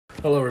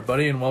Hello,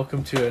 everybody, and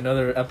welcome to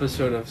another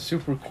episode of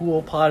Super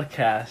Cool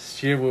Podcast.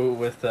 Here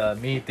with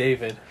me,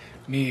 David.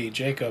 Me,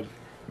 Jacob.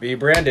 Me,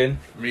 Brandon.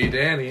 Me,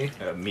 Danny.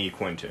 Me,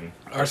 Quentin.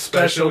 Our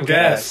special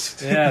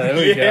guest. Yeah, there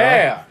we go.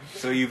 Yeah.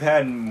 So you've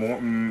had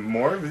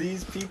more of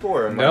these people,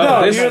 or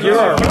No, you're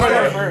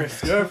our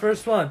first. You're our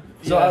first one.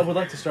 So Yeah. I would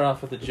like to start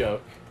off with a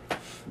joke.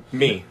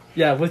 me?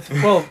 Yeah,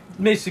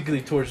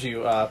 basically towards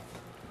you.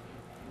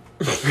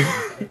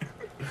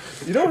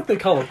 You know what they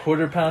call a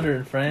quarter pounder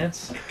in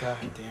France? God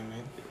damn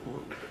it.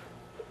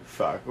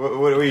 Fuck. What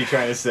were you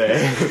trying to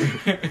say?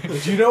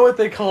 Do you know what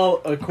they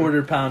call a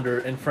quarter pounder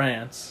in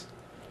France?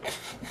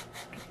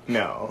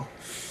 No.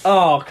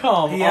 Oh,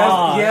 come on. He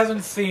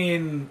hasn't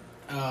seen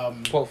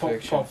Pulp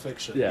Fiction. Pulp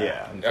Fiction.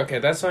 Yeah. Okay,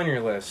 that's on your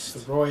It's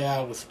list. the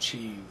Royale with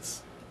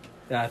cheese.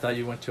 Yeah, I thought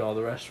you went to all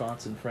the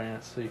restaurants in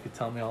France, so you could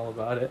tell me all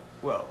about it.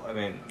 Well, I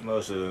mean,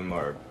 most of them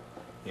are,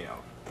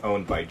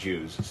 owned by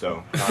Jews,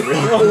 so not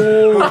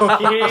really.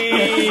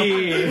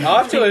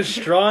 Off to a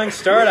strong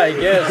start, I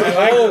guess.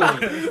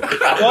 Holy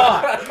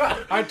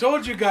fuck. I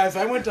told you guys,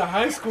 I went to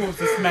high school with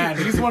this man.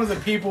 He's one of the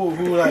people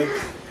who, like,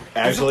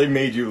 Actually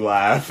made you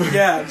laugh.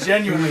 yeah,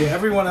 genuinely.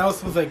 Everyone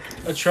else was like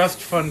a trust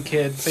fund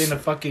kid saying a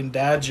fucking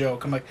dad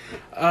joke. I'm like,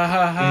 ha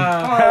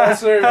ha.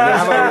 And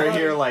I'm over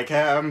here like,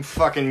 hey, I'm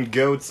fucking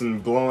goats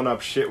and blowing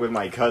up shit with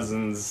my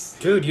cousins.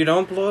 Dude, you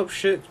don't blow up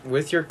shit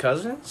with your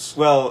cousins?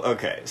 Well,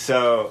 okay,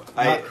 so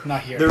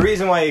Not here. The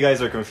reason why you guys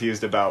are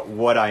confused about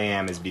what I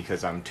am is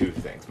because I'm two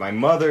things. My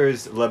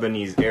mother's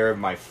Lebanese Arab,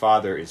 my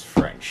father is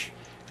French,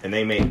 and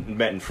they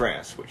met in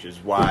France, which is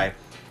why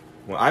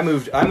when I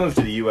moved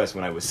to the U.S.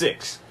 when I was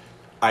 6.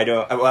 I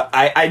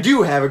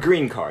do have a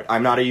green card.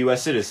 I'm not a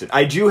U.S. citizen.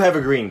 I do have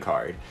a green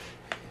card.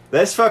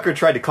 This fucker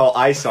tried to call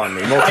ICE on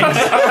me multiple times.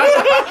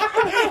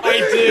 I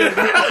did.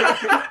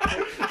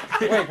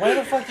 Wait, why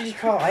the fuck did you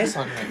call ice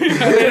on him?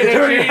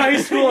 During high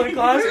school in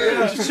class,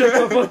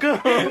 shut the fuck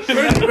up.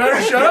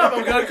 Better shut up,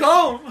 I'm gonna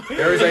call him.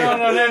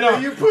 No.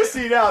 You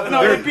pussied out.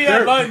 No, it'd be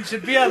at lunch.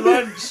 And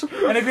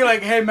it'd be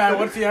like, hey, man,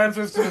 what's the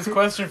answers to this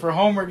question for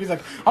homework? He's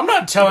like, I'm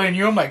not telling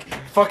you. I'm like,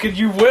 fucking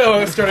you will.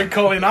 I started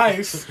calling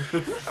ICE.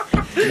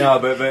 No,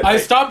 but I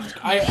stopped.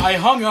 I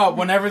hung up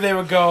whenever they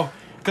would go,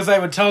 because I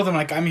would tell them,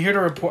 like, I'm here to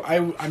report.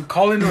 I'm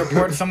calling to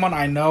report someone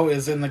I know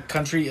is in the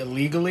country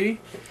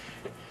illegally.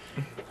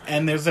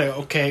 And they say,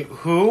 okay,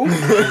 who?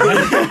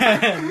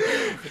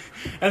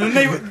 And then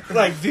they would,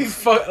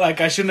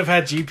 like, I shouldn't have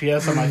had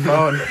GPS on my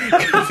phone.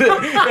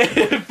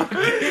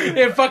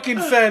 It fucking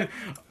said,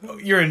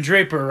 you're in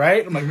Draper,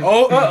 right? I'm like,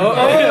 oh.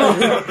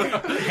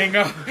 Hang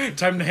up.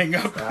 Time to hang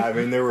up. I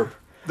mean, there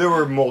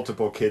were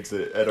multiple kids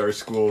at our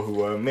school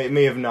who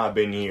may have not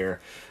been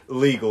here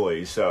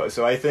legally. So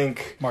I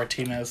think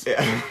Martinez.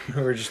 yeah,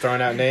 We're just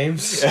throwing out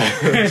names.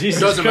 Jesus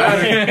Doesn't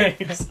matter.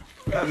 Christ.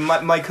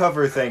 my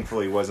cover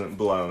thankfully wasn't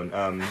blown,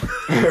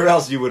 or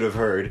else you would have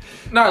heard.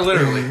 Not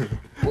literally.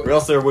 Or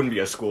else there wouldn't be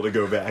a school to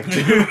go back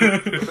to.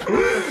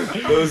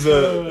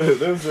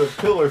 those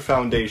pillar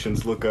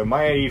foundations look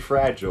mighty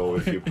fragile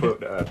if you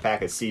put a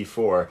pack of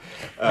C4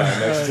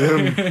 next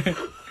to them.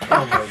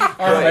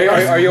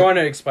 Are you on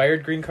an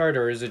expired green card,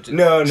 or is it just...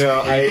 No,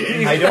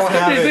 I don't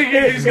have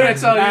it. He's gonna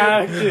tell you.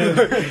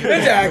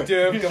 It's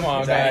active. Come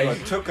on, guys.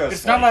 It took us.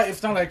 It's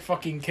not like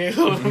fucking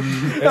Caleb.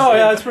 Oh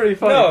yeah, it's pretty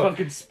funny. No.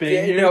 Fucking spin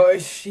Yeah, here.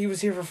 he was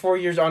here for 4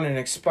 years on an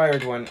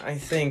expired one. I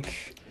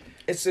think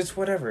it's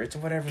whatever. It's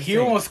whatever. He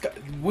thing. almost got,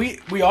 we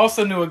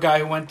also knew a guy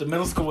who went to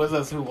middle school with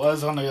us who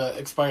was on an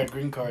expired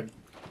green card.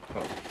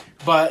 Oh.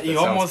 But he That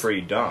sounds almost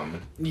pretty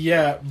dumb.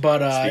 yeah,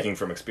 but Speaking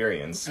from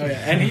experience. oh, yeah.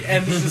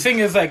 and the thing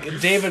is, like,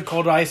 David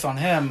called ice on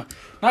him,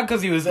 not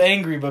because he was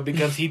angry, but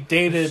because he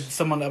dated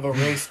someone of a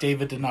race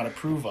David did not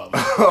approve of.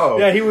 Oh.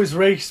 Yeah, he was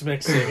race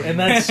mixing, and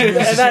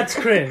that's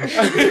cringe.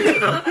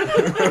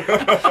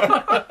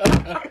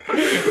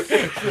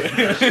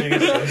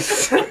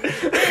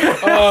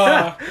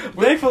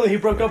 Thankfully, he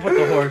broke up with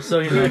the horse, so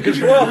you're good.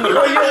 You're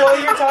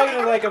talking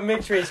to like a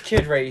mixed race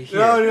kid right here.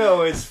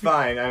 No, it's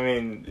fine. I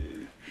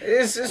mean,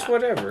 It's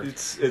whatever.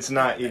 it's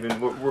not even.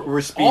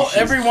 We're species.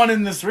 Everyone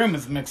in this room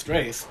is mixed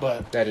race,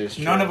 but That is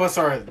true. none of us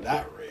are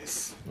that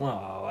race.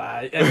 Well,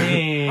 I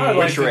mean, I'd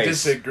like Which to race?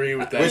 disagree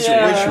with that.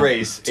 Yeah. Which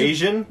race?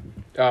 Asian?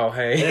 Oh,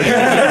 hey.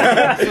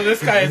 So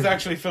this guy is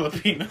actually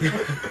Filipino.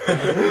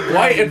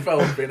 White and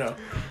Filipino.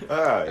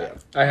 Oh, yeah.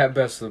 I have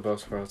best of the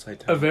both worlds. I a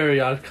tell you. very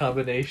odd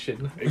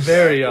combination.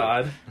 Very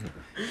odd.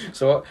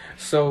 So,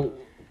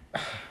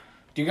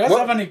 Do you guys What?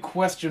 have any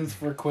questions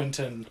for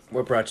Quentin?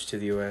 what brought you to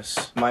the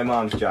U.S.? My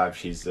mom's job,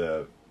 she's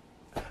a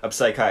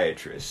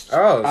psychiatrist.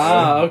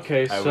 Oh,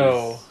 Okay, I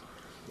so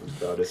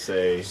was about to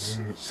say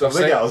so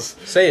something else.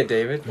 Say it,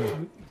 David.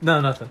 no,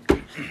 nothing.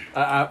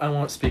 I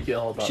won't speak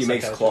ill about. She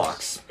makes psychiatrists.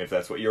 clocks, if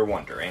that's what you're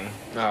wondering.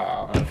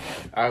 Oh,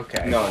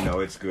 okay.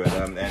 No, it's good.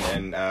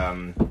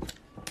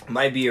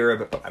 Might be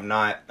Arab. I'm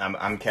not.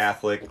 I'm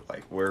Catholic.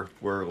 Like we're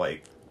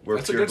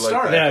That's a pure good blood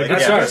start. Catholic. Yeah,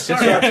 good start. Good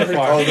start so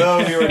far.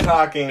 Although we were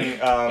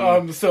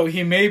talking. So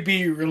he may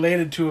be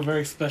related to a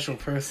very special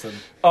person.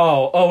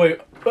 Oh wait,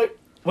 but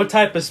What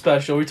type of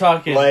special? We're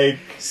talking Like,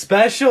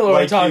 special, or we're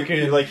like talking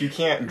you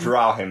can't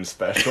draw him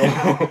special.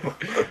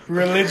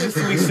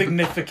 Religiously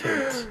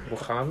significant.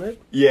 Muhammad?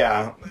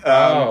 Yeah.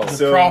 Oh. The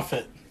So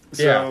prophet.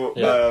 So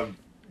Yeah.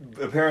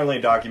 apparently,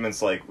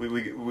 documents like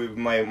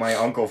my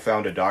uncle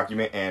found a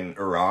document in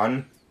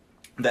Iran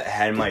that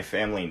had my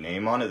family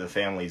name on it. The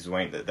family's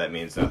Wayne. That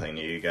means nothing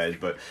to you guys,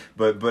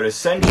 but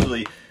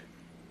essentially,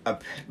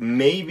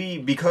 maybe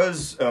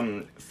because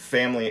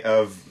family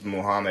of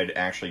Muhammad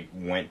actually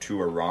went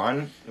to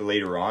Iran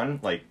later on,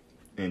 like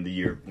in the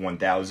year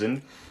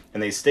 1000,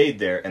 and they stayed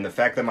there. And the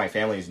fact that my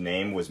family's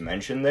name was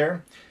mentioned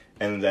there,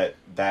 and that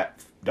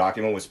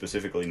document was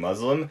specifically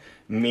Muslim,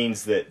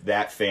 means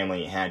that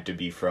family had to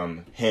be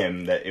from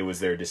him, that it was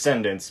their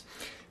descendants.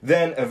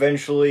 Then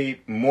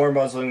eventually more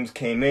Muslims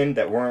came in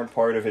that weren't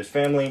part of his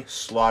family,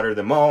 slaughtered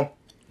them all,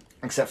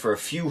 except for a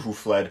few who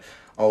fled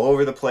all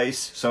over the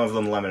place. Some of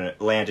them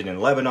landed in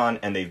Lebanon,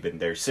 and they've been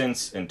there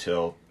since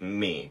until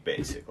me,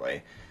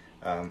 basically.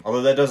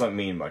 Although that doesn't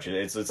mean much.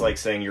 It's like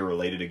saying you're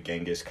related to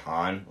Genghis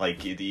Khan. Like,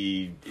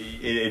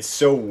 it's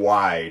so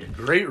wide.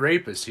 Great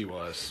rapist he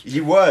was.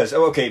 He was.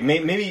 Oh, okay,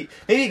 maybe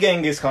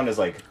Genghis Khan is,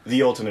 like,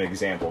 the ultimate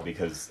example,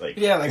 because, like...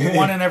 Yeah, like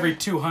 1 in every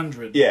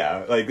 200.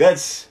 Yeah, like,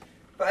 that's...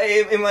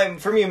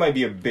 for me, it might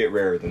be a bit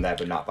rarer than that,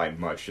 but not by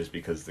much, just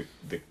because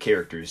the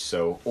character is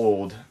so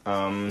old.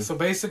 So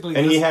basically...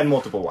 And he had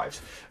multiple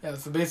wives. Yeah,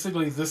 so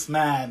basically this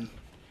man...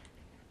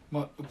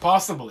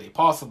 Possibly.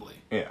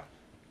 Yeah.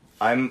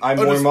 I'm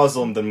more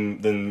Muslim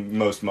than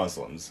most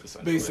Muslims,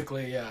 essentially.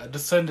 Basically, yeah. A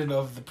descendant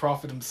of the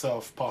Prophet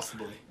himself,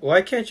 possibly.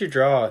 Why can't you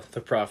draw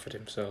the prophet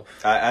himself?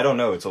 I don't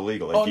know, it's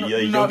illegal. Like,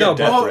 you don't no, get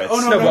death threats.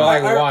 No, but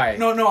like, why?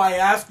 No, I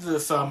asked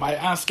this, I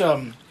asked,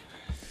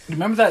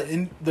 remember that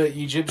the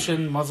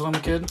Egyptian Muslim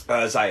kid?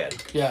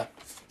 Zayed. Yeah.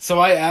 So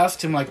I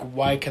asked him, like,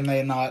 why can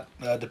they not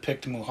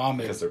depict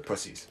Muhammad? Because they're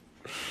pussies.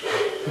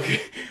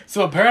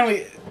 So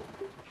apparently,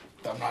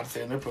 I'm not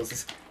saying they're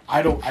pussies.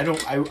 I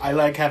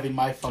like having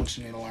my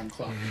functioning alarm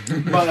clock.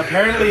 But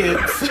apparently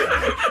it's...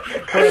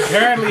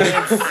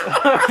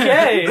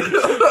 okay.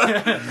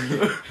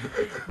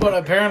 But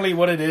apparently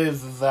what it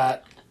is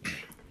that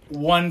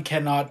one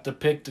cannot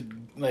depict,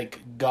 like,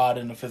 God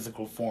in a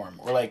physical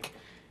form. Or, like,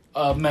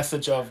 a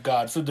message of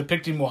God. So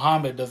depicting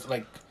Muhammad does,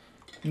 like...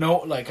 No,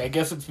 like, I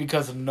guess it's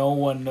because no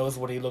one knows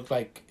what he looked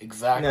like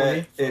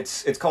exactly. Nah,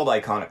 it's called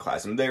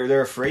iconoclasm.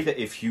 They're afraid that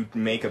if you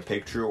make a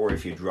picture or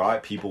if you draw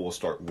it, people will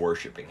start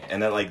worshiping it,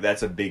 and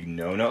that's a big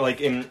no-no. Like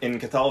in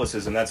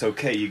Catholicism, that's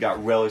okay. You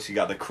got relics, you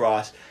got the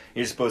cross.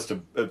 You're supposed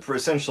to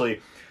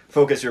essentially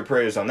focus your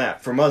prayers on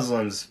that. For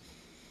Muslims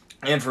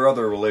and for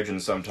other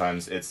religions,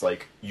 sometimes it's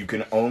like you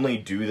can only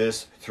do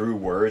this through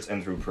words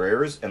and through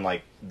prayers, and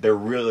like they're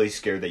really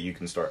scared that you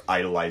can start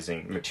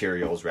idolizing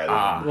materials rather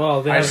than...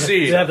 Well, they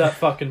have that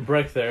fucking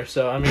brick there,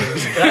 so I mean...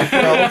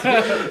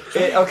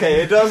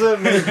 it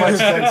doesn't make much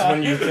sense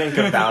when you think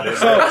about it.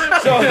 So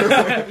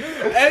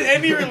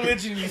any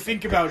religion you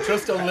think about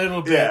just a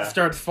little bit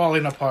starts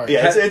falling apart.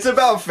 Yeah, it's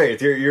about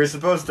faith. You're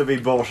supposed to be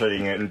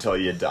bullshitting it until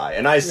you die.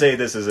 And I say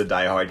this as a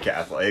diehard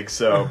Catholic,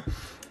 so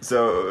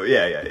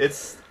yeah,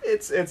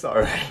 it's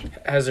alright.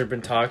 Has there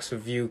been talks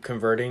of you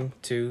converting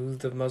to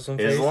the Muslim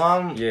faith?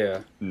 Islam?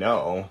 Yeah.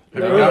 No.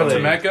 Have you gone to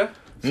Mecca?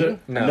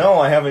 No,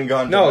 I haven't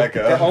gone to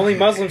Mecca. Only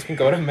Muslims can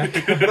go to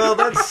Mecca. Well,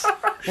 that's...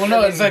 Well,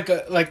 no, it's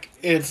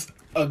it's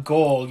a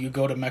goal. You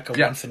go to Mecca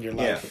once in your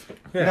life.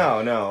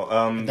 Yeah. No.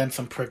 And then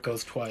some prick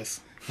goes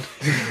twice.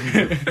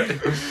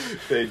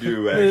 They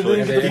do,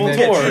 actually. People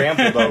get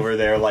trampled over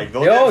there. Like,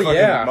 they'll get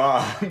fucking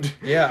mobbed.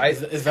 Yeah.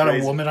 Is that a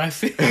woman I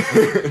see?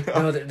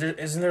 No,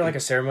 isn't there like a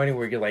ceremony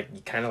where you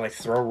kind of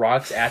throw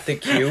rocks at the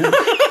queue?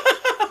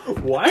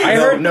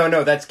 What?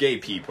 No, that's gay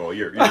people.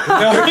 You're Close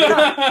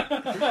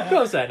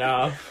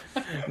enough.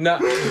 No.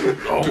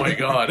 Oh my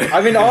god.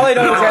 I mean, all I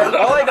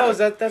know is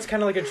that that's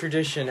kind of like a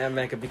tradition at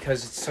Mecca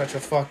because it's such a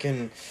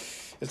fucking...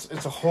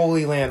 It's a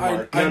holy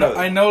landmark.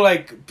 I know,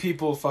 like,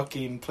 people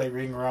fucking play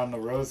Ring Around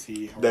the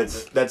Rosie.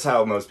 That's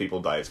how most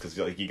people die. It's because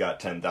you got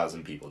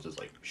 10,000 people just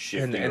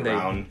shifting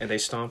around, and they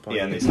stomp on.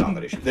 Yeah, and they stomp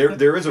on it.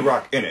 There is a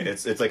rock in it.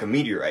 It's like a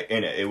meteorite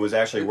in it. It was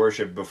actually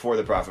worshipped before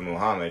the Prophet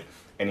Muhammad,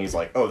 and he's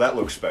like, oh, that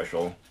looks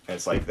special. And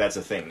it's like that's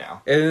a thing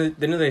now. And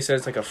didn't they say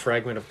it's like a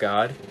fragment of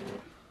God?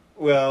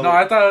 Well, no,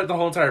 I thought the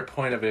whole entire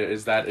point of it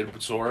is that it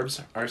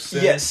absorbs our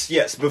sins.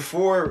 Yes.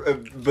 Before,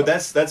 but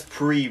that's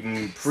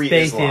pre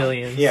Space Islam.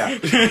 aliens. Yeah.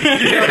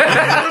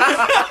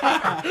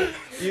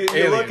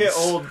 you look at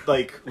old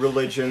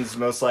religions,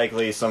 most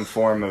likely some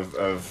form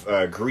of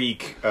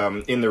Greek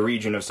in the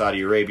region of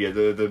Saudi Arabia.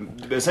 The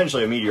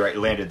essentially a meteorite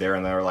landed there,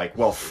 and they were like,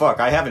 "Well, fuck,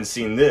 I haven't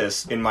seen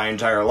this in my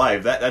entire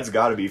life. That's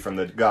got to be from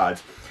the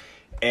gods,"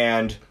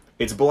 and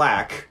it's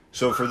black.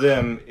 So for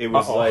them, it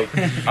was like...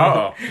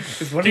 Uh-oh.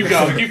 Keep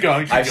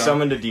going. I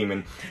summoned a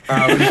demon.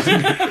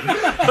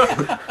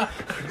 I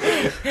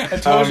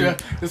told you,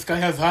 this guy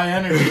has high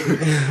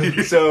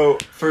energy. So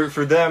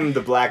for them, the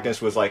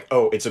blackness was like,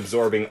 oh, it's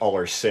absorbing all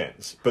our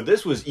sins. But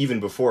this was even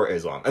before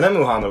Islam. And then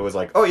Muhammad was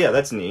like, oh yeah,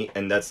 that's neat.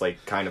 And that's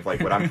kind of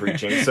what I'm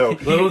preaching. So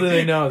little did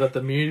they know that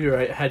the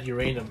meteorite had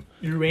uranium.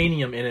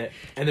 uranium in it,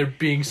 and they're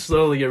being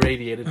slowly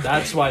irradiated.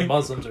 That's why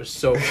Muslims are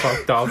so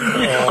fucked up.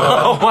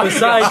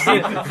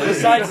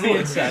 Besides the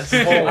incest.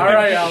 All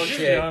right, Alex.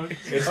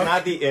 It's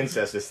not the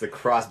incest; it's the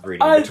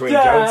crossbreeding I- between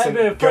yeah, goats and,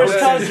 I mean, goats first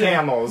and cousin.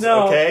 camels.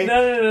 No, Okay.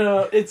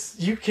 no. It's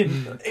you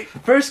can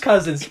first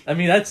cousins. I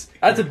mean, that's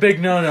a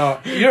big no.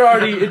 You're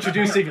already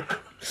introducing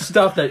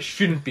stuff that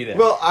shouldn't be there.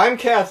 Well, I'm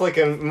Catholic,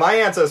 and my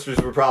ancestors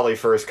were probably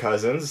first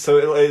cousins,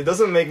 so it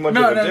doesn't make much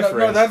of a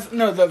difference.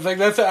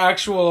 That's an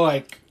actual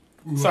like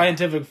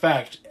scientific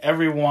fact.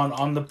 Every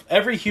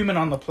human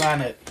on the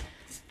planet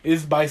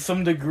is by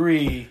some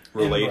degree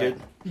Related.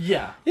 inbred.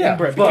 yeah,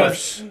 Inbred,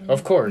 because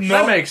Of course.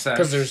 That makes sense.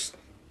 Because there's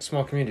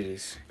small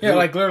communities. yeah,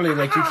 like literally,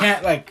 like you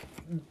can't like.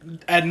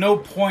 At no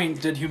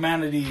point did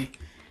humanity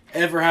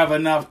ever have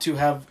enough to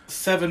have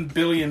 7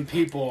 billion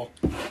people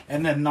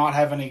and then not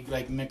have any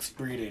like mixed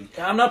breeding.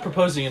 I'm not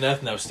proposing an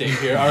ethno state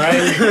here. All right,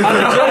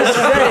 I'm just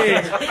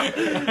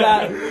saying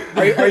that.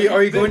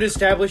 Are you going to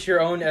establish your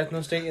own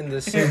ethno state in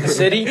the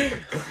city,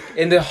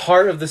 in the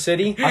heart of the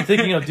city? I'm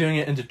thinking of doing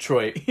it in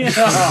Detroit,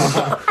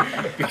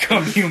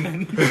 Become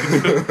human.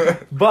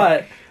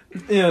 but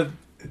you know.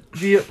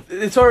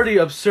 It's already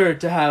absurd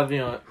to have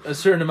a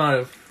certain amount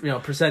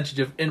of percentage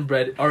of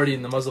inbred already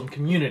in the Muslim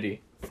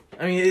community.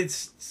 I mean,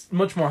 it's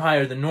much more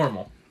higher than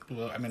normal.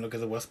 Well, I mean, look at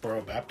the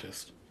Westboro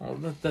Baptist.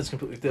 Well, that's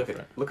completely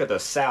different. Look at the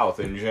South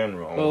in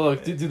general. Well,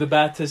 look, do the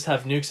Baptists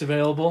have nukes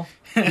available?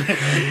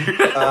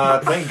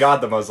 Thank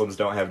God the Muslims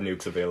don't have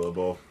nukes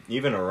available.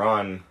 Even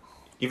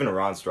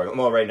Iran's struggling.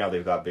 Well, right now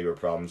they've got bigger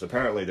problems.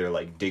 Apparently, they're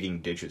like digging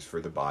ditches for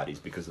the bodies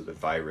because of the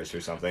virus or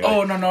something.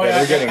 Oh, Like, no,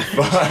 yeah, yeah. they're getting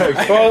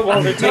fucked.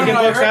 Well, they're taking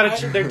I notes heard-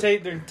 out of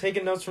they're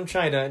taking notes from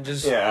China and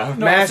just Yeah.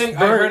 No, mass I think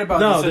I burn. heard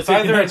about No, this. they're It's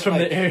taking either notes from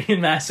like, the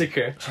Aryan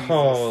massacre.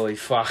 Holy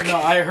fuck! No,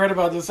 I heard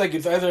about this. Like,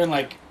 it's either in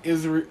like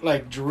Israel,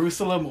 like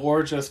Jerusalem,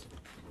 or just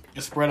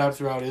spread out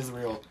throughout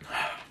Israel.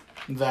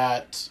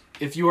 That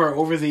if you are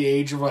over the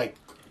age of like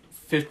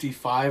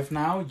 55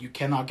 now, you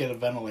cannot get a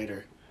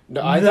ventilator.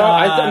 No, I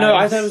thought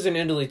Nice. it was in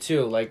Italy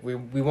too. Like we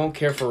won't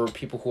care for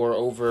people who are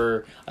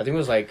over. I think it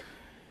was like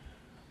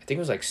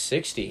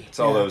 60. It's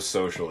all Yeah. those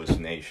socialist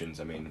nations.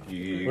 I mean,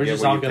 you We're get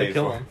just what all you gonna pay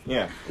kill for. them.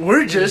 Yeah.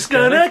 We're just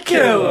gonna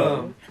kill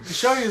them. To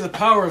show you the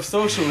power of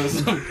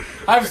socialism,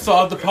 I've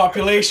sawed the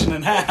population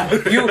in half.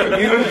 You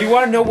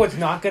want to know what's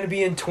not going to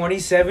be in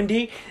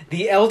 2070?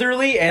 The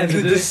elderly and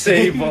the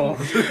disabled.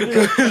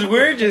 Because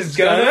we're just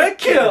gonna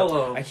kill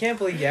them. I can't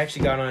believe he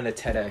actually got on a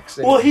TEDx.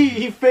 And Well,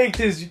 he faked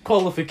his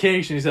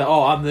qualification. He said,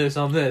 "Oh, I'm this,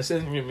 I'm this,"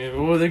 and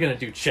what are they gonna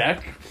do?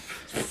 Check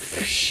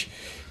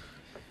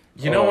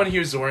You know when he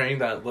was wearing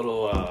that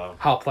little,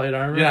 hoplite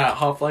armor.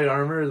 hoplite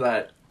armor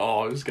that,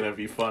 it was gonna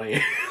be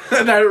funny.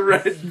 And that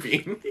red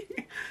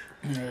beanie.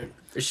 Right.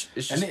 it's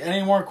just,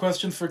 Any more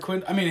questions for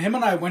Quinn? I mean, him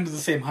and I went to the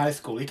same high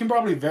school. He can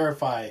probably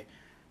verify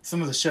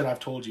some of the shit I've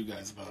told you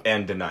guys about.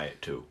 And deny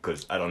it too,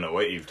 because I don't know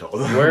what you've told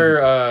them.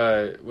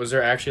 where was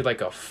there actually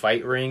like a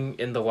fight ring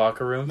in the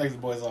locker room? Like the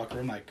boys' locker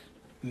room, like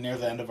near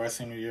the end of our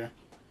senior year.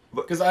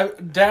 But- Because I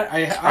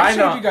I showed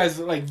know. you guys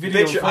like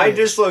video. Bitch, I footage.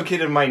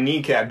 dislocated my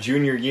kneecap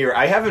junior year.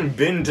 I haven't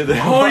been to the.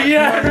 Oh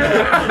yeah.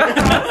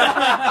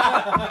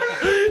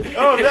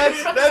 Oh,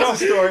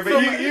 that's a story.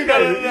 But you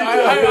got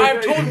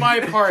I've told my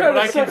part, but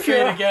I can suck say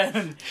you it up.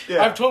 again.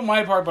 Yeah. I've told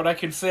my part, but I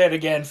can say it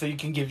again so you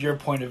can give your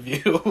point of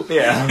view.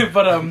 Yeah.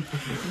 But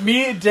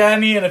me,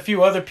 Danny, and a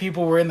few other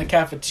people were in the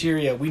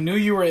cafeteria. We knew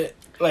you were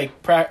like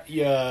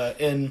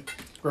in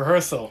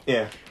rehearsal.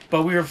 Yeah.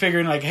 But we were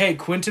figuring like, hey,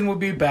 Quentin will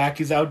be back.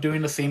 He's out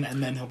doing the scene,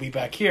 and then he'll be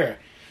back here.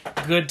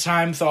 Good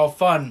times, all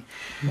fun.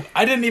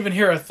 I didn't even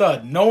hear a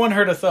thud. No one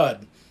heard a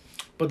thud.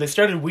 But they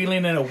started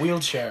wheeling in a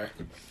wheelchair.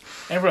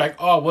 And we're like,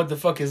 oh, what the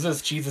fuck is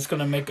this? Jesus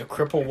gonna make a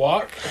cripple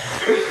walk?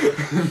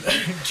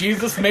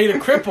 Jesus made a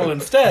cripple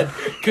instead.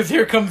 Because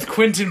here comes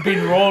Quentin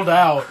being rolled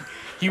out.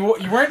 You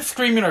weren't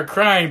screaming or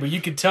crying, but you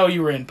could tell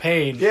you were in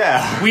pain.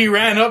 Yeah. We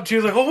ran up to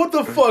you like, oh, what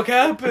the fuck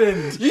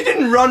happened? You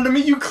didn't run to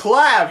me. You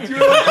clapped. You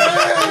were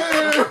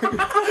like,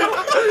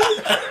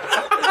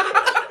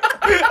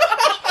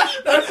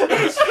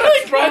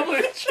 That's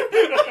probably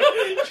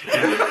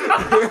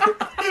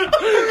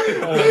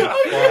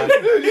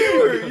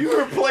you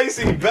were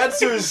placing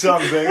bets or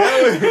something.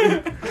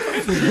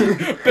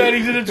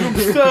 Betting it into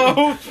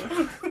himself.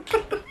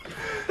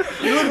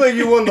 You look like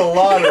you won the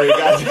lottery.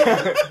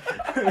 Goddamn.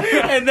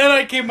 And then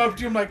I came up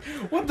to him like,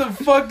 what the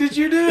fuck did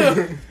you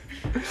do?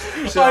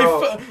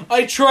 So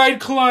I tried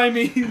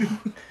climbing.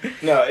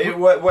 no,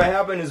 what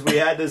happened is we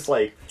had this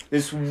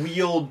this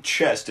wheeled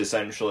chest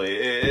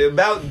essentially,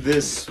 about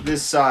this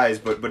size,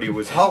 but it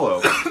was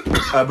hollow,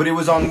 but it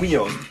was on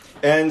wheels,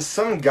 and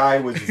some guy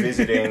was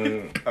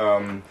visiting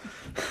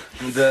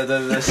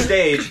the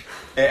stage,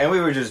 and we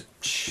were just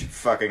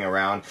fucking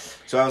around.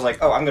 So I was like,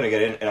 oh, I'm gonna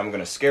get in and I'm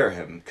gonna scare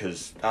him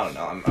because I don't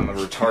know, I'm a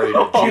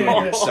retarded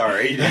junior.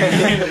 Sorry.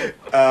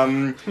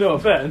 no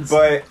offense.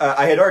 But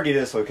I had already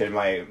dislocated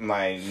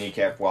my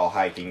kneecap while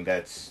hiking.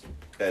 That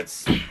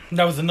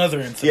That was another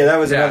incident. Yeah, that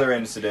was Yeah. another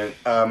incident.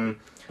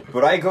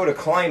 But I go to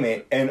climb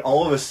it, and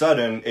all of a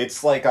sudden,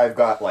 it's like I've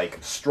got like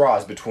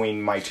straws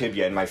between my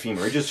tibia and my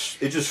femur. It just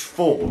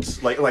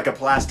folds like a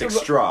plastic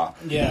straw,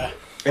 Yeah.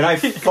 and I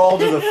fall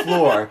to the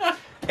floor.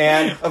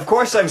 And of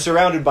course, I'm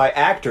surrounded by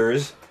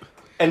actors,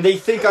 and they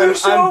think I'm.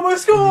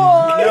 must go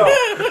on.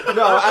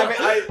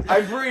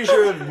 I'm pretty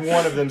sure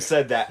one of them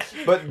said that.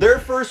 But their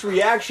first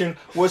reaction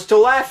was to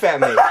laugh at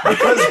me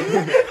because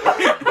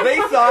they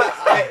thought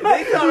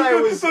I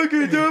was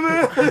fucking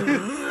dumbass.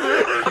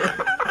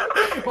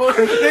 Well,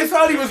 they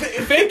thought he was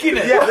faking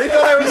it. Yeah, they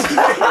thought I was.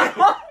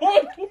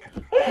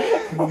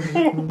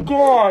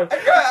 God.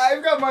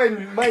 I've got my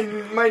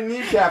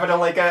kneecap at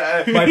like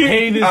a. My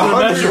pain is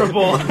 100.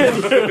 immeasurable.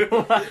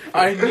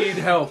 I need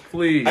help,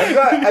 please.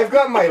 I've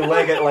got my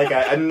leg at like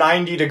a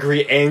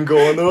 90-degree angle,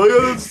 and they're like,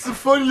 "Oh, that's the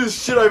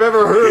funniest shit I've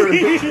ever heard."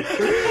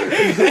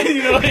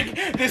 You know,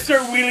 like they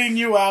start wheeling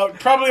you out,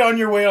 probably on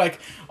your way, like,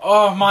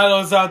 oh,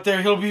 Milo's out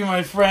there, he'll be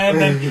my friend,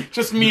 and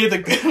just me at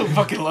the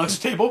fucking lunch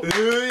table.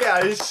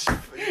 Yeah,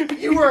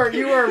 you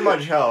weren't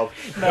much help.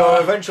 No,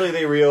 eventually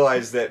they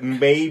realized that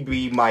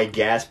maybe my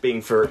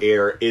gasping for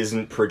air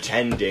isn't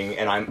pretending,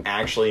 and I'm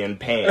actually in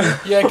pain.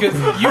 Yeah, because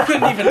you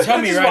couldn't even tell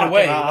me Just right walking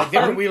away. off. Like,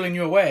 they were wheeling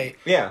you away.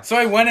 Yeah. So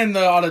I went in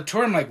the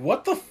auditorium, like,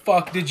 what the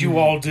fuck did you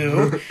all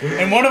do?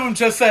 And one of them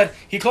just said,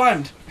 he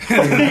climbed.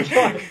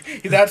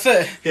 That's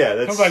it. Yeah, I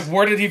that's was like,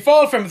 where did he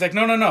fall from? He's like,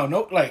 no,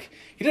 like,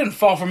 he didn't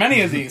fall from any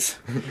of these.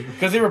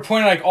 Because they were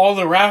pointing, like, all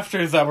the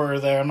rafters that were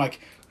there. I'm like,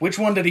 which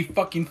one did he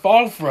fucking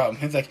fall from?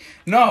 He's like,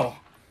 no,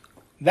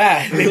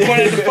 that. They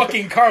pointed at the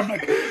fucking car. I'm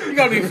like, you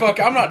gotta be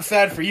fucking, I'm not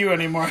sad for you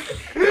anymore.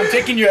 I'm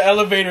taking your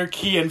elevator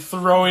key and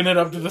throwing it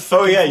up to the Oh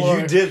second yeah, floor.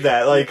 you did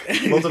that like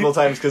multiple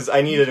times because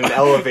I needed an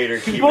elevator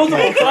key.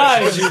 Multiple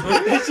times.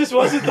 It just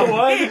wasn't the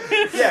one.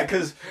 Yeah,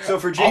 because so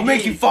for JD, I'll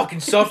make you fucking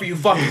suffer, you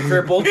fucking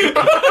crippled.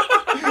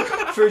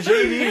 for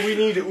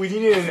JD, we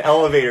needed an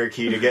elevator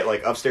key to get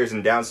like upstairs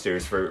and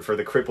downstairs for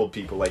the crippled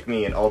people like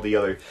me and all the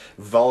other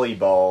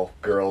volleyball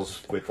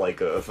girls with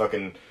like a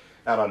fucking,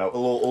 I don't know, a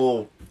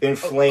little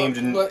inflamed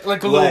and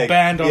like a little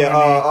band on yeah.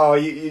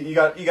 their knee. You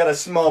got a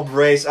small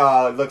brace.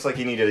 It looks like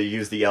you needed to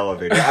use the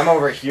elevator. I'm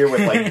over here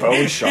with like bone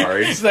It's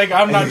shards. like,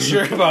 I'm not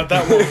sure about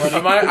that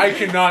one, buddy. I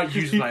cannot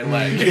use my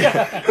leg.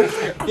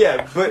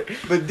 Yeah, but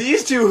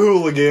these two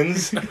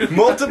hooligans,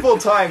 multiple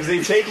times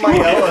they take my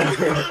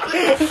elevator.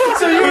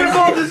 So you were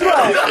involved as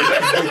well.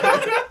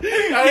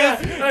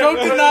 Don't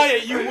deny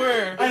it, you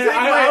were. I was a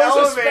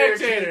elevator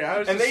spectator. I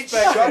was And a they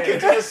chuck spectator. it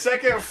to the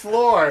second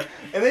floor,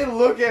 and they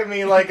look at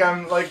me like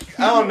I'm like,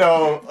 I don't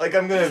know, like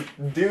I'm gonna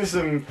do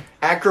some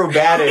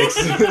acrobatics.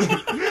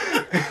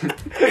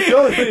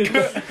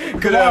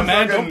 Come on,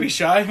 man, don't be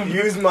shy.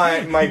 Use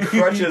my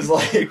crutches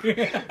like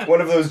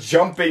one of those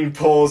jumping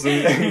poles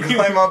and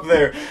climb up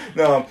there.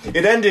 No,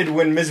 it ended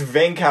when Miss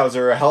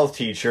Venkhauser, a health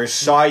teacher,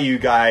 saw you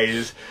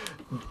guys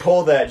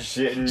pull that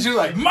shit and She was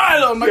like,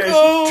 Milo! I'm like, Yeah,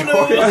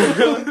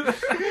 oh,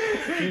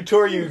 no. she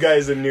tore you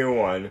guys a new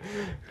one.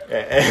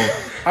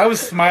 I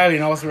was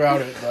smiling all throughout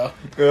it, though.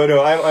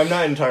 No, I'm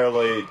not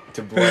entirely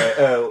to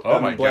blame.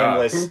 I'm my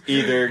blameless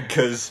either,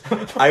 because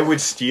I would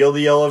steal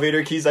the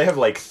elevator keys. I have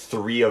like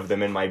 3 of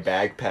them in my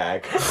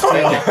backpack.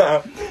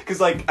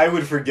 Because like I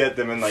would forget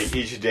them, and like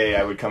each day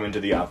I would come into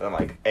the office. I'm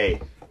like,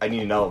 hey, I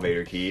need an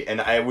elevator key, and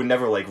I would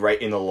never like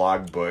write in the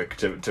logbook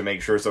to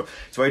make sure. So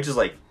I just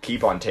like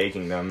keep on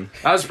taking them.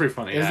 That was pretty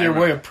funny. It was I your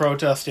way remember. of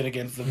protesting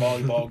against the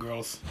volleyball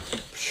girls.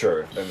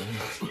 Sure,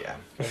 yeah.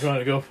 I'm trying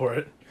to go for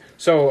it.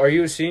 So, are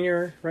you a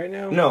senior right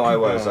now? No, I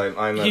was.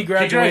 I'm He a,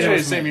 graduated graduated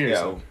with same me. year. yeah.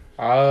 So.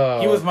 Oh,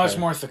 He was okay. much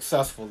more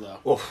successful, though.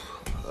 Well,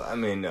 I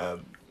mean,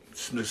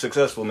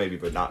 successful maybe,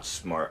 but not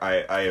smart.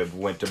 I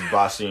went to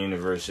Boston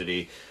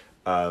University,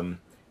 and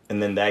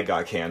then that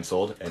got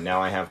canceled, and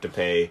now I have to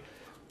pay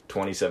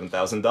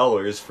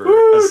 $27,000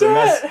 for a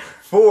semester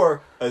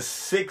for a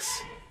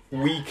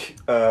 6-week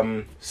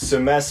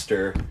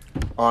semester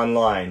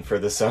online for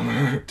the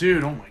summer.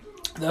 Dude, oh my.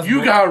 That's You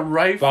what- got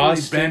rightfully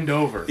Boston. bend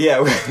over.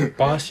 Yeah.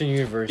 Boston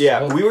University.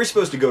 Yeah, we were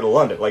supposed to go to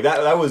London. Like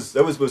that was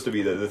supposed to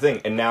be the thing,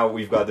 and now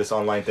we've got this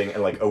online thing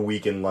and like a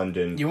week in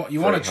London. You for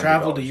want to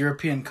travel to $800.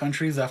 European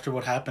countries after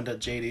what happened at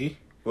JD?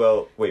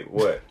 Well, wait,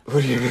 what?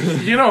 What do you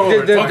mean? You know what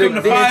we're The- talking Welcome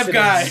to the Five incidents.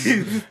 Guys.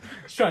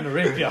 He's trying to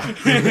rape you.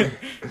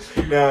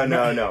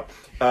 No.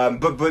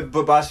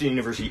 But Boston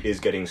University is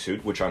getting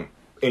sued, which I'm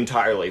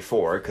entirely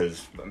for,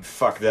 because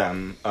fuck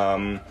them.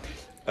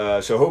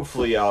 So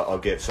hopefully I'll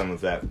get some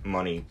of that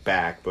money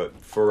back. But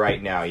for right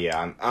now,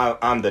 yeah,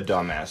 I'm the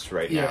dumbass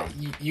right Yeah.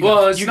 now.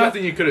 Well, it's you got-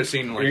 nothing you could have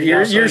seen. Like,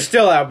 You're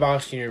still at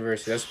Boston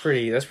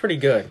University. That's pretty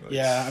good.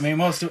 Yeah, I mean,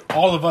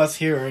 all of us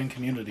here are in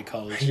community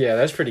college. Yeah,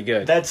 that's pretty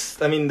good. That's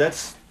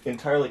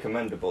entirely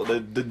commendable. The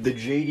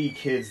JD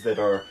kids that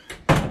are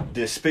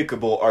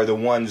despicable are the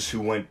ones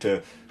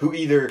who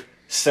either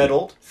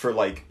settled for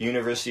like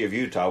University of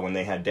Utah when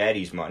they had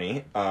daddy's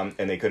money, and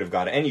they could have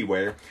gone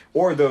anywhere,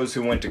 or those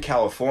who went to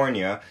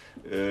California,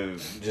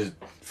 just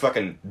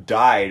fucking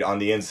died on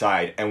the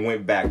inside and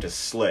went back to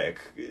Slick.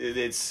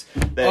 It's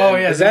that, Oh,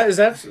 yeah. Is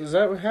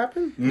that what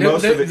happened?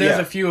 most of it.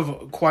 There's Yeah.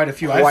 quite a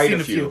few. Quite I've seen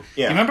a a few. few,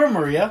 yeah. You remember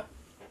Maria?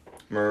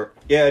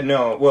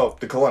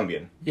 The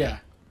Colombian. Yeah,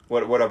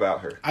 What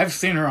about her? I've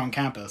seen her on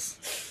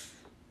campus.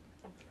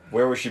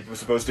 Where was she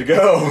supposed to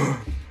go?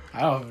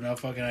 I don't have no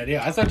fucking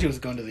idea. I thought she was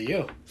going to the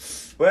U.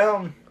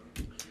 Well,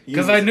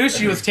 Because I knew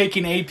she was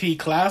taking AP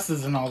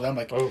classes and all that. I'm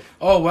like,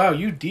 oh wow,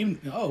 you deemed.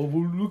 Oh,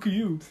 well, look at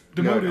you,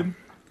 demoted.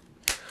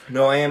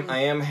 No, I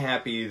am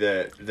happy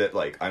that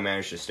like I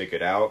managed to stick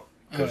it out.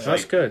 'Cause,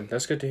 That's like, good.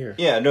 That's good to hear.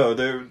 Yeah, no,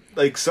 they're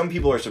like some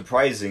people are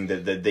surprising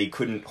that they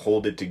couldn't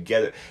hold it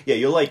together.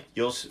 Yeah,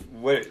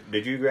 what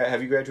did you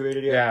have you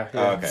graduated yet? Yeah,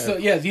 yeah. Oh, okay. So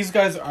yeah, these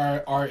guys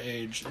are our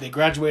age. They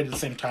graduated at the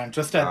same time,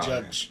 just at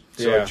Judge.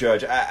 So Yeah.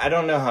 Judge, I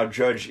don't know how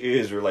Judge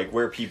is or like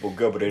where people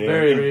go, but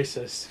Very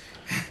racist.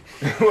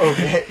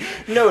 okay,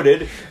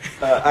 noted.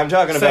 I'm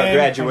talking about Same.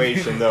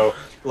 graduation though.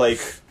 Like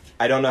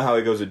I don't know how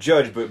it goes at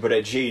Judge, but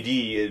at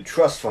JD,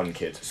 trust fund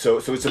kids. So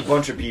it's a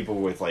bunch of people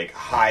with like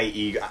high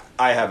ego.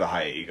 I have a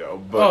high ego,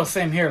 but Oh,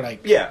 same here. Like,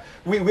 yeah,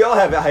 we all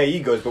have high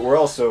egos, but we're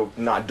also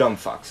not dumb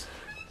fucks.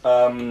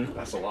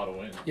 That's a lot of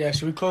wind. yeah,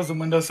 should we close the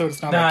window so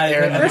it's not Nah, like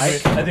air in the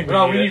mic? I think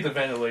No, we need need it. the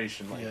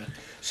ventilation. Like, Yeah.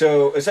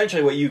 So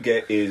essentially, what you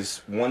get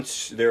is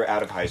once they're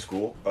out of high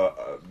school,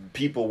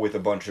 people with a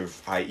bunch of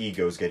high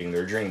egos getting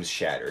their dreams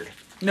shattered.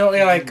 No,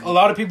 yeah, like a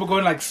lot of people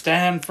going like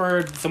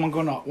Stanford, someone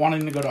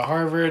wanting to go to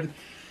Harvard.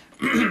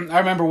 I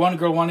remember one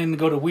girl wanting to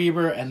go to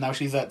Weber, and now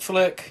she's at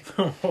Slick.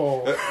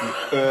 Oh.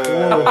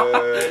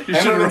 Emma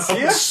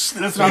Mencia?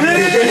 That's not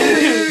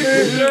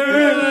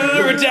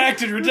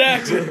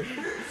redacted.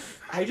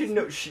 I didn't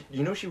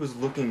know she was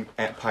looking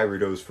at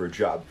Pyridos for a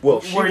job.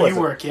 Well, she Where you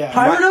wasn't. work, yeah.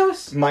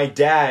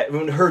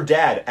 Pyridos? Her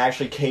dad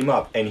actually came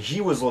up and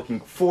he was looking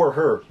for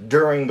her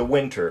during the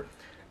winter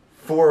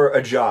for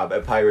a job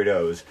at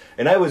Pyridos.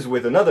 And I was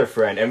with another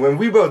friend, and when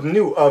we both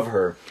knew of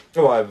her,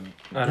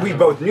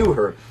 both knew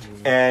her,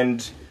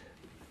 and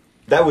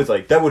that would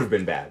have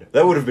been bad.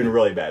 That would have been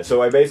really bad.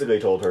 So I basically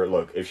told her,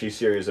 look, if she's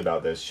serious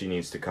about this, she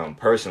needs to come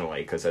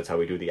personally, because that's how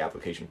we do the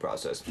application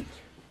process.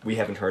 We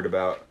haven't heard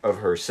of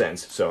her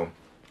since, so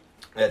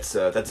that's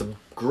a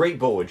great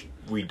bullet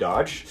we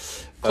dodged.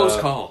 Close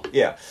call.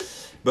 Yeah.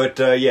 But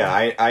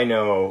I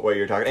know what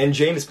you're talking. And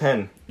James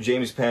Penn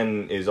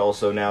is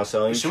also now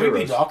selling Should churros. we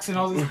be doxing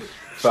all these?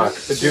 Fuck,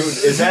 dude,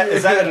 is that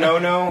a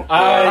no-no?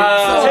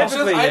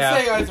 Typically, I'd yeah.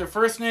 say either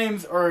first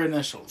names or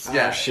initials.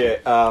 Yeah. Oh, shit.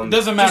 It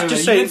doesn't matter.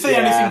 Just you say- didn't say yeah.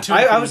 anything too.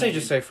 I would say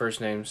just say first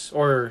names.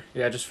 Or,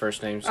 yeah, just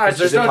first names. Alright, 'Cause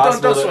there's Is it Don't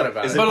possible sweat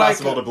about is it. it But, like,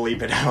 possible to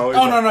bleep it out?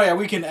 Oh no, yeah,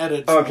 we can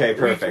edit. Okay,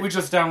 perfect. We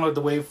just download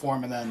the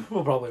waveform and then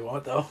We'll probably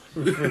won't though.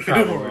 probably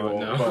won't,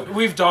 no.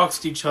 we've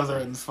doxed each other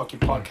in this fucking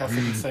podcast.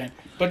 It's insane.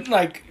 But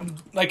like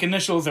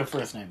initials or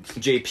first names.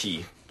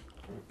 JP.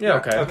 Yeah,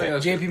 okay. Okay.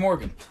 JP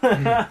Morgan.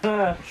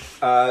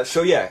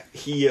 So yeah,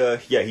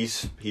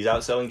 he's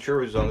out selling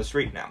churros on the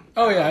street now.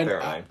 Oh yeah,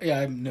 apparently.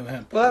 I knew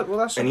him. Well,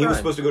 that's And he was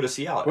supposed to go to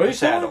Seattle. Where you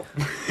Saddle.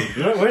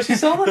 Where's he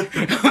selling?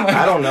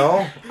 I don't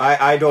know.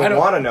 I don't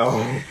want to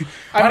know.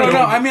 I don't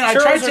know. I mean, I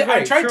churros tried are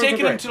great. Churros are taking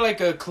him great. to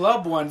like a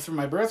club once for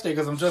my birthday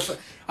because I'm just.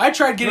 I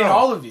tried getting No.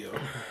 all of you.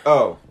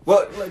 Oh,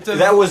 well, to-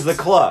 that was the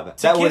club.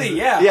 That was Kitty,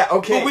 yeah. Yeah,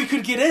 okay. But we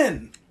could get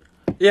in.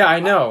 Yeah, I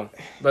know.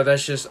 But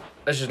that's just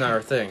not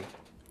our thing.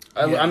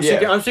 I'm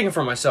Yeah. speaking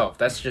for myself.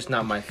 That's just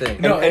not my thing.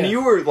 No, and yeah.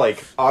 you were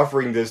like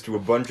offering this to a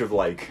bunch of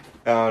like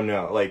I don't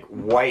know, like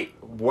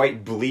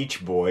white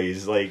bleach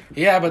boys, like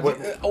Yeah, but What-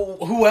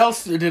 who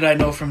else did I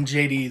know from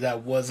JD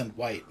that wasn't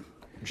white?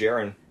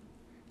 Jaron.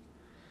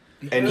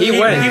 And he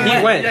went.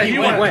 Yeah, He he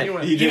went.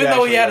 went. He did Even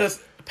though he had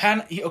actually a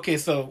panic. Okay,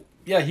 so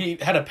yeah, he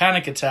had a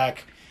panic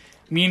attack.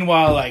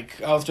 Meanwhile, like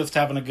I was just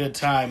having a good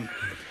time.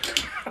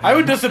 I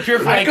would disappear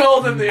for I like.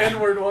 called him the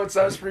N-word once.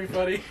 That was pretty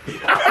funny.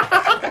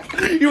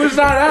 He was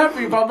not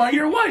happy about my.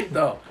 You're white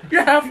though.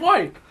 You're half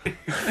white.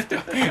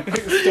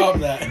 Stop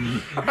that!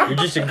 You're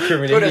just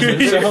incriminating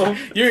yourself.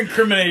 You're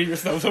incriminating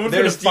yourself. Someone's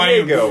There's gonna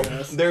find Diego. you. for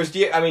this. There's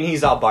Diego. I mean,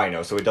 he's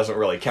albino, so it doesn't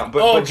really count.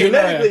 But, Oh, but okay,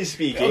 genetically yeah.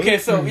 speaking, Okay,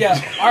 so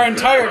yeah, our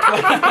entire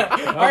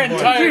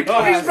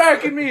class, He's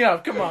backing me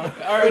up. Come on.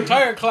 our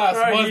entire class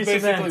Alright, was use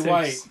basically semantics.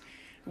 white.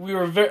 We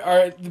were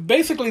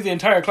basically the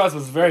entire class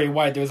was very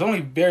white. There was only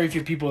very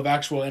few people of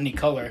actual any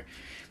color,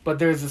 but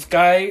there's this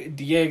guy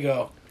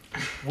Diego.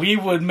 We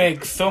would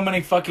make so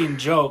many fucking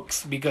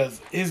jokes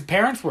because his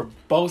parents were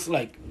both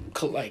like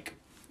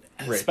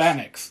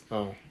Hispanics,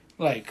 Oh.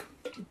 like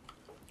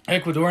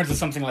Ecuadorians or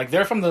something like.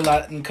 They're from the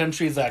Latin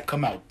countries that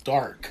come out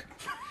dark.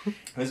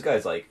 this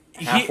guy's like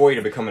halfway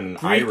to becoming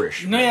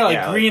Irish. No, yeah,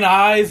 like green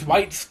eyes,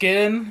 white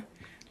skin,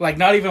 like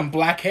not even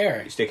black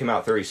hair. You stick him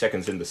out 30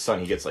 seconds in the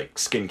sun, he gets like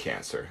skin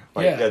cancer.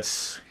 Like Yeah.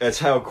 that's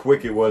how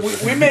quick it was.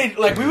 We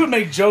would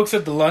make jokes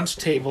at the lunch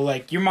table,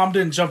 like your mom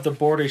didn't jump the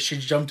border, she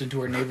jumped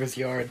into her neighbor's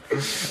yard.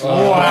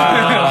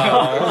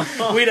 Wow.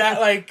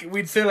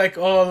 We'd say like,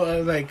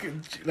 oh,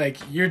 like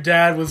your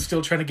dad was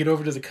still trying to get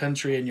over to the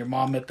country, and your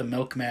mom met the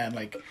milkman,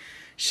 like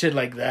shit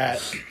like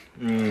that.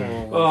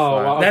 Oh,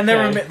 wow. That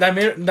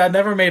Okay.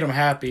 never made him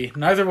happy.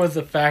 Neither was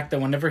the fact that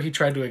whenever he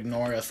tried to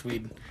ignore us,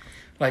 we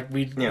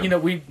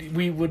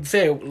would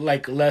say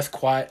like less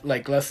quiet,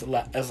 like as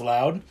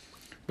loud.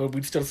 but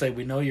we'd still say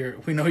we know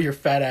your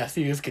fat ass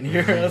ears can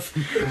hear us.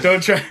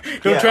 Don't try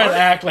to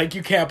act like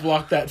you can't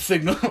block that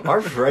signal.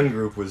 Our friend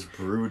group was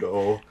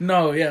brutal.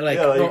 No,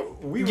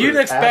 We you'd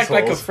were expect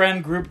like a assholes.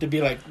 friend group to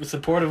be like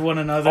supportive of one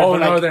another. Oh, but,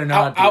 no, like, they're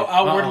not, dude.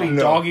 outwardly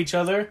No. dog each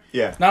other.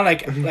 Yeah. Not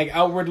like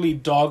outwardly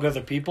dog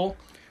other people.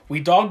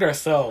 We dogged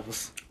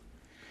ourselves.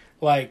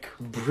 Like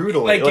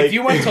Brutally. like if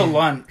you went to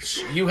lunch,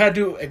 you had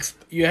to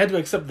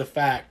accept the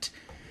fact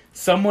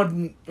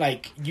someone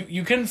like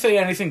you couldn't say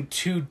anything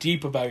too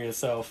deep about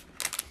yourself.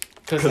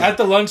 Because at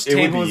the lunch it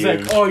would table, be it's like,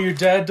 you. oh, your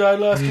dad died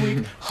last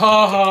week?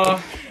 Ha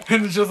ha.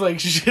 And it's just like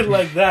shit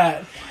like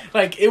that.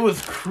 Like, it was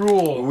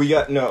cruel.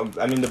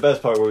 the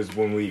best part was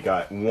when we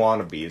got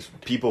wannabes,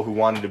 people who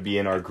wanted to be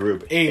in our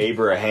group.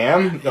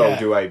 Abraham? Yeah. Oh,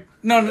 do I?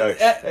 No,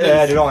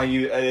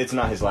 it's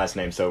not his last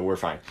name, so we're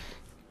fine.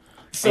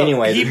 So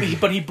Anyway.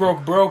 but he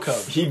broke bro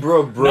code. He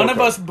broke None of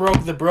us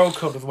broke the bro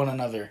code with one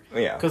another.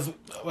 Yeah. Because,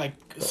 like,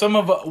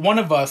 one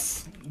of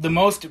us,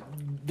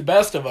 the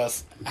best of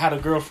us, had a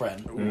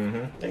girlfriend.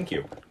 Mm-hmm. Thank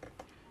you.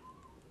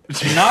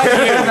 Not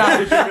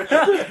here.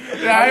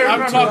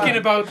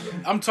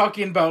 I'm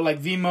talking about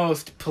like the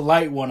most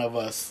polite one of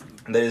us.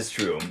 That is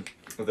true.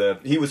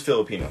 He was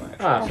Filipino,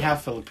 actually.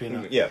 Half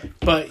Filipino. Yeah.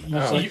 But,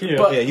 like you, you.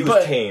 but Yeah, he was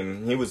but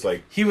tame. He was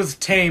like... He was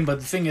tame, but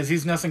the thing is,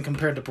 he's nothing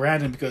compared to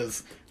Brandon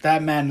because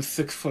that man is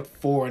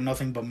 6'4" and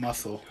nothing but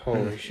muscle.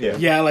 Holy shit.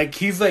 Yeah. Yeah, like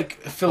he's like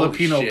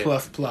Filipino shit.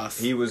 plus.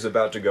 He was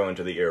about to go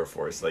into the Air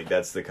Force. Like,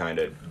 that's the kind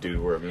of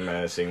dude we're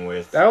messing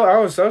with. I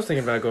was thinking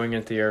about going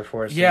into the Air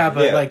Force. Yeah,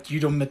 but Yeah. like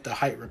you don't meet the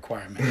height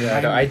requirement.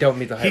 Yeah, I don't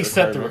meet the height He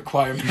set the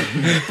requirement.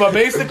 requirement. But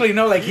basically,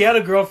 no, like he had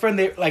a girlfriend.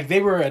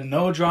 They were a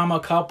no drama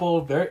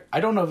couple.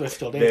 I don't know if they're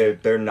still dating.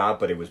 They're not,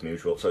 but it was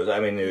mutual. So, I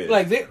mean...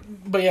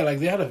 They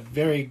had a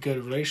very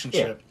good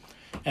relationship.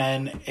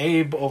 And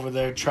Abe over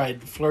there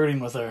tried flirting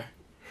with her.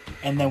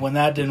 And then when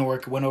that didn't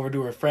work, went over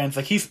to her friends.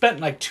 Like, he spent,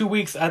 like, 2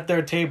 weeks at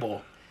their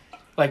table.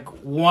 Like,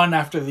 one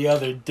after the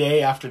other,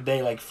 day after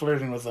day, like,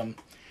 flirting with them.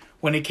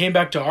 When he came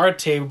back to our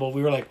table,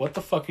 we were like, what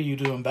the fuck are you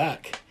doing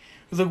back?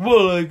 He was like,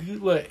 well,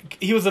 like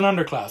he was an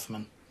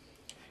underclassman.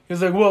 He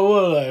was like,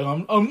 well,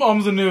 like,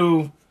 I'm the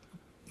new...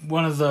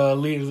 One of the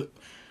leaders...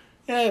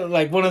 Yeah,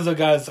 like, one of the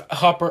guys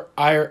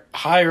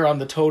higher on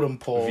the totem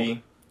pole.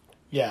 V?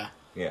 Yeah.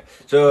 Yeah.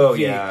 So,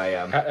 V.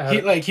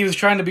 yeah. He was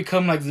trying to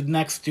become like the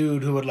next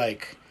dude who would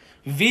like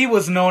V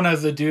was known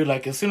as the dude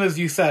like as soon as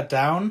you sat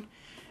down,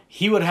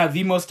 he would have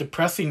the most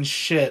depressing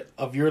shit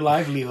of your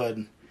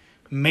livelihood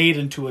made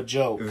into a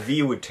joke.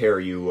 V would tear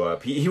you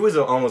up. He was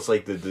almost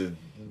like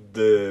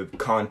the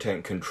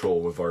content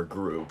control of our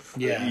group.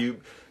 Yeah.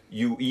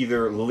 You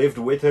either lived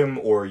with him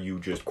or you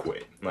just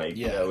quit. Like,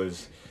 Yeah. that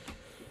was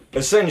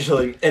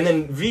essentially... And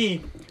then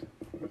V...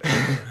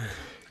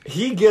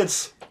 he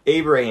gets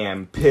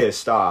Abraham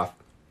pissed off.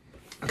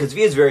 Because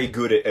V is very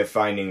good at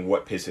finding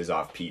what pisses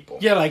off people.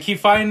 Yeah, like he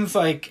finds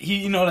like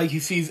he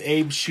sees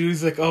Abe's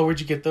shoes like, oh,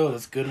 where'd you get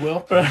those?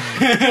 Goodwill.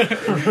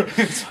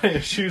 It's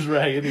like shoes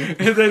raggedy.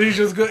 And then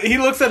he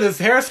looks at his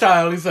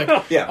hairstyle. He's like,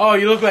 Yeah. oh,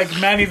 you look like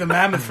Manny the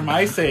Mammoth from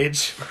Ice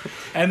Age.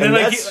 And then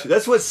And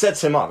that's what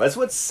sets him off. That's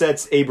what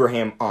sets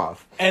Abraham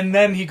off. And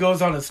then he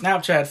goes on a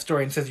Snapchat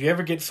story and says, you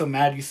ever get so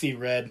mad you see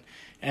red?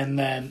 And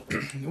then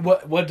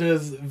what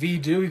does V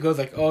do? He goes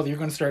like, oh, you're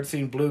going to start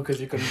seeing blue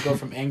because you're going to go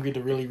from angry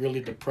to really, really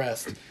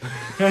depressed.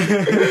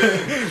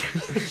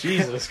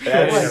 Jesus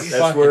Christ.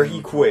 That's where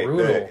he quit.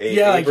 brutal.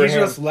 Yeah, like he Abraham-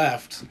 just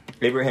left.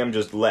 Abraham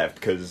just left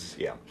because,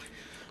 yeah.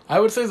 I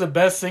would say the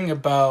best thing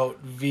about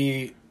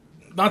V,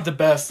 not the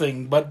best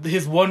thing, but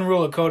his one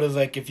rule of code is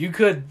like, if you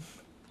could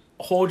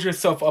hold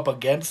yourself up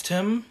against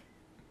him.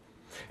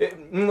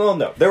 Well,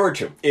 no. There were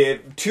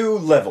two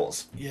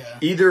levels. Yeah.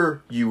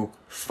 Either you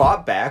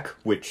fought back,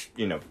 which,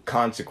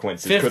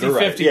 consequences could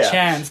arise. 50-50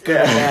 chance,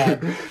 good or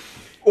bad.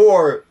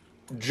 Or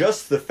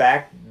just the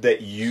fact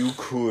that you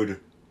could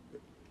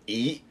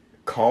eat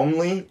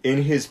calmly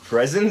in his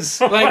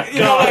presence. Like,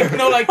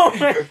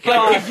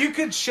 if you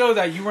could show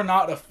that you were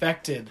not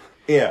affected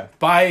Yeah.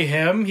 by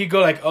him, he'd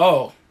go like,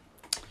 oh,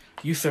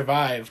 you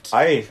survived.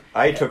 I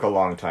took a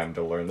long time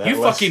to learn that.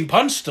 You fucking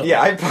punched him.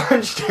 Yeah, I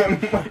punched him.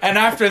 And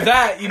after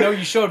that,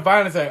 you showed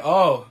violence like,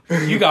 oh,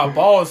 you got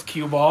balls,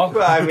 cue ball.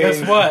 Well, I mean-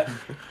 Guess what?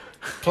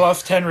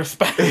 Plus 10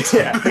 respect.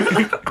 Yeah.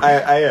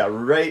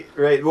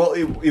 Right. Well,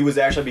 it was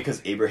actually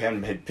because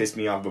Abraham had pissed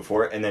me off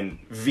before, and then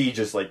V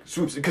just, like,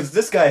 swoops. Because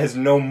this guy has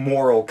no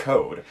moral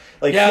code.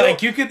 Like, Yeah,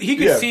 like he could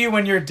Yeah. see you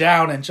when you're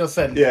down and just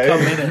then Yeah.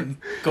 come in and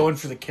go in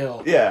for the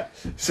kill. Yeah.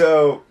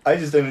 So, I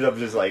just ended up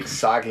just, like,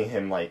 socking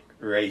him, like,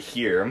 right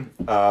here.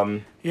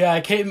 Yeah,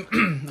 I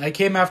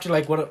came after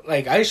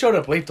I showed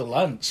up late to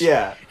lunch.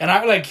 Yeah.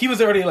 And he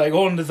was already like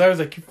holding his I was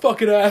like, you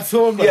fucking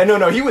asshole. I'm like- Yeah,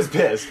 no, he was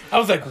pissed. I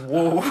was like,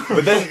 whoa.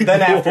 But then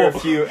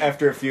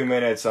after a few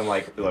minutes, I'm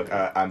like, look,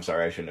 I'm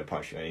sorry, I shouldn't have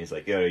punched you. And he's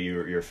like, yo,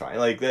 you're fine.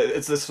 Like,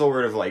 it's this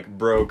sort of, like,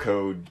 bro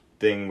code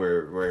thing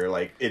where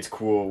like, it's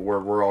cool,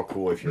 we're all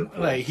cool if you're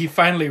cool. Like, he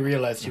finally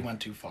realized he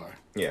went too far.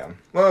 Yeah.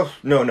 Well,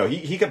 no,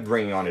 he kept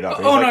bringing on it up.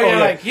 And Oh, he's no, like, yeah,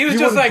 like, he was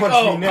just like, punch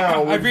oh, me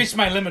now. I've reached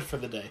my limit for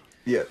the day.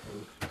 Yeah.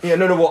 Yeah,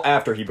 no. Well,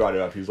 after he brought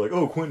it up, he was like,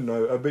 "Oh, Quentin,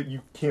 I bet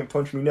you can't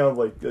punch me now.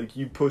 Like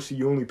you pussy,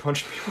 you only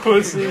punched me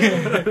once."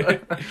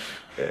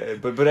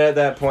 But at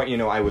that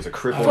point, I was a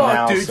cripple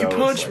now. Fuck, dude, so you it's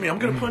punched like- me. I'm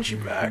gonna punch you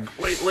back.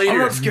 Wait, later. I'm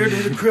not scared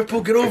of the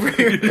cripple. Get over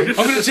here. I'm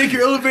gonna take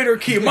your elevator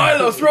key.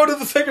 Milo, throw it to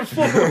the second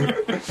floor.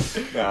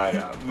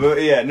 No.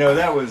 But yeah, no,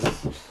 that was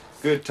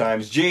good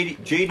times.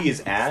 JD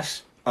is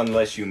ass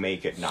unless you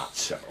make it not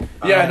so.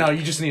 Yeah, no,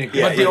 you just need to.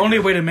 Yeah, But the only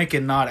way to make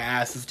it not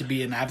ass is to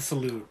be an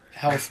absolute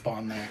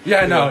hellspawn there.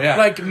 Yeah, no, yeah.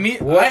 Like me,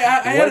 What, I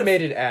had what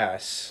made it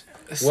ass?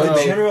 The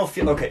Well- general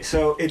feel. Okay,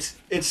 so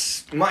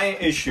it's my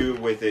issue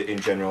with it in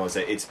general is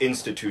that it's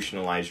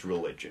institutionalized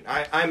religion.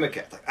 I'm a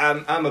Catholic.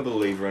 I'm a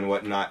believer and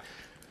whatnot.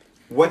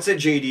 What's at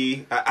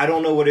JD? I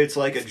don't know what it's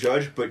like at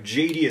Judge, but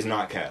JD is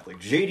not Catholic.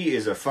 JD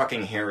is a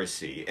fucking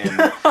heresy, and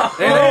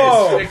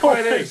It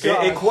quite is.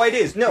 it quite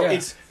is. No, Yeah.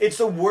 it's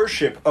a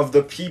worship of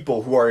the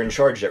people who are in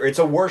charge there. It's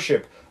a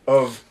worship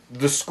of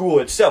the school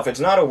itself. It's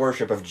not a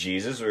worship of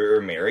Jesus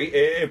or Mary.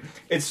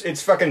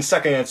 It's fucking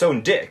sucking its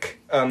own dick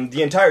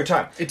the entire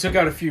time. it took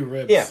out a few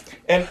ribs. Yeah,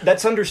 and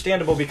that's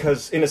understandable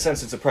because, in a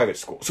sense, it's a private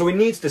school. So it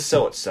needs to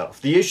sell itself.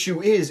 The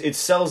issue is it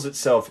sells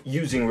itself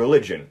using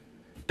religion.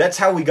 That's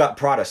how we got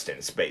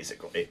Protestants,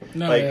 basically.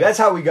 That's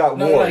how we got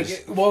No, wars.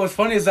 like what was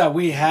funny is that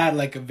we had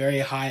like a very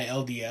high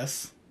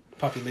LDS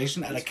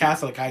population at a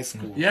Catholic high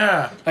school.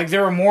 Yeah. Like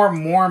there were more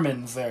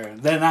Mormons there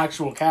than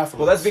actual Catholics.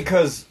 Well, that's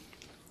because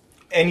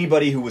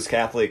anybody who was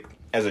Catholic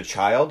as a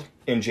child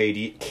in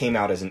JD came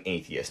out as an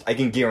atheist. I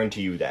can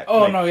guarantee you that. Oh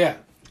Like- no, yeah.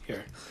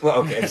 Here. Well,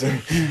 okay. So,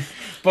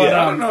 But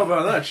Yeah, I don't know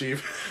about that,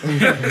 Chief.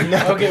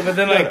 okay, but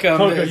then like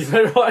Poker, you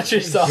better watch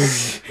yourself.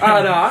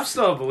 Oh, no, I'm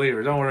still a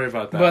believer. Don't worry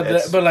about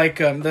that. but like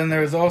then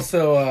there was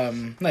also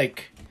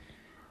like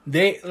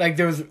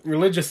there was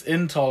religious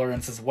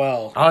intolerance as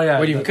well. Oh yeah,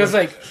 What do you- Because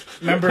like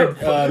remember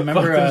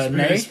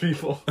Nay?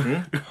 people.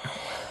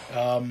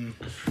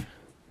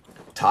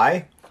 Thai?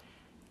 Yeah,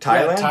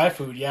 Thailand? Thai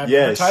food, yeah.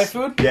 Remember Yes. Thai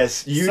food?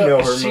 Yes, you So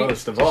know her she-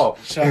 most of all.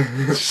 Shut.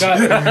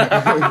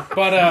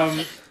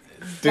 But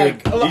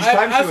Dude, like, each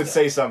time I- she would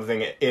say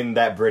something in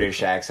that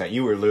British accent,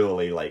 you were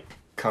literally like,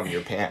 cum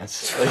your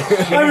pants.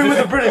 Like, I mean,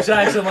 with a British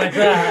accent like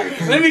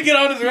that. let me get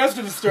on to the rest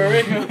of the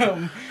story.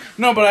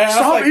 No, but I asked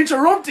Stop like,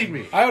 interrupting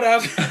me. I would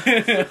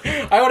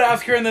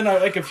ask her, and then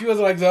like a few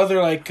other like the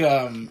other like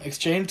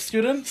exchange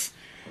students.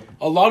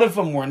 A lot of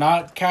them were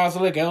not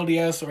Catholic,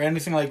 LDS, or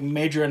anything like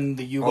major in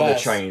the U.S. all the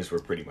Chinese were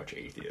pretty much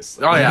atheists.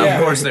 Oh, yeah,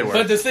 of course they were.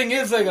 But the thing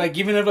is, like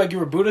even if like you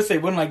were Buddhist, they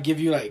wouldn't like give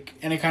you like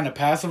any kind of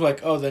passive,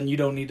 like then you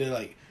don't need to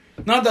like,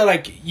 not that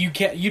like you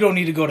don't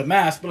need to go to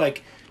mass, but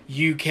like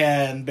you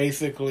can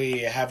basically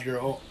have your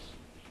own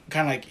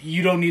kind of like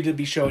you don't need to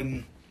be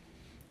showing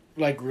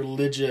like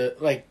religious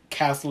like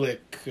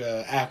Catholic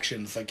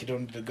actions, like you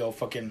don't need to go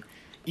fucking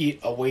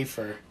eat a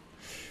wafer.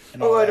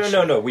 And all Oh, that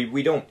no, shit.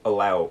 we don't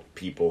allow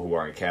people who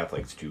aren't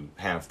Catholics to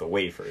have the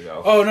wafer,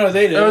 though. Oh no,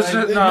 they did. It was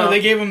just- no, no. they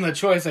gave them the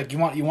choice. Like you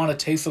want to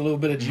taste a little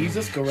bit of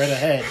Jesus, go right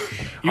ahead.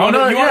 You Oh, wanna-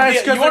 no, you wanna yeah, be-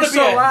 it's 'cause you wanna they're be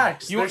so a-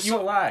 lax. You, They're you,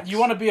 so lax. you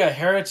want to be a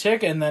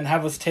heretic and then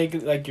have us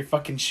take like your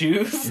fucking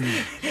shoes,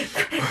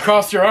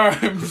 cross your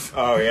arms.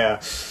 Oh, yeah.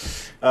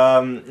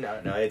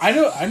 No, it's...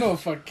 I know a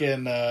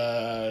fucking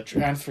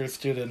transfer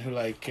student who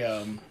like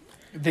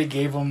they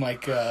gave him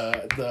like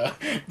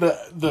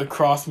the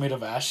cross made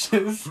of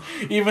ashes,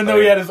 even though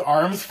he had his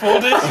arms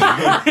folded.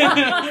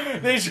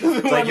 They just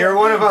It's like, you're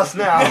one of us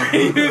now.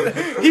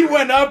 he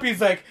went up.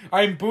 He's like,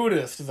 I'm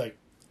Buddhist. He's like,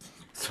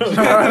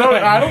 I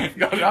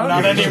don't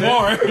not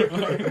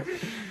anymore.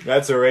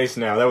 That's a race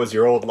now. That was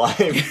your old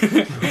life.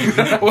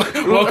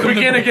 Welcome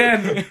begin to,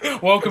 again.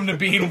 welcome to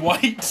being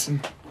white.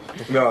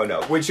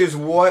 No, which is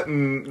what,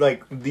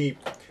 like, the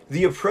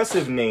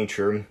oppressive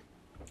nature, and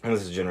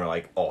this is general,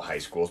 like, all high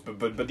schools,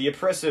 but the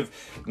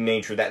oppressive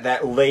nature,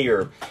 that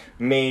layer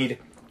made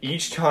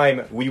each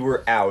time we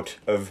were out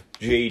of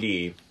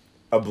JD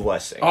a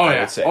blessing, Oh, I yeah.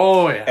 would say.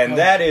 Oh, yeah. And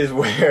that is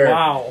where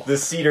Wow. the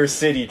Cedar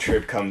City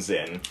trip comes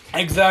in.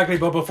 Exactly,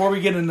 but before we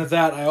get into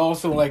that, I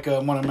also like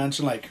want to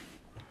mention like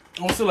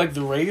also like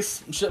the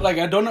race shit. Like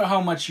I don't know how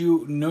much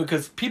you knew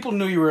because people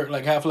knew you were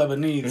like half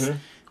Lebanese,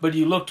 but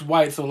you looked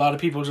white, so a lot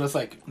of people just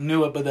like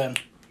knew it. But then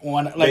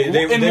one like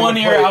They in one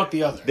would ear play- out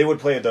the other. They would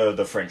play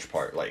the French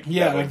part, like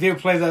Yeah, that like would- they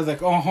would play that. I was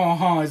like,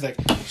 oh, he's like,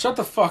 shut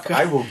the fuck up.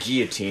 I will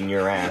guillotine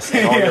your ass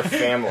and all your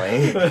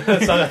family.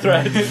 That's not a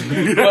threat.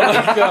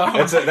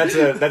 But,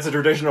 like, That's a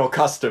traditional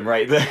custom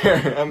right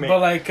there. I mean,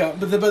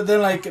 but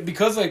then like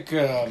because like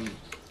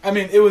I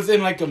mean it was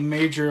in like a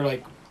major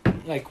like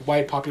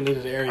white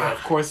populated area.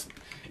 Of course,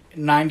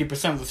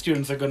 90% of the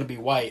students are going to be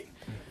white.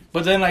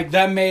 But then like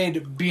that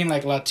made being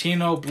like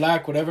Latino,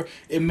 black, whatever,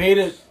 it made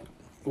it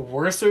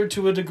worser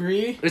to a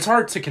degree. It's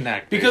hard to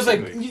connect. Because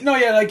like basically.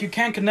 like you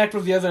can't connect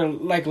with the other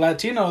like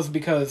Latinos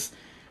because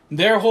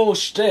their whole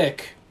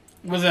shtick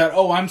was that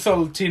I'm so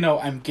Latino,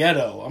 I'm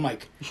ghetto. I'm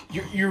like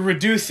you're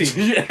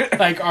reducing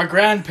like our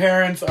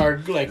grandparents, our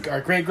great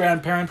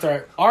grandparents,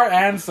 our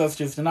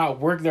ancestors did not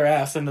work their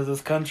ass into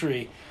this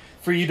country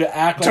for you to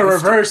act like To a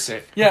reverse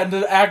it. yeah,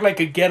 to act like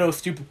a ghetto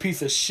stupid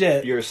piece of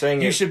shit. You're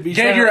saying you it- should be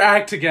Get trying your to-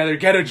 act together.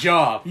 Get a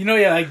job. You know,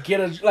 yeah,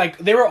 like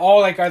they were all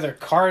like either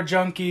car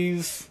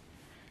junkies,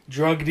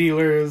 drug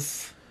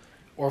dealers,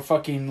 or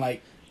fucking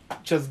like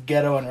just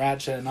ghetto and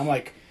ratchet. And I'm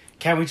like,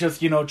 can we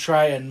just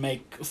try and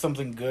make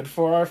something good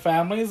for our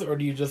families, or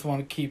do you just want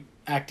to keep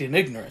acting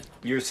ignorant?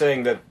 You're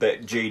saying that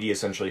JD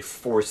essentially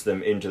forced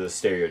them into the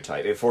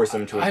stereotype. It forced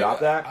them to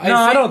adopt that? No,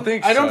 I don't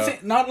think I don't so.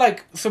 think not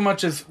like so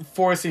much as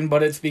forcing,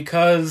 but it's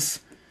because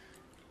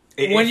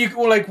It- when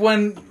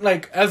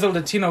as a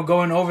Latino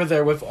going over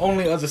there with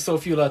only other so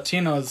few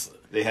Latinos.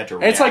 They had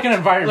to It's like an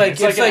environment. Like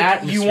it's like an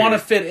atmosphere. you want to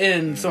fit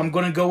in, so I'm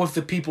going to go with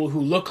the people who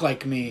look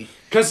like me.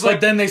 Because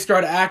But then they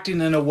start acting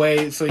in a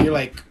way, so you're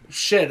like,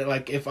 shit.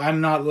 Like if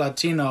I'm not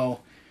Latino,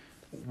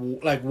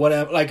 like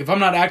whatever. Like if I'm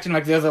not acting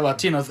like the other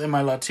Latinos, am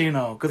I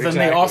Latino? Because then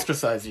they Exactly.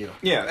 ostracize you.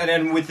 Yeah, and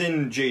then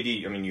within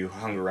JD, I mean, you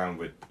hung around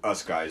with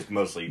us guys,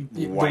 mostly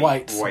The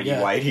whites,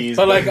 yeah. whiteies.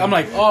 But like I'm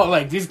like, oh,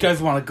 like these guys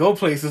want to go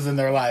places in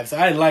their lives.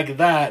 I like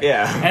that.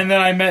 Yeah. And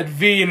then I met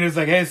V, and he was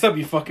like, hey, what's up,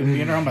 you fucking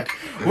beaner? I'm like,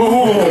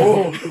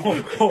 whoa.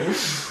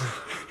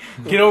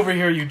 Get over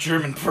here, you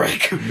German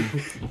prick.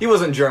 He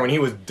wasn't German, he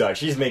was Dutch.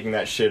 He's making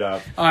that shit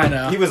up. I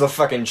know. He was a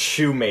fucking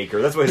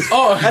shoemaker. That's what his,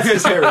 Oh. that's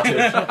his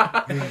heritage.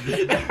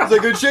 He's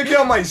like, check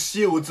out my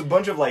seal. It's a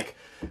bunch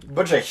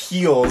of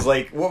heels.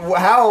 Like,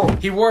 how?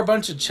 He wore a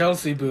bunch of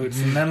Chelsea boots,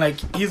 and then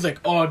he's like,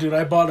 "Oh, dude,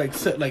 I bought like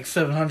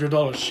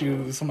 $700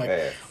 shoes." I'm like,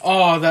 Yeah.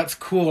 "Oh, that's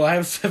cool. I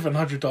have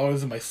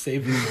 $700 in my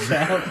savings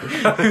account."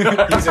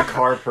 He's a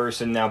car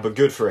person now, but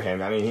good for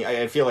him. I mean,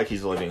 I feel like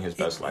he's living his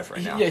best life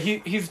right now. Yeah,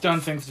 he's done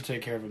things to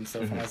take care of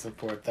himself, and I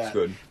support that. It's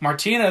good.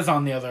 Martinez,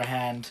 on the other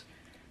hand,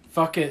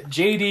 fuck it.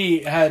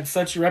 JD had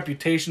such a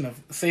reputation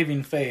of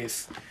saving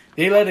face.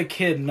 They let a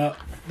kid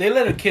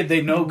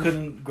they know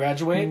couldn't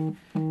graduate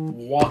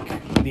walk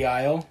the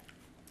aisle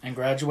and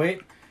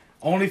graduate,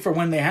 only for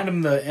when they hand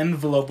him the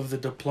envelope of the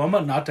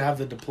diploma not to have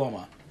the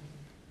diploma.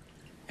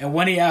 And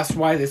when he asked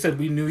why, they said,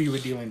 "We knew you were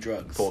dealing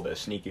drugs." Pulled a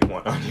sneaky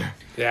one on you.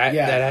 That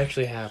Yeah.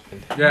 actually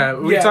happened. Yeah,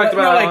 we Yeah, talked no,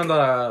 about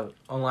like- it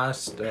on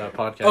last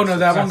podcast. Oh no,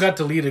 that one got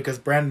deleted because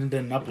Brandon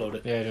didn't upload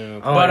it. Yeah, I don't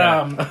know. Oh, But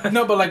yeah.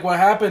 no, but like what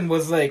happened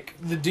was like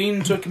the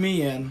dean took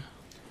me in,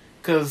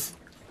 because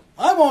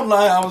I won't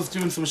lie, I was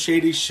doing some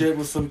shady shit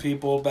with some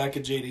people back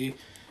at JD,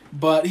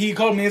 but he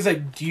called me. He's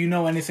like, "Do you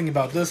know anything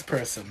about this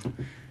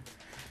person?"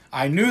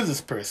 I knew this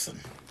person.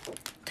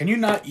 Can you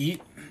not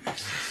eat?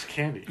 It's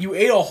candy. You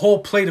ate a whole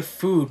plate of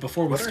food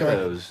before we What are started.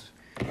 those?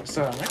 It's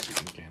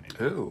Mexican candy.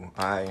 Ooh,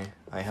 I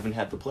haven't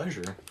had the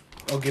pleasure.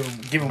 Oh, give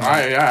him. One.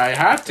 I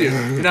have to.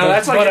 No,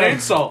 that's like But, an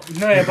insult.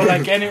 No, yeah, but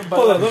like any, but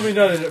Hold on, let me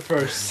nut at it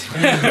first.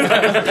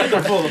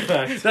 The full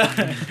effect.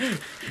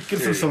 get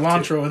some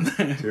cilantro in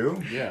there.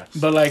 Two? Yeah.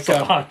 But like,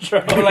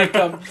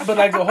 but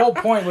like the whole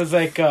point was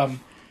like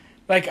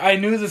I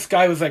knew this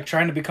guy was like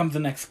trying to become the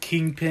next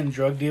kingpin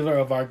drug dealer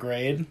of our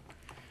grade,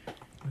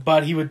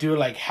 but he would do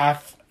like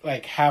half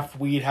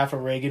weed, half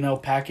oregano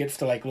packets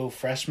to like little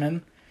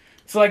freshmen.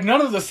 So like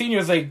none of the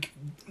seniors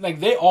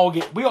we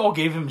all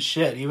gave him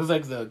shit. He was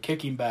like the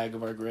kicking bag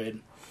of our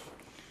grade.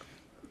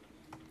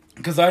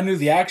 Because I knew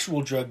the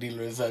actual drug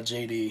dealers at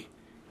JD,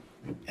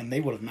 and they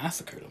would have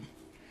massacred him.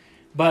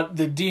 But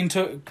the dean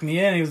took me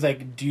in. He was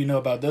like, "Do you know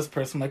about this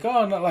person?" I'm like,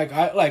 "Oh no,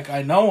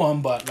 I know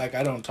him, but like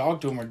I don't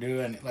talk to him or do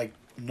and like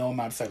know him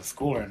outside of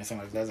school or anything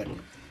like that." I was like,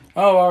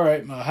 "Oh, all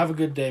right, have a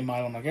good day,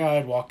 Milo." I'm like, "Yeah,"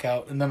 I'd walk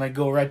out, and then I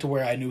go right to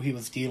where I knew he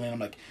was dealing. I'm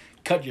like,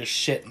 "Cut your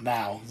shit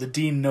now." The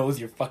dean knows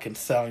you're fucking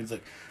selling. He's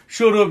like,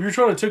 "Shut up! You're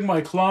trying to take my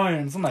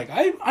clients." I'm like,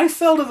 I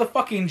sell to the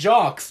fucking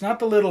jocks, not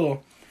the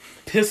little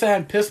piss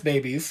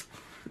babies."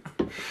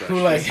 Who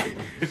like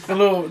the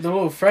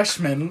little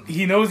freshman?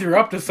 He knows you're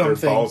up to Their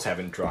something. balls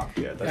haven't dropped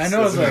yet. I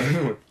know,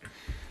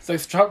 it's like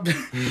stop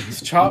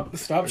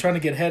trying to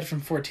get head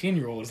from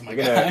 14-year-olds. My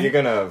guy. you're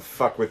gonna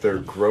fuck with their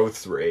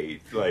growth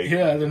rate. Like,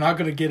 Yeah, they're not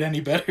gonna get any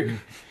better.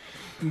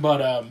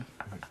 But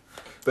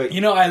but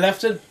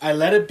I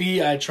let it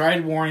be. I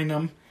tried warning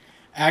them.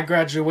 At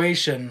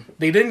graduation,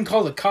 they didn't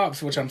call the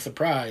cops, which I'm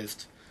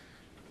surprised.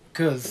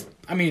 Because,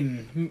 I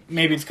mean,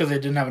 maybe it's because they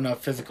didn't have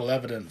enough physical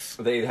evidence.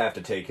 they'd have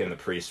to take in the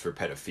priest for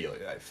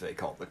pedophilia if they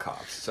called the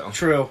cops. So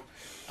True.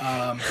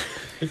 Yeah,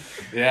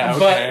 okay.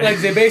 But, like,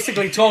 they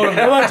basically told him,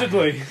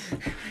 allegedly.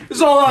 This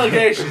is all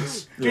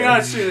allegations. Do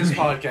not see this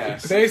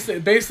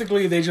podcast.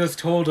 Basically, they just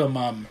told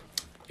him,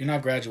 "You're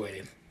not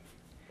graduating."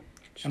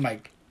 I'm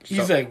like,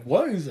 he's like,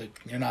 "What?" He's like,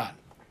 "You're not.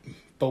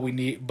 But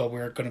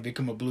we're going to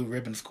become a blue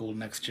ribbon school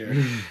next year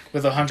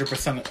with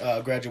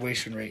 100%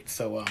 graduation rate.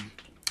 So,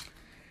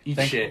 Eat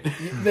shit.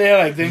 they're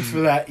like, thanks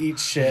for that. Eat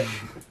shit.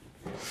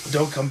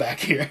 Don't come back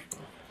here."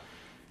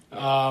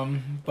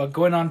 But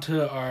going on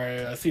to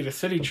our Cedar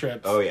City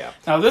trips. oh yeah,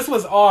 Now, this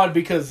was odd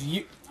because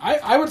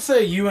I would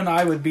say you and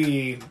I would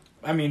be,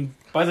 I mean,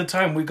 by the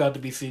time we got to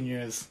be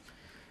seniors,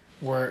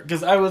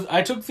 because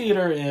I took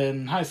theater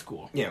in high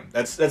school. yeah.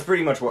 That's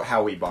pretty much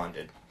how we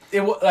bonded.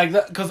 It was like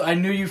that because I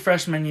knew you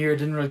freshman year,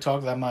 didn't really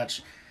talk that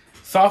much.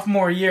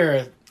 Sophomore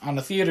year on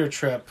a theater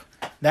trip,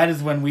 that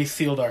is when we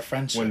sealed our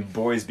friendship. When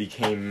boys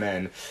became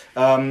men.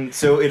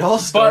 So it all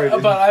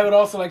started. But I would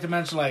also like to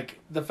mention like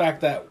the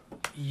fact that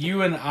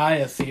you and I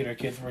as theater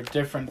kids were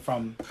different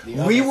from the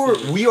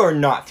other we are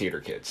not theater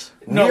kids.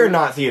 No. We are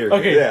not theater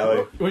Okay, kids. Yeah,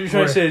 like, what you're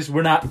trying to say is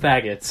we're not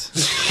faggots.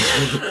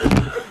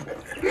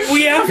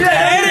 We have to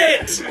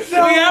edit. We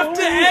have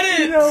to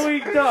edit. No, we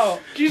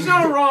don't. He's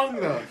not wrong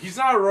though. He's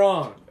not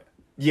wrong.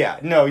 yeah,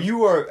 no,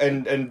 you are,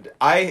 and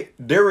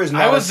there is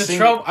not I a was the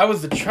single... I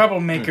was the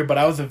troublemaker, but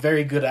I was a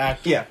very good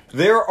actor. Yeah,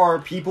 there are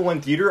people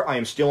in theater I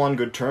am still on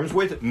good terms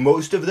with.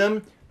 Most of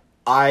them,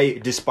 I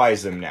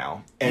despise them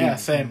now. And Yeah,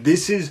 same.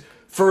 This is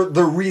for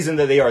the reason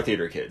that they are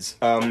theater kids.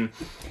 But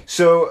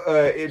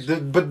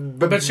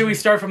But should we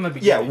start from the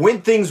yeah, beginning?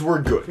 when things were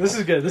good. This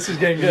is good. This is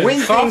getting good.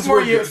 When things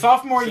were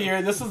Sophomore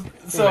year. This is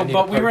so, I need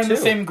but we part were in the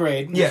two. same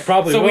grade. Yeah,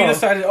 probably So we will.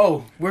 decided,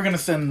 we're gonna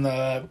sit in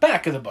the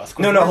back of the bus.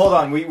 No, hold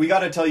on. We got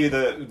to tell you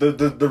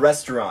the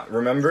restaurant.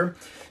 Remember?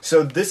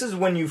 So this is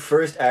when you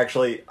first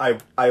actually.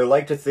 I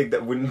like to think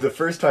that when the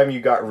first time you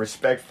got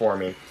respect for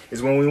me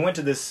is when we went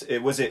to this.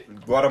 Was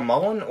it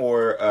Guatemalan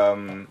or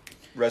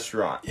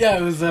restaurant? Yeah,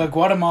 it was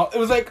Guatemala. It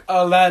was like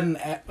a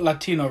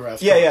Latino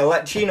restaurant. Yeah,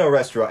 Latino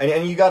restaurant,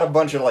 and you got a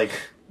bunch of like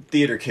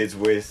theater kids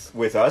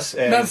with us.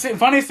 And No, the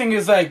funny thing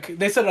is, like,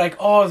 they said, like,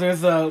 oh,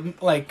 there's a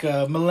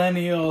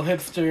millennial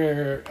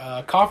hipster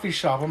coffee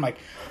shop. I'm like,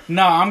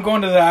 no, I'm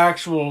going to the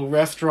actual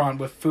restaurant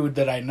with food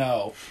that I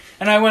know.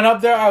 And I went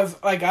up there.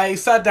 I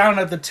sat down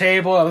at the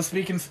table. I was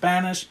speaking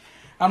Spanish.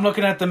 I'm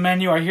looking at the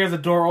menu. I hear the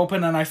door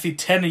open, and I see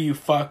 10 of you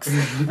fucks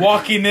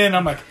walking in.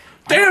 I'm like,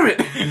 Damn it!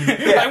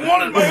 I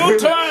wanted my own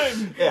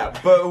time. yeah,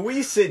 but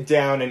we sit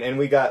down and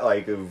we got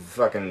like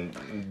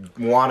fucking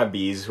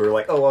wannabes who are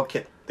like, oh, I'll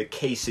get the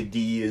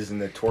quesadillas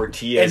and the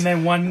tortillas.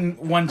 And then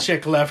one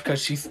chick left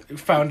because she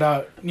found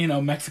out,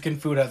 Mexican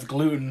food has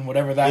gluten,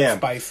 whatever that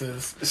spice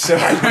is. So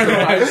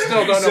I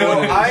still don't know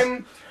what it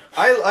is.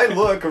 I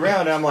look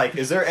around and I'm like,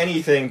 is there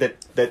anything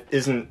that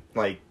isn't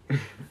like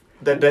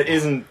that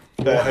isn't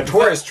a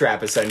tourist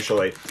trap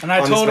essentially? And I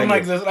on told this him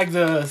menu?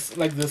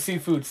 like the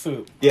seafood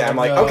soup. Yeah, I'm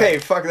like, okay,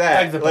 fuck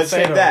that. like the Let's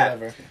potato take or that.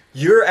 whatever.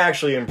 You're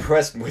actually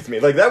impressed with me.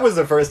 Like that was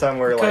the first time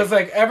where Because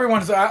like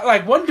everyone's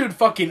like one dude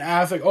fucking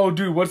asked like, oh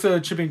dude, what's a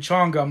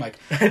chimichanga? I'm like,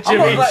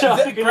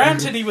 Chimichanga.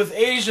 granted he was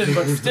Asian,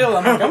 but still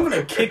I'm like, I'm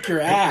gonna kick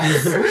your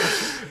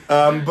ass.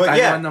 but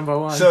yeah. Taiwan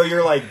 #1. So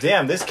you're like,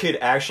 damn, this kid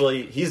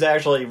he's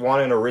actually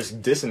wanting to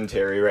risk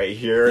dysentery right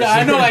here. Yeah,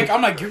 I know. Like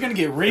I'm like, you're gonna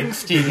get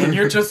Ringstein, and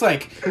you're just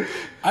like,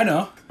 I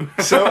know.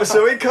 So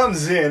it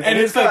comes in and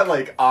it's got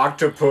like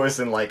octopus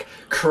and like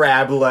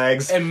crab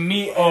legs. And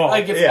meat,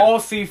 like it's yeah. all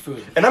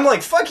seafood. And I'm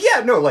like, fuck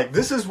yeah, no, like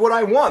this is what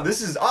I want.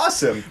 This is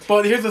awesome.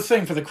 But here's the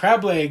thing: for the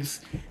crab legs,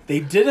 they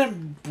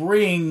didn't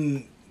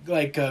bring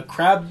like a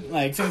crab,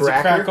 like things to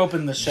crack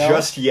open the shell.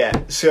 Just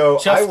yet. So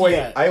Just I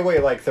yet.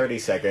 wait like 30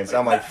 seconds.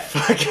 I'm like,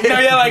 fuck it. No,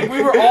 yeah, like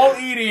we were all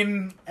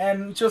eating,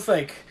 and just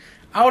like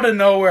out of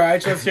nowhere, I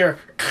just hear.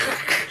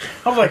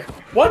 I was like,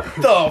 "What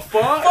the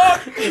fuck?"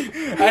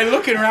 I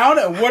looking around,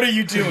 and what are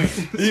you doing?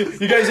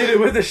 You guys eat it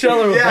with the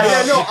shell or with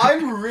Yeah, no,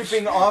 I'm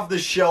ripping off the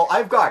shell.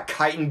 I've got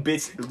chitin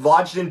bits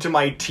lodged into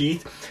my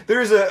teeth.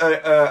 There's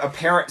a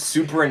parent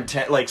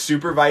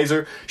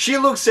supervisor. She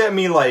looks at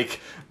me like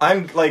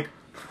I'm like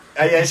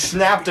I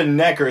snapped a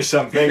neck or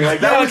something. Like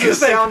that was the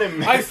sound it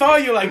made. I saw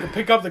you like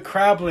pick up the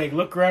crab leg,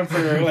 look around for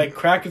your like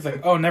crackers,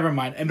 like oh never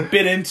mind, and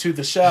bit into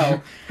the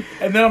shell.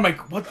 And then I'm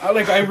like, what?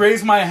 Like I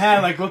raised my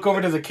hand, like look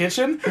over to the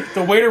kitchen.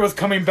 The waiter was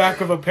coming back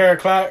with a pair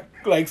of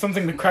like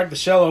something to crack the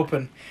shell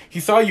open. He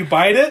saw you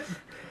bite it,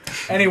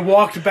 and he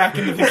walked back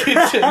into the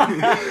kitchen.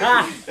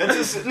 That's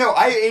just, no,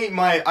 I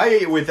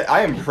ate with it.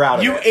 I am proud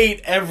of You it.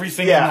 ate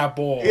everything in that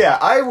bowl. Yeah,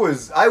 I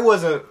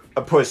wasn't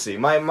a pussy.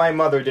 My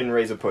mother didn't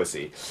raise a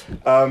pussy.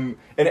 And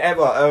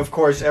of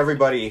course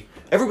everybody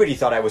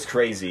thought I was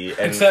crazy and,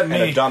 Except me.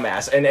 and a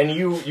dumbass. And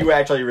you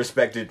actually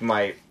respected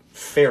my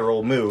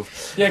feral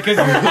move. Yeah, because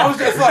I was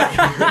just like,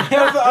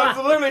 I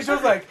was literally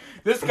just like,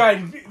 this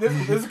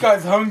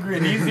guy's hungry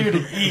and he's here to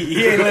eat.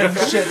 He ain't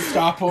letting shit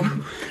stop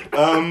him.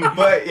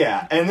 But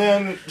yeah, and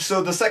then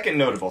so the second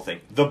notable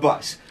thing, the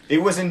bus.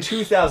 It was in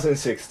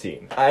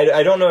 2016.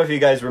 I don't know if you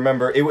guys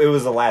remember. It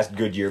was the last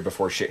good year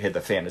before shit hit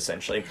the fan,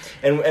 essentially.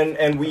 And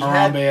we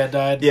had Harambe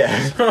died.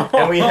 yeah,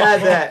 and we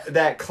had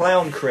that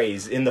clown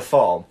craze in the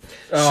fall.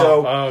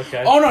 So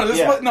okay. Oh no,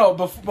 Yeah.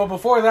 but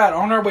before that,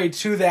 on our way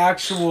to the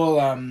actual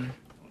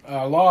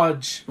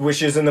lodge.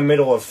 which is in the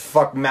middle of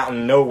fuck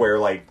mountain nowhere,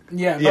 like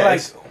Yeah, but Yeah,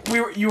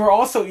 like you were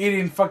also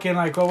eating fucking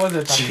like what was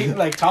it,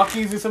 like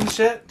Takis or some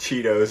shit.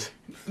 Cheetos.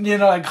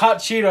 Like hot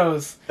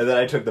Cheetos. And then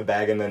I took the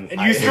bag and then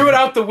And you threw it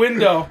out the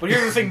window. But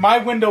here's the thing, my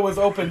window was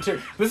open too.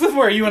 This is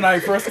where you and I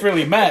first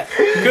really met.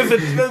 Because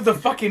the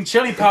fucking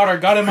chili powder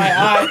got in my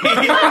eye.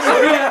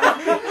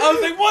 I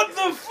was like, what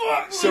the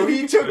fuck? So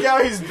he took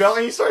out his belt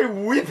and he started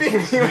whipping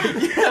me.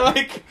 Yeah,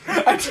 like,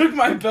 I took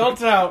my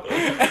belt out.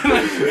 And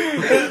like,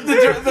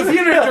 the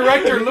theater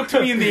director looked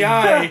me in the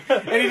eye.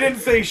 And he didn't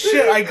say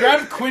shit. I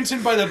grabbed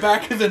Quentin by the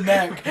back of the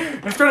neck.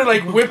 And started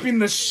like whipping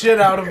the shit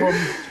out of him.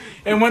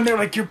 And when they're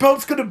like, your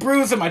belt's gonna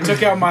bruise him, I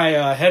took out my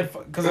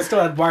headphone, because I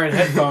still had wired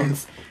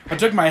headphones. I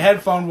took my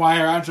headphone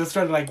wire out and just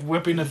started like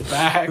whipping his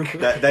back.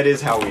 That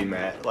is how we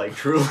met, like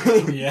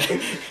truly. Yeah,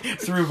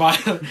 through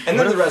violence. And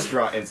then the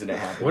restaurant incident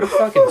happened. What a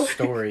fucking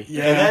story.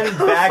 Yeah. And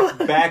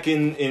then back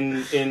in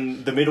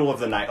the middle of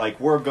the night,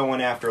 like we're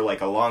going after like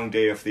a long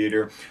day of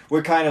theater.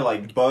 We're kind of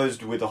like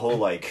buzzed with the whole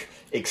like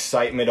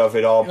excitement of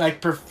it all.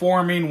 Like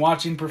performing,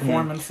 watching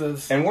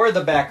performances. And we're at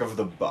the back of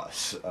the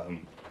bus.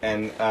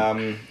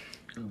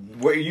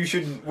 What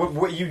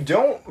you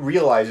don't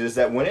realize is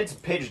that when it's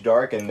pitch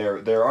dark and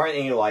there aren't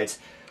any lights,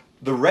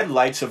 the red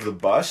lights of the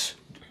bus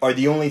are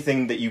the only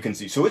thing that you can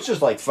see. So it's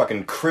just like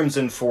fucking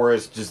Crimson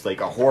Forest, just like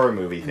a horror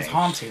movie thing. It's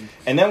haunting.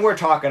 And then we're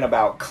talking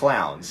about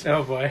clowns.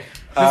 Oh boy.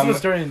 This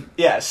was during...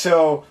 Yeah,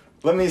 so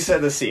let me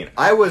set the scene.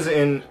 I was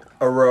in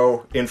a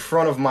row in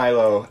front of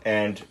Milo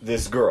and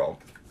this girl.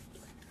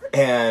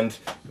 And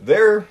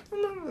they're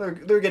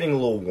getting a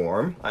little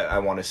warm, I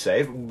want to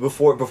say,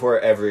 before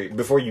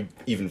you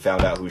even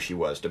found out who she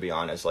was, to be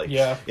honest. Like,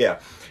 yeah.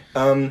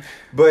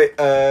 But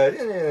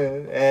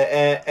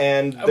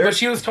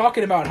she was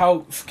talking about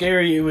how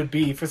scary it would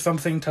be for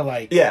something to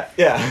like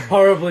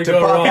horribly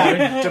go wrong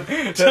to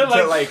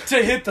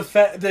hit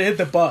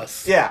the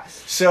bus. Yeah.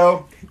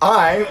 So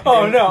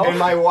in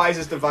my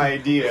wisest of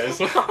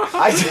ideas,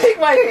 I take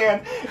my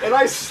hand and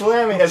I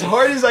slam it as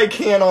hard as I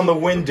can on the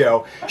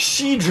window.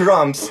 She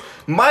jumps.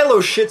 Milo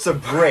shits a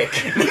brick.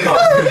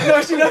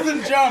 No, she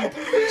doesn't jump.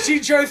 She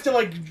tries to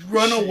like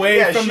run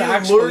away from the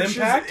actual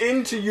impact.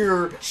 Into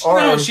your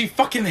arm. No, she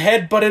fucking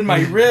headbutted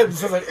my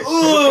ribs. I was like,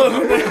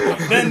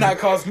 ugh. Then that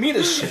caused me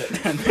to shit.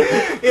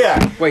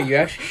 Yeah. Wait, you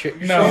actually shit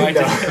No,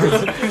 yourself?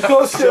 I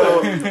didn't.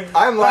 So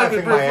I'm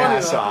laughing my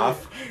ass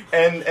off,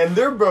 and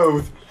they're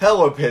both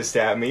hella pissed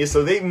at me.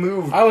 So they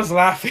move. I was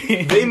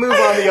laughing. They move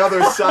on the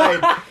other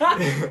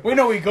side.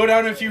 We go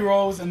down a few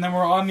rows and then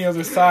we're on the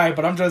other side.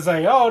 But I'm just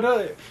like,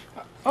 oh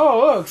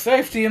look,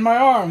 safety in my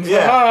arms.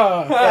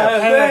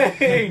 Yeah.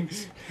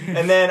 Thanks.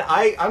 And then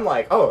I'm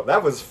like, oh,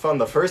 that was fun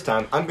the first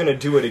time. I'm gonna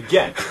do it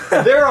again.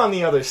 They're on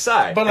the other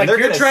side, but like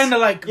you're trying to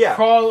like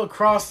crawl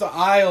across the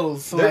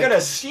aisles. So they're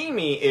gonna see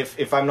me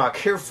if I'm not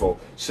careful.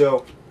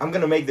 So I'm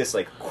gonna make this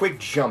like quick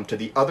jump to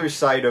the other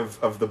side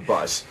of the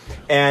bus,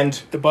 and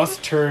the bus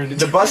turned.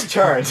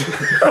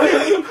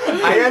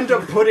 I end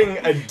up putting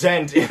a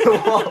dent in the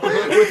wall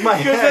with my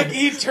head. Because like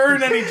he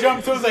turned and he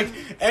jumped, so it was like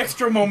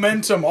extra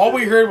momentum. All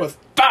we heard was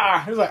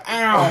bah. It was like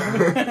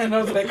ow, and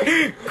I was like,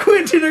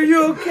 Quentin, are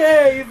you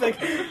okay? He's like,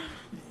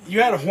 you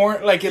had a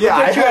horn, like it looked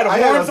like you had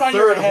horns on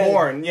your head.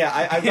 Horn.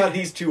 Yeah, I got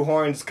these two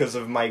horns because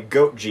of my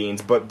goat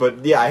genes,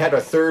 but yeah, I had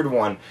a third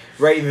one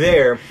right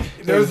there.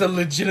 There was a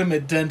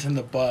legitimate dent in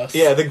the bus.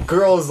 Yeah, the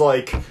girl's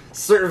like,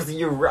 serves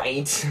you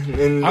right.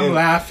 And I'm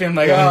laughing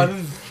like, oh,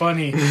 this is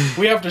funny.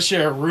 We have to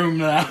share a room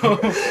now.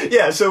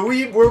 Yeah, so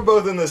we're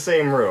both in the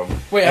same room.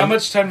 Wait, how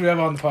much time do we have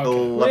on the podcast?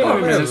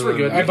 11 minutes. We're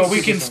good. But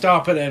we can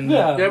stop it and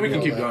yeah, we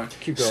can keep going.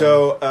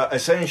 So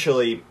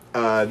essentially,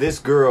 this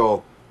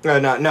girl.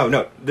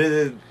 No.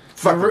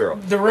 Fuck the girl.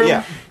 The room.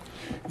 Yeah.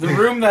 The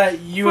room that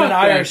you and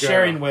I are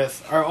sharing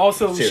with are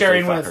also Seriously,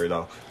 sharing fuck with. her,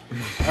 though.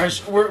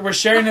 We're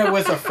sharing it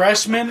with a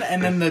freshman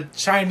and then the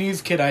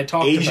Chinese kid I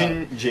talked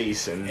Asian about.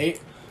 Jason.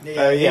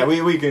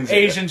 we can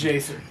say Asian that.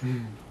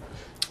 Jason.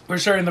 We're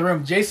sharing the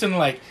room. Jason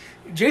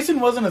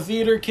wasn't a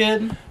theater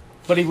kid,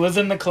 but he was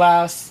in the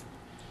class,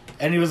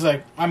 and he was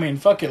like, I mean,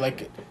 fuck it,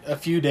 like a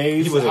few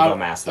days. He was a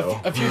dumbass,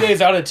 though. A few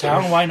days out of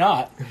town, why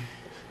not?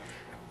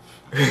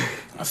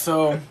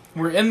 So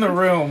we're in the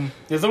room.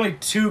 There's only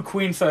 2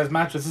 queen size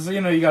mattresses, so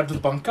you got to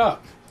bunk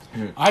up.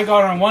 I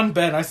got on one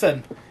bed. And I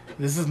said,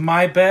 "This is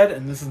my bed,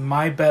 and this is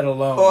my bed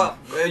alone." Well,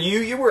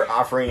 you were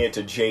offering it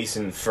to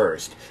Jason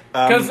first.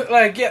 Because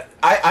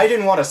I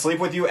didn't want to sleep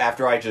with you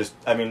after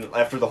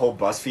after the whole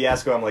bus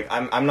fiasco. I'm like,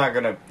 I'm not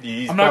gonna.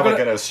 He's probably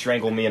gonna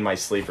strangle me in my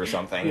sleep or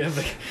something. Yeah,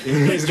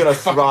 he's gonna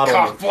throttle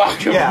cock me. block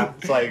him. Yeah,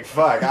 it's like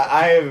fuck.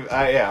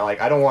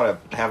 I don't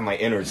want to have my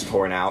innards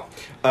torn out.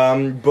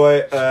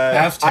 But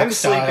I'm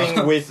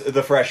sleeping with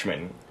the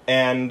freshman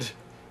and.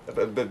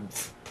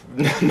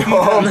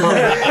 No,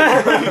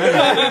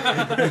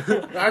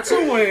 that's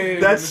a way.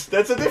 That's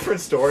a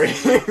different story.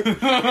 We're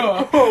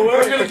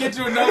gonna get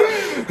to another.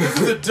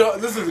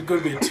 This is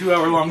going to be a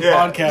 2-hour-long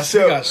podcast.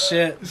 So, we got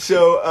shit.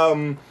 So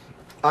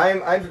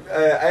I'm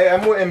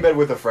in bed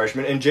with a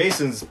freshman, and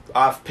Jason's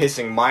off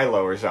pissing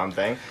Milo or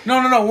something.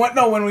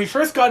 No. When we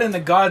first got in the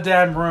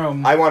goddamn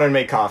room, I wanted to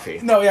make coffee.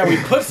 No, yeah, we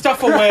put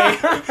stuff away.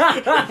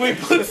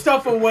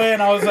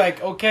 And I was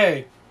like,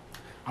 okay,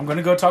 I'm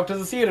gonna go talk to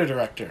the theater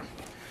director.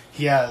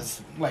 He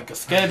has like a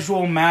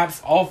schedule,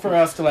 maps, all for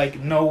us to like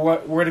know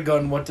where to go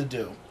and what to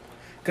do.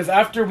 Because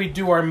after we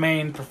do our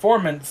main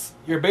performance,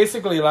 you're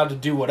basically allowed to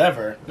do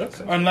whatever,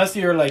 unless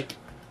you're like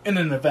in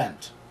an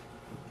event,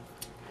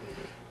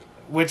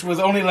 which was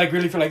only like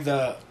really for like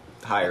the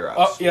higher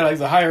ups. Like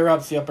the higher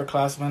ups, the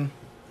upperclassmen.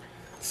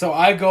 So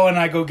I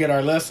go get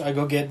our list. I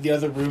go get the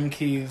other room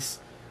keys,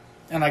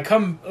 and I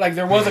come like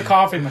there was a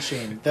coffee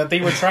machine that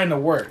they were trying to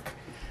work,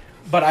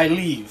 but I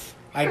leave.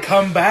 I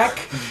come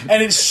back,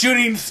 and it's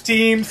shooting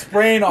steam,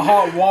 spraying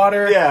hot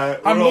water. Yeah,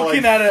 I'm we're all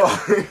looking like,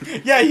 at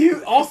it. Yeah,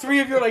 all three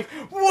of you are like,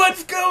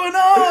 what's going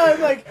on?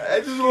 Like,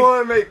 I just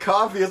want to make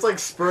coffee. It's like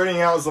spurting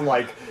out some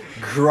like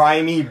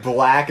grimy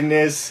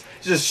blackness,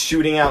 just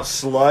shooting out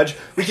sludge.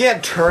 We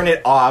can't turn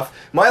it off.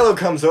 Milo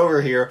comes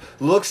over here,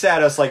 looks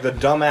at us like the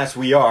dumbass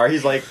we are.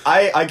 He's like,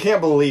 I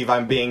can't believe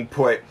I'm being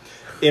put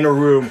in a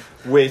room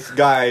with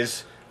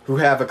guys who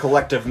have a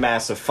collective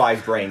mass of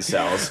 5 brain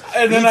cells.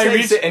 And then he I takes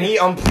reach it and he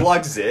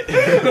unplugs it.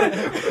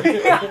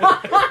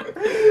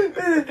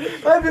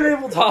 I've been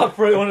able to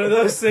operate one of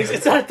those things.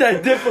 It's not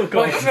that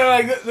difficult.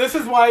 like, this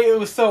is why it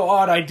was so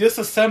odd. I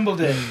disassembled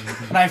it,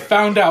 and I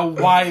found out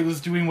why it was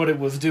doing what it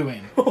was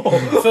doing.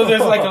 So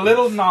there's like a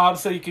little knob,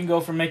 so you can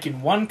go from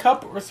making 1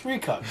 cup or 3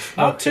 cups.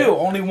 Not 2,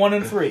 only 1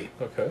 and 3.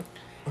 Okay.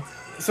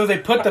 So they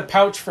put the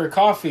pouch for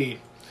coffee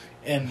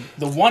in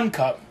the 1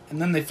 cup,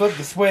 and then they flip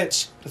the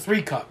switch to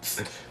 3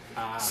 cups.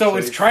 So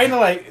it's trying to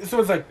like,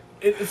 so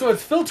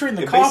it's filtering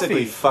the It coffee.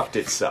 basically fucked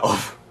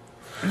itself.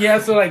 Yeah,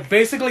 so like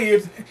basically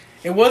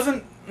it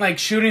wasn't like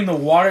shooting the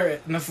water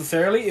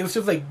necessarily. It was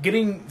just like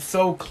getting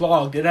so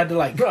clogged. It had to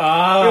like it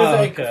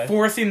was like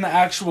forcing the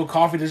actual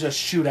coffee to just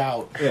shoot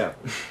out. Yeah.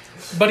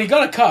 But he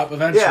got a cup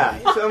eventually. Yeah.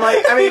 So I'm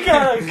like, I mean,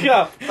 Got a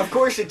cup. of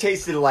course it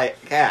tasted like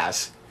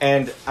ass.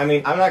 And, I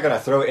mean, I'm not going to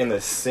throw it in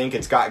the sink.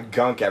 It's got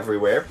gunk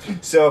everywhere.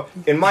 So,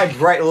 in my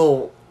bright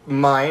little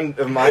mind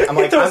of mine, I'm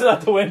like... Throws it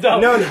out the window.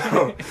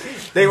 No.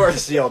 They were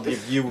sealed.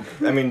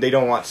 They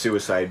don't want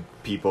suicide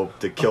people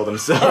to kill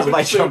themselves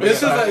by jumping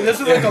This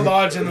is like a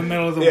lodge in the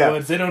middle of the Yeah.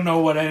 woods. They don't know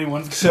what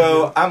anyone's gonna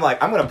So, I'm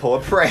like, I'm going to pull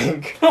a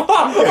prank.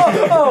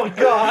 Oh,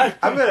 God.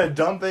 I'm going to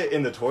dump it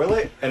in the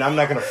toilet, and I'm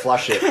not going to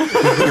flush it.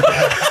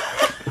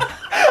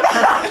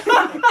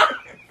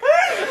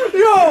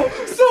 Yo,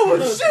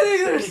 someone's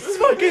shitting their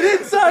fucking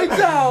insides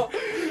out.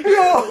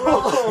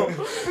 Yo.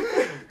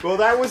 Well,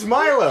 that was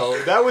Milo.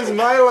 That was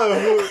Milo.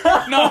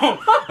 No,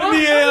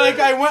 yeah, like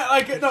I went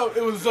like no,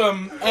 it was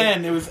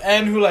N. It was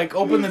N who like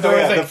opened the door. Oh,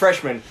 yeah, He's the like,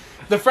 freshman.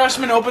 the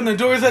freshman opened the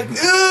door. He's like,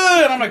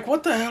 ugh! And I'm like,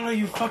 what the hell are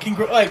you fucking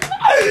like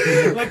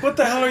what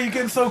the hell are you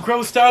getting so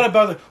grossed out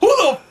about? Like, who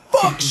the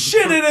fuck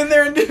shitted in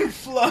there and didn't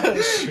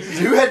flush?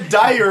 You had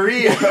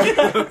diarrhea.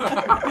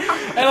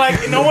 And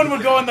like no one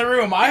would go in the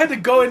room. I had to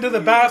go into the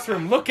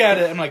bathroom, look at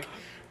it. I'm like,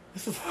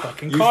 this is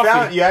fucking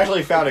coffee. You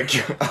actually found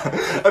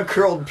a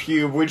curled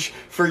pube, which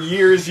for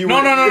years you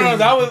No.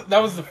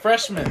 That was the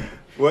freshman.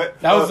 What?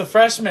 That was the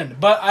freshman.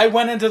 But I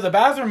went into the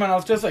bathroom and I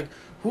was just like,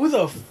 who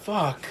the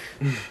fuck?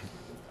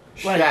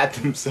 shat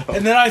themselves.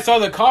 And then I saw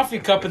the coffee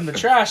cup in the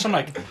trash. I'm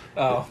like,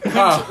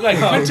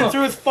 Quentin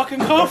threw his fucking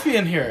coffee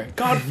in here.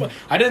 God,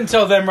 I didn't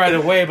tell them right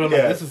away, but I'm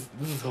like, this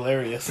is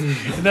hilarious. And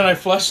then I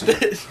flushed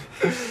it.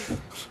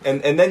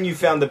 And then you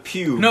found the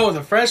pube. No,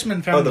 the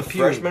freshman found the the pube.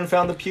 freshman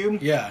found the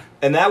pube? Yeah.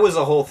 And that was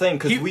the whole thing,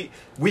 because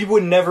we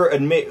would never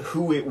admit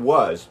who it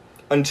was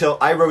until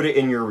I wrote it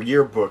in your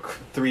yearbook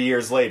 3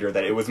 years later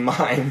that it was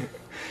mine.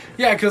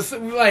 Yeah, because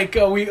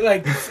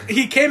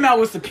he came out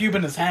with the pube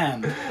in his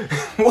hand.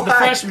 Why? The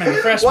freshman.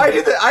 Why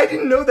did I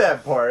didn't know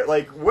that part.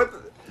 Like, what?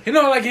 You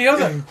know, like he was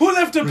like, who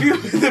left a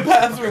pube in the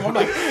bathroom? I'm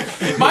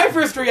like, my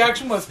first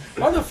reaction was,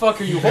 why the fuck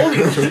are you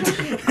holding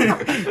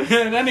it?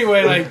 And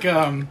anyway, like,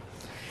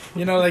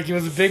 you know, like it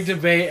was a big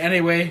debate.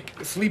 Anyway,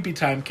 sleepy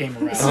time came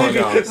around.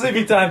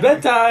 Sleepy time,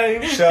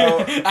 bedtime.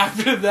 So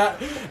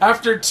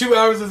after 2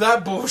 hours of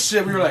that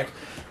bullshit, we were like,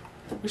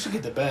 we should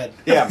get to bed.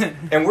 yeah,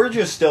 and we're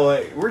just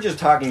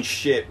talking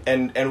shit,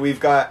 and we've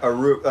got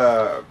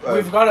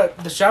we've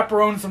got the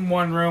chaperones in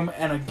one room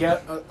and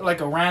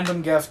a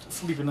random guest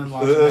sleeping in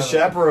lounge. the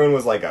chaperone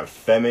was like a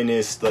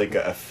feminist, like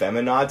a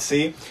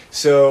feminazi.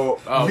 So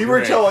we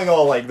were telling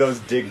all like those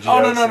dick jokes.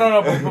 Oh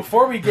no! But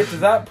before we get to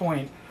that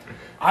point,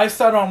 I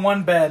sat on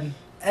one bed,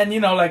 and you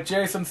know, like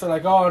Jason said,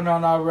 like, oh no,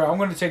 I'm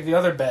going to take the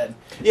other bed.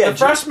 Yeah, the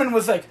freshman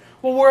was like,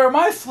 well, where am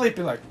I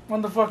sleeping? Like,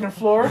 on the fucking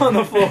floor? On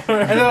the floor.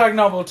 And they're like,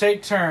 no, we'll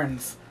take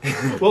turns.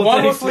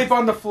 One will sleep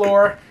on the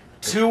floor,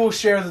 2 will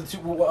share the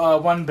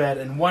one bed,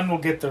 and 1 will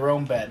get their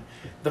own bed.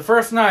 The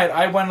first night,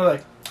 I went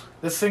like,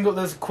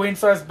 this queen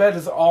size bed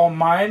is all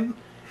mine,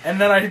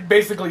 and then I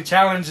basically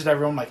challenged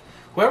everyone, like,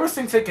 whoever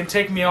thinks they can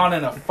take me on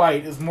in a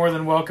fight is more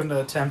than welcome to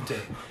attempt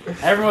it.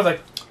 Everyone was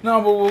like, no,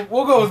 but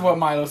we'll go with what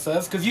Milo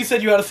says, because you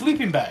said you had a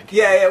sleeping bag.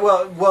 Yeah.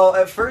 Well.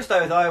 At first,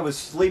 I thought I was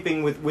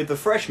sleeping with the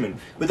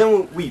freshman, but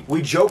then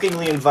we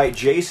jokingly invite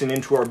Jason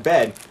into our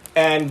bed,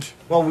 and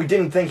well, we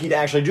didn't think he'd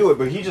actually do it,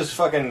 but he just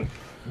fucking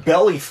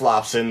belly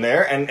flops in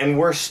there, and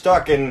we're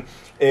stuck in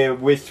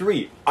with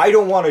 3. I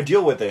don't want to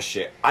deal with this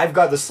shit. I've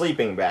got the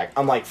sleeping bag.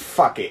 I'm like,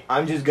 fuck it.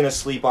 I'm just gonna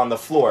sleep on the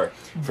floor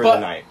for the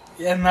night.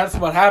 And that's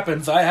what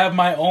happens. I have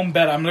my own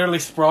bed. I'm literally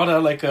sprawled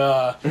out like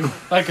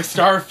a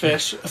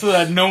starfish, so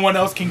that no one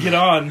else can get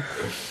on.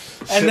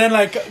 And then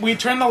like we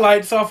turn the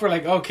lights off. We're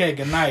like, okay,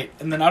 good night.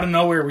 And then out of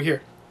nowhere we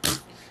hear,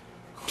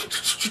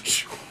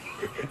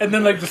 and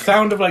then like the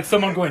sound of like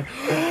someone going.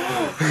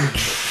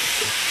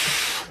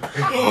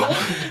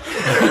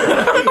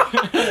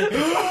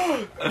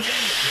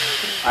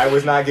 I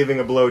was not giving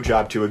a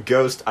blowjob to a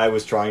ghost. I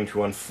was trying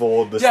to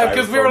unfold the Yeah,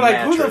 because we were styrofoam like,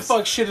 who the mattress.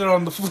 fuck shitted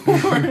on the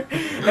floor?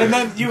 And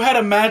then you had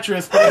a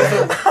mattress, but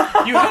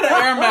you had an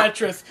air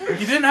mattress. You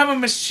didn't have a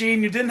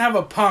machine. You didn't have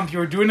a pump. You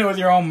were doing it with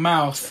your own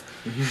mouth.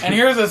 And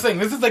here's the thing: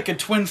 this is like a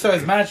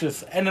twin-size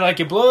mattress, and like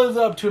it blows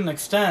up to an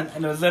extent,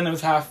 and then it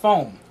was half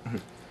foam.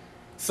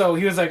 So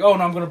he was like, "Oh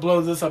no, I'm gonna blow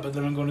this up, and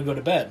then I'm gonna go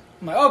to bed."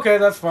 I'm like, "Okay,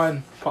 that's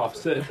fine."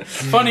 Pops it.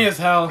 Funny as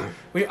hell.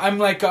 I'm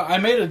like, I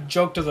made a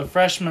joke to the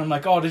freshman. I'm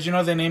like, "Oh, did you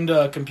know they named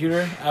a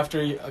computer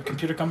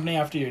company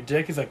after your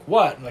dick?" He's like,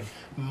 "What?" I'm like,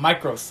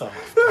 "Microsoft."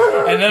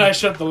 And then I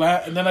shut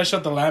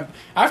the lamp.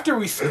 After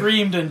we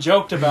screamed and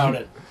joked about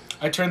it,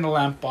 I turned the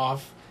lamp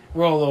off,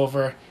 roll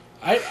over.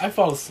 I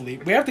fall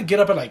asleep. We have to get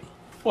up at like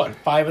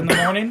 5 in the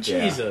morning. Yeah.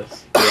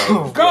 Jesus.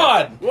 Oh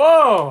God!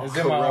 Whoa. Is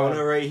it my-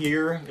 Corona right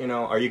here. You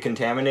know, are you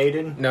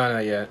contaminated? No,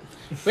 not yet.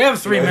 We have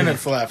 3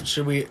 minutes left.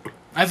 Should we?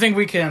 I think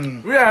we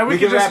can. Yeah, We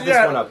can wrap this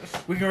one up.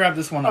 We can wrap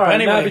this one up. All right,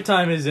 Anyway, nappy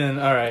time is in.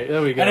 All right,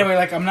 there we go. Anyway,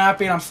 like I'm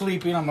napping, I'm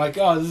sleeping. I'm like,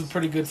 oh, this is a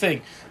pretty good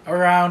thing.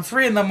 Around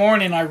 3 in the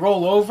morning, I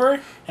roll over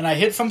and I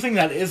hit something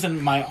that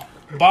isn't my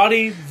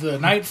body, the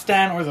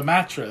nightstand, or the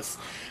mattress.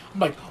 I'm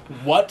like,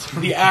 what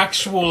the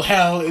actual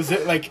hell is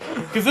it? Like,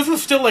 because this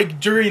was still like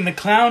during the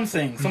clown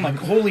thing. So I'm like,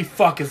 holy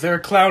fuck, is there a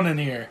clown in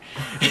here?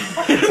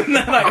 And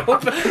then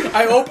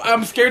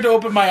I'm scared to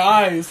open my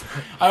eyes.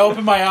 I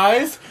open my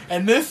eyes,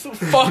 and this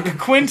fuck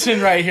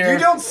Quentin right here. You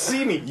don't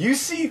see me. You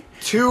see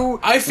two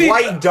I see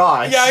white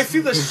dots. Yeah, I see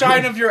the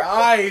shine of your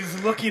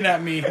eyes looking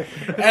at me,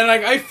 and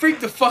like I freak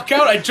the fuck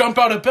out. I jump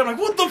out of bed. I'm like,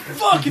 what the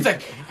fuck? He's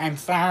like, I'm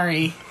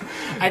sorry.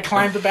 I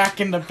climbed back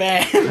into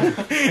bed.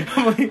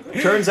 I'm like,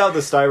 Turns out the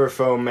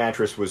styrofoam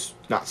mattress was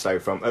not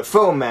styrofoam. A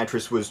foam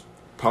mattress was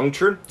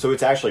punctured, so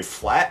it's actually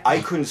flat. I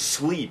couldn't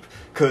sleep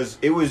because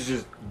it was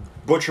just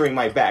butchering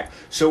my back.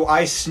 So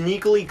I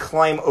sneakily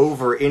climb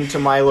over into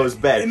Milo's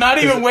bed.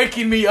 not even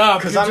waking me up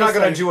Because You're I'm not just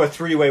gonna like- do a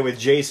three-way with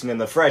Jason and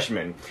the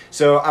freshman.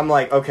 So I'm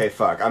like, okay,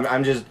 fuck.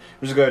 I'm just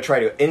gonna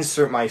try to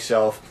insert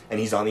myself, and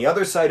he's on the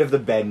other side of the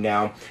bed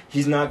now.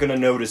 He's not gonna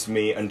notice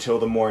me until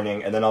the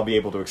morning, and then I'll be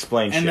able to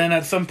explain shit. And then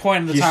at some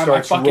point in the he time, I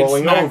starts fucking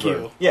rolling smack over.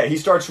 you. Yeah, he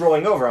starts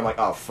rolling over. I'm like,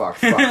 oh fuck,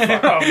 fuck,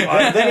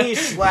 fuck. Then he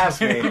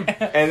slaps me,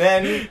 and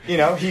then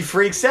he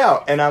freaks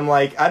out, and I'm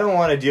like, I don't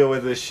want to deal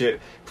with this shit.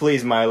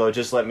 Please, Milo,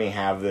 just let me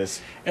have this.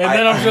 And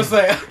then I'm just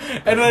like,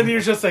 and then you're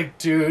just like,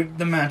 dude,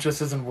 the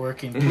mattress isn't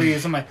working.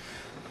 Please. I'm like,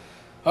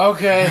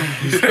 okay.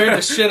 You scared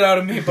the shit out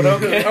of me, but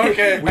okay.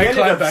 Okay. We I ended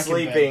climbed up back in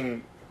bed.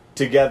 sleeping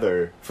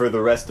together for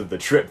the rest of the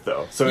trip,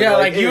 though. So Yeah,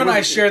 like it you and was-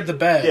 I shared the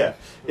bed. Yeah,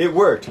 it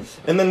worked.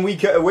 And then we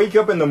wake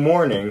up in the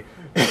morning,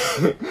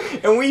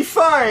 and we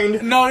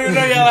find No,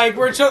 yeah, like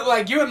we're just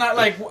like you and I,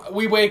 like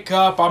we wake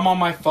up. I'm on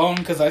my phone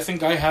because I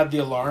think I had the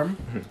alarm,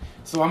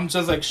 so I'm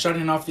just like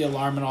shutting off the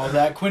alarm and all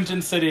that.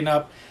 Quentin's sitting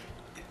up.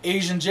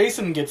 Asian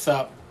Jason gets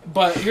up,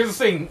 but here's the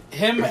thing: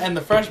 him and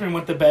the freshman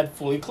went to bed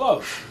fully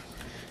clothed.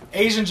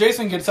 Asian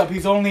Jason gets up.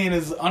 He's only in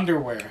his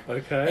underwear, and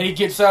Okay. he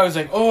gets out. He's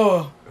like,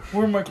 "Oh,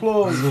 where are my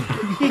clothes?"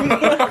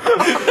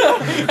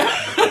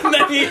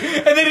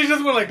 and then he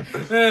just went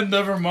like,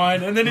 never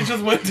mind. And then he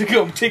just went to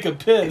go take a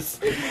piss.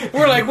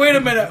 We're like, wait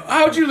a minute,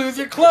 how'd you lose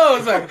your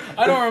clothes? Like,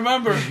 I don't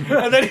remember.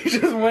 And then he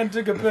just went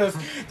and took a piss.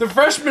 The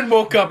freshman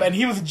woke up and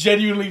he was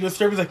genuinely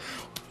disturbed. He's like,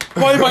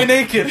 why am I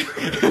naked?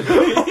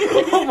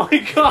 Oh my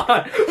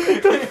god.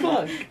 What the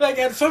fuck? Like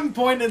at some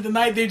point in the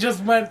night, they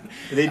just went,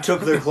 they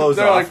took their clothes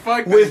They're like, off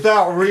 "Fuck this."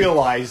 without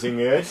realizing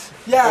it.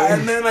 yeah.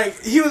 And then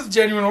like he was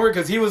genuine work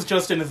because he was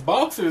just in his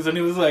boxers and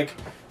he was like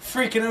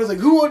freaking. I was like,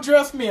 who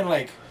undressed me? And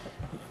like.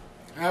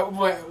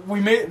 We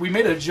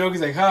made a joke.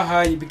 He's like,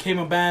 haha, you became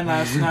a man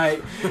last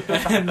night.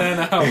 And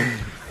then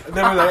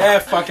we're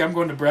like, fuck it, I'm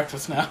going to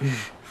breakfast now.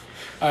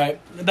 Alright,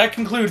 that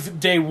concludes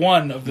day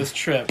 1 of this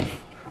trip.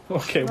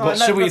 Okay, No, well,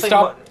 should we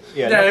stop?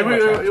 Yeah, Yeah, nothing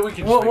much happened. we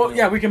can. Well,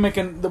 yeah,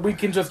 we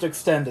can just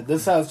extend it.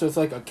 This has just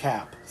like a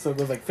cap. So it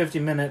goes like 50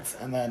 minutes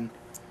and then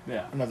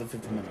yeah. another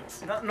 50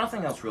 minutes.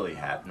 Nothing else really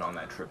happened on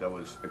that trip that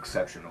was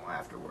exceptional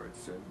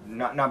afterwards.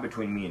 Not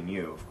between me and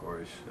you, of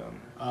course.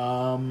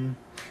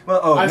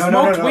 Well, I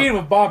smoked weed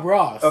with Bob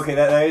Ross. Okay,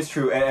 that is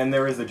true, and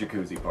there is the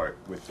jacuzzi part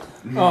with.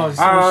 Oh,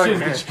 so shit,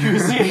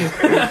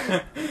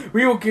 jacuzzi.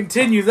 We will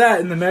continue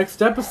that in the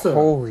next episode.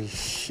 Holy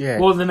shit.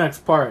 Well, the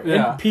next part.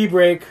 Yeah. In Pee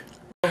break.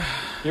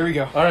 Here we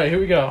go. All right, here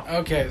we go.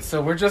 Okay,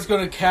 so we're just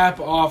going to cap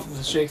off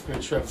the Shakespeare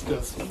trips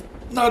because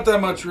not that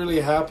much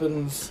really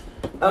happens.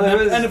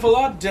 And if a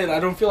lot did, I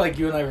don't feel like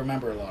you and I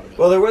remember a lot of it.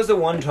 Well, there was the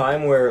one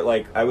time where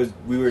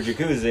we were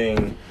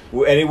jacuzziing,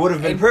 and it would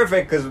have been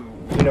perfect because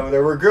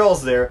there were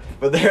girls there,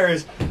 but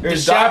there's the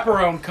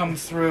chaperone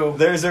comes through.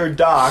 There's our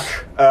doc.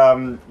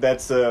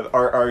 That's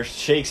our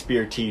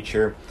Shakespeare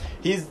teacher.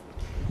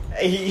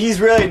 He's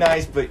really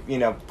nice, but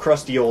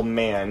crusty old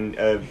man.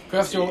 But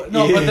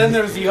then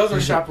there's the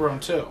other chaperone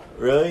too.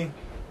 Really?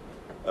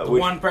 The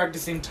one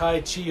practicing Tai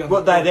Chi on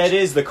Well, the porch. that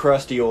is the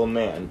crusty old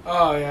man.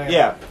 Oh, yeah.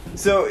 Yeah.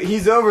 So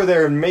he's over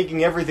there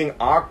making everything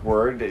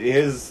awkward.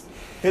 His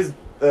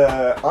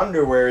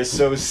underwear is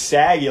so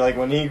saggy. Like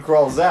when he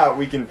crawls out,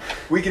 we can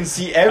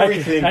see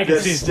everything. I can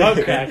see his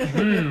butt crack.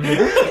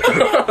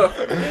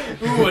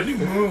 Ooh, a new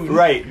moon.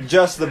 Right,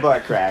 just the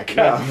butt crack.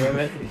 God No. damn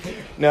it.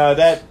 No,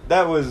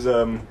 that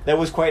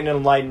was quite an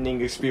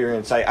enlightening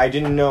experience. I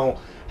didn't know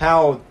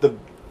how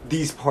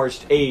these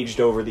parts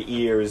aged over the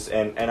years,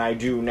 and I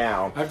do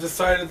now. I've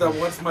decided that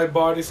once my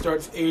body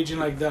starts aging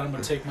like that, I'm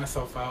gonna take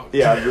myself out.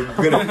 Yeah, I'm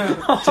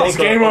gonna take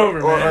game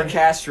over, or man.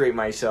 castrate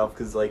myself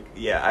because, like,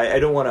 yeah, I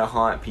don't want to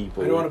haunt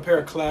people. I don't want a pair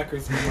of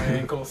clackers on my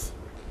ankles.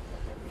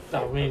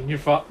 I mean, you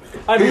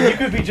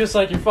could be just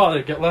like your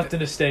father, get left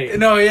in a state.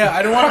 No, yeah,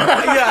 I don't want.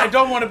 Yeah, I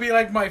don't want to be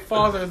like my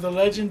father, the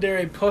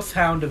legendary puss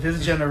hound of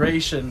his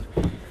generation.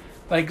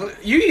 Like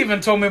you even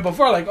told me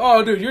before, like,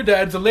 oh, dude, your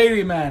dad's a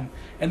lady man,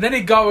 and then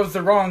he got with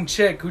the wrong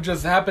chick who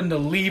just happened to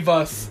leave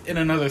us in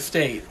another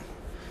state.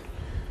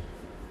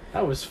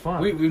 That was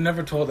fun. We've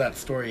never told that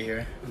story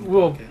here.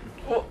 We'll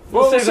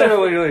save it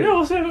later. Yeah,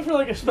 we'll save it for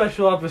like a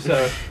special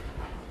episode.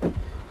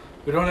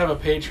 We don't have a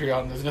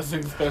Patreon. There's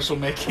nothing special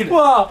making it.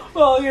 well,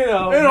 you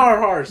know, In our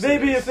hearts.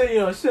 maybe if they,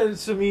 send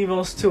some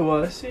emails to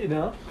us,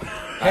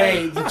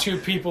 Hey, the two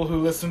people who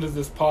listen to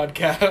this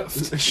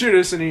podcast. Shoot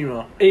us an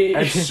email.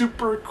 At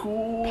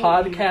supercool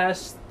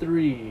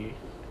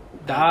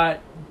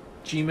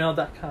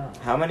podcast3.gmail.com.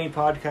 How many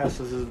podcasts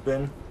has this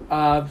been?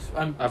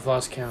 I've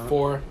lost count.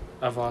 4.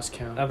 I've lost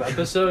count. Of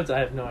episodes, I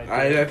have no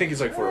idea. I think it's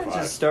like 4 or 5.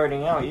 Just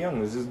starting out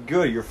young. This is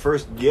good. Your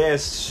first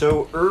guest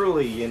so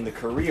early in the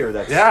career.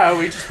 That's Yeah,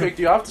 we just picked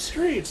you off the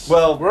streets.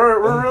 Well-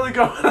 we're really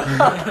going.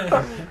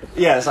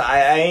 Yes,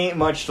 I ain't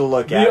much to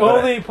look at. The but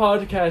only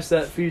podcast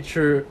that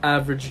feature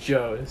average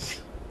Joes.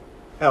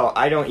 hell,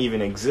 I don't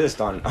even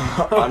exist on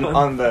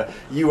the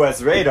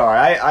U.S. radar.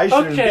 I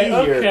shouldn't be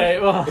here. Okay,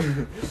 well,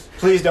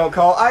 Please don't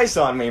call ICE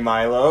on me,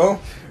 Milo.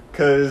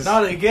 Because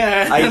Not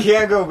again. I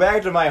can't go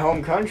back to my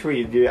home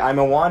country. Dude. I'm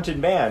a wanted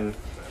man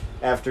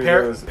after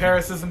those.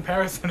 Paris isn't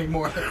Paris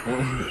anymore.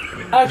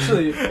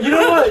 actually, you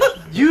know what?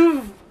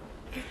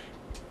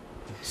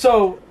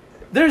 So,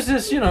 there's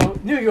this,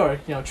 New York,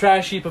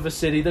 trash heap of a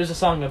city. There's a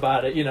song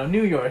about it,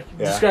 New York.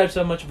 Yeah. Describes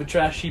how much of a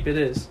trash heap it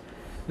is.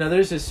 Now,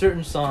 there's this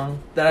certain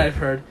song that I've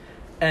heard,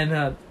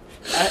 and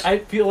I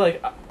feel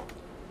like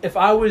if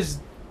I was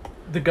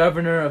the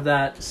governor of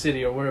that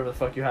city, or whatever the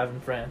fuck you have in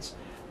France,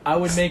 I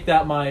would make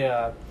that my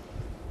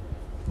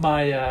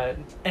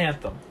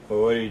anthem.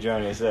 Well, what are you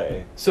trying to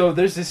say? So,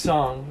 there's this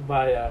song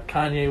by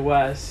Kanye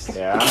West.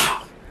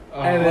 Yeah.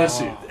 And bless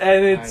it's, you.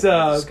 and it's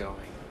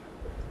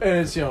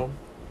going.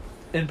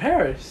 in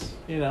Paris,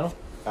 Yeah,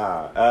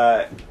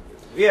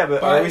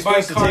 but are we by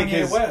supposed to take Kanye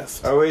his?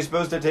 West. Are we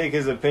supposed to take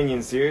his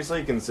opinion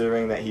seriously,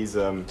 considering that he's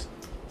a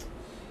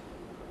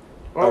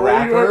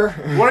rapper?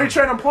 What are you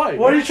trying to imply?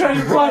 What are you trying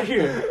to imply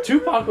here?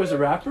 Tupac was a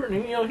rapper,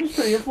 and he's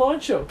pretty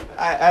influential.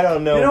 I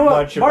don't know, You know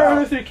what? much Martin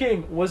about. Luther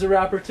King was a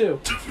rapper too.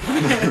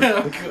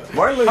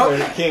 Martin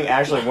Luther King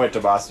actually went to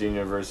Boston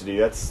University.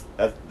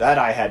 That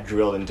I had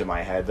drilled into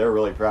my head. They're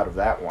really proud of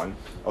that one.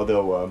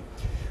 Although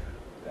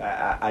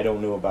I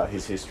don't know about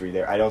his history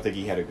there. I don't think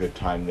he had a good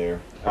time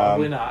there.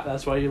 Probably not.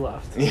 That's why you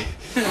left.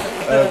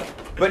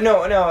 But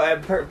no.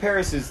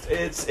 Paris is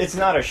it's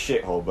not a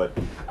shithole, but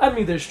I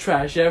mean, there's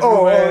trash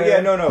oh everywhere. yeah,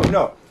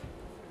 no.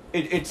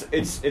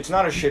 It's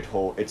not a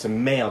shithole. It's a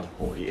merde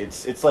hole.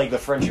 It's like the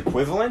French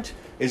equivalent.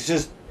 It's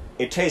just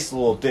it tastes a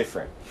little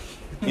different.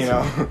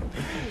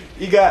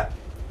 You got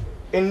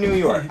in New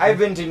York. I've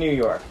been to New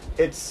York.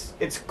 It's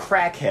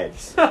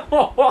crackheads.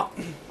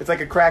 It's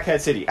like a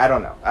crackhead city. I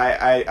don't know.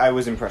 I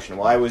was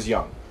impressionable. I was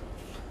young.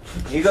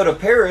 You go to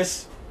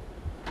Paris.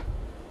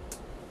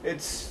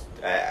 It's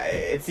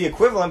the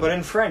equivalent, but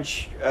in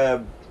French. I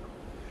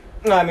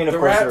mean, of The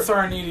course. rats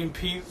aren't eating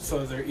pizza,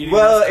 they're eating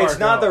Well, escargot. it's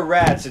not the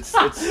rats. It's.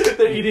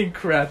 They're eating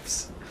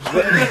crepes.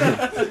 What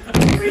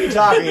are you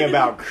talking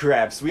about,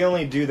 crepes? We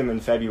only do them in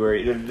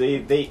February.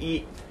 They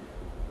eat.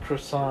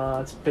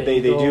 Croissants, bagels.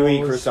 They do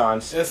eat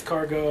croissants.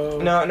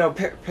 Escargot. No.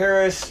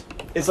 Paris.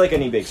 It's like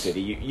any big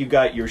city. You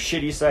got your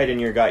shitty side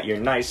and you got your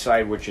nice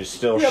side, which is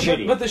still Yeah,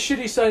 shitty. but the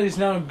shitty side is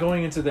now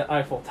going into the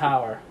Eiffel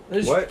Tower.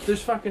 What?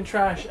 There's fucking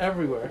trash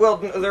everywhere. Well,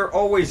 there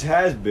always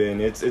has been.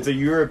 It's a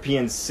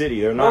European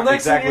city. They're Well, not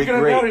next thing exactly you're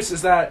gonna great. notice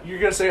is that you're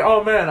gonna say,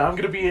 "Oh man, I'm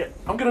gonna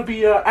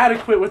be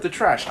adequate with the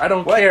trash. I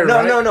don't What? care." No,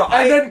 right? no.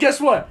 And then guess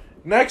what?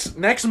 Next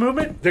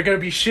movement, they're gonna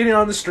be shitting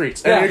on the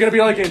streets, and Yeah. you're gonna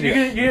be like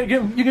India. You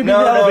can be the No.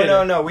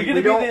 elevator. We You're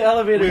gonna be don't. the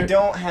elevator. We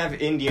don't have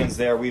Indians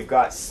there. We've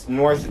got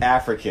North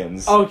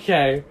Africans.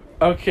 Okay,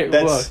 That's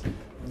look.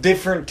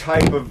 different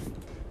type of.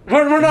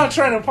 We're not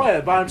trying to imply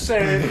it, but I'm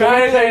saying the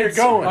way that you're Crackheads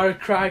going. are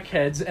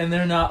crackheads, and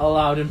they're not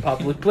allowed in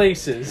public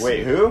places.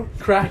 Wait, who?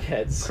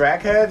 Crackheads.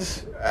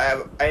 Crackheads?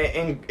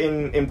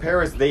 In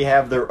Paris, they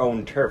have their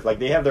own turf. Like,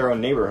 they have their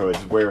own neighborhoods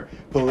where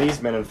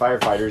policemen and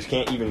firefighters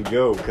can't even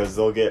go because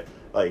they'll get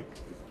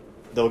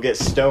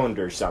stoned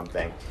or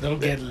something. They'll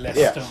get less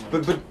Yeah,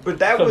 stoned. but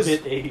that was.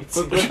 Bit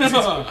AIDS.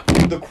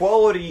 But the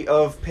quality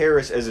of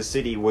Paris as a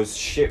city was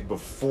shit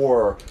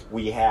before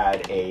we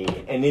had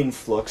an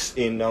influx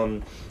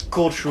in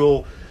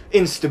cultural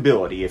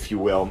instability, if you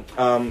will.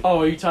 Oh,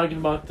 are you talking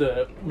about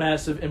the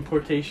massive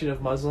importation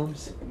of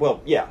Muslims?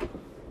 Well, yeah.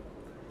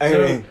 I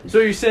mean, So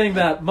you're saying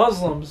that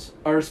Muslims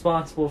are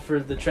responsible for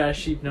the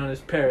trash heap known as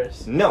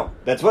Paris? no,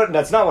 that's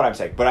not what I'm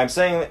saying. But I'm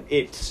saying that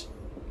it's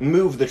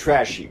moved the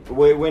trash heap.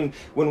 When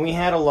we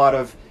had a lot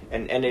of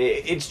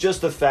it's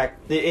just the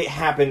fact that it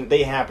happened.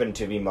 They happen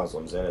to be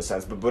Muslims in a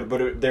sense, but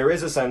there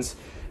is a sense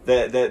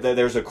that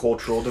there's a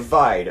cultural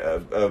divide.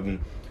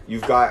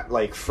 You've got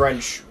like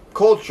French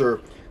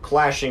culture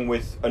clashing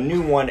with a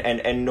new one,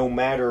 and no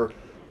matter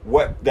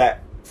what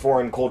that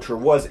foreign culture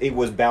was, it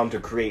was bound to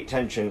create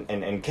tension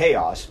and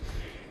chaos.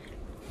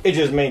 It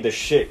just made the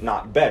shit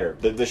not better.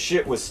 The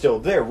shit was still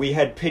there. We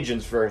had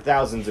pigeons for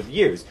thousands of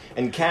years,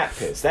 and cat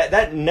piss.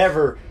 That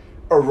never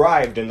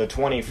arrived in the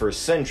 21st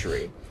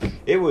century.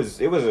 It was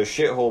a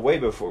shithole way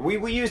before.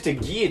 We used to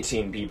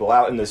guillotine people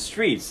out in the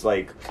streets,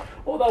 like...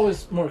 Well, that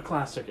was more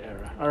classic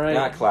era, alright?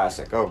 Not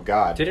classic, oh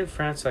god. Didn't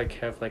France like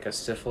have like a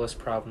syphilis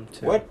problem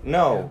too? What?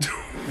 No.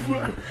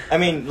 I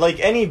mean, like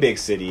any big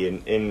city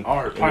in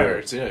Our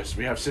pirates, yes,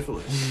 we have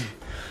syphilis.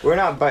 we're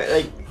not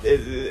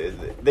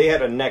they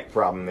had a neck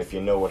problem, if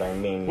you know what I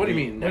mean. What do you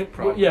mean neck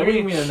problem? Yeah, what do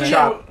you mean a neck?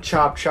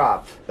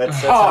 Chop.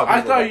 That's Oh, how I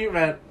people thought get- you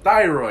meant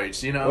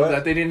thyroids, you know, What?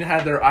 that they didn't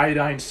have their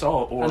iodine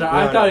salt or...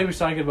 I thought he was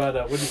talking about,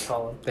 what do you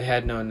call them? They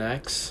had no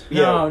necks.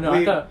 No, Yeah,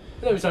 I thought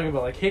he was talking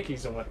about, like,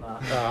 hickeys and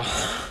whatnot.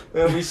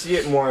 Well, we see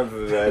it more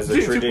of as a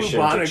Dude, tradition to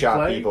bubonic chop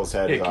plague? people's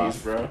heads Hickeys,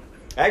 off. bro.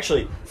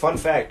 Actually, fun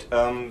fact,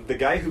 the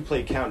guy who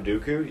played Count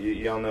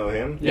Dooku, y'all know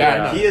him? Yeah, I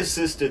know. He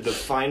assisted the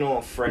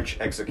final French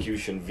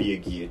execution via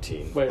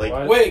guillotine. Wait, like,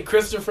 what? Wait,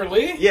 Christopher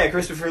Lee? Yeah,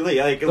 Christopher Lee.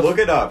 Like, look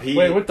it up.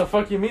 Wait, what the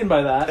fuck you mean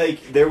by that?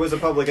 Like, there was a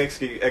public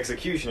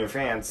execution in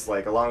France,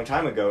 like, a long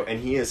time ago, and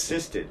he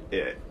assisted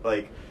it.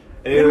 Like...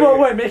 and In it- what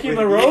way? Making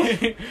the rope?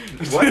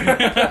 What?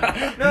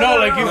 No,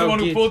 like he's no. the one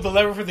who Guillotine. pulled the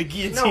lever for the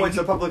guillotine. No, it's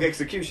a public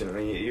execution. I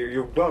mean,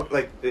 you're well,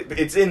 like,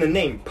 it's in the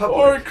name, public.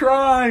 Or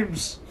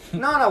crimes!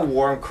 Not a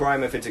war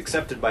crime if it's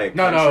accepted by a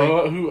No,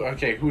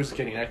 country. who's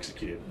getting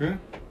executed?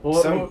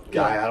 Well, Some well,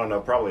 guy, I don't know,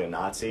 probably a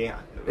Nazi.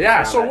 Yeah,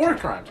 Around so that war time.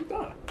 crimes.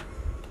 Duh.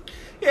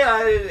 Yeah,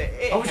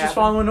 I was just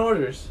following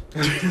orders.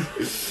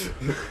 That's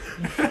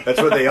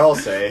what they all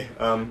say.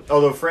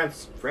 Although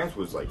France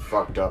was like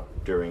fucked up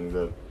during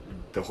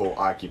the whole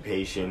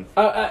occupation.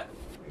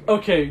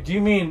 Okay, do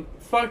you mean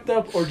fucked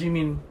up or do you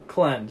mean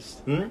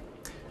cleansed?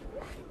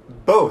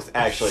 Both,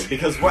 actually,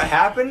 because what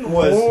happened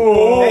was...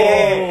 Whoa.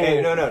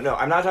 Hey, no,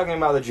 I'm not talking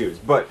about the Jews,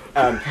 but...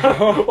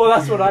 Well,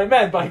 that's what I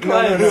meant by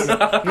cleansed.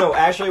 No,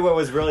 actually, what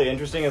was really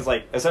interesting is,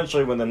 like,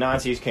 essentially when the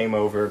Nazis came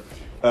over,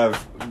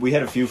 we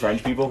had a few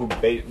French people who...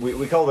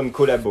 We call them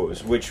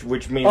collabos, which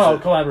means... Oh,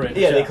 that- collaborators.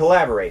 Yeah, they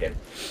collaborated.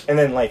 And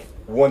then, like,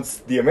 once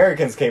the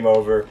Americans came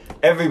over,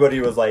 everybody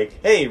was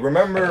like, hey,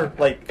 remember,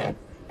 like,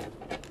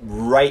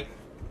 right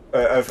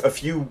a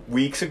few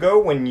weeks ago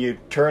when you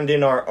turned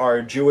in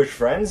our Jewish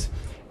friends?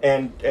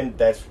 And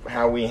that's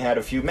how we had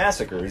a few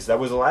massacres. That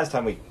was the last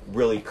time we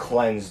really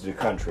cleansed the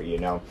country, you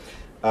know.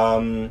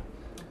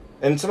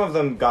 And some of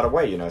them got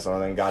away, you know. Some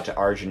of them got to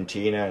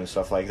Argentina and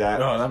stuff like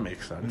that. Oh, that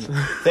makes sense.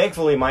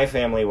 Thankfully, my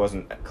family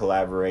wasn't a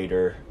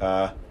collaborator.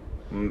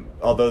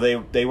 Although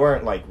they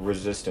weren't like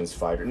resistance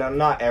fighters.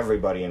 Not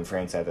everybody in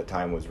France at the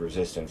time was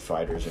resistance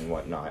fighters and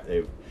whatnot.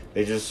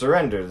 They just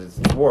surrendered. It's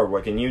war.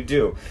 What can you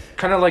do?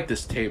 Kind of like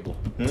this table.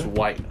 It's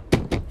white.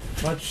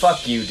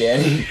 Fuck you,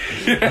 Danny.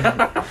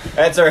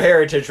 That's our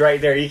heritage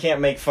right there. You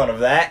can't make fun of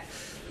that.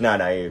 No,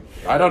 you...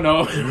 I don't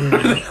know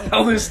where the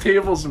hell this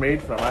table's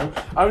made from.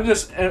 I'm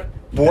just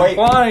White,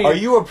 implying. are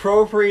you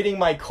appropriating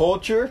my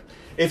culture?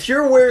 If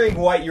you're wearing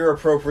white, you're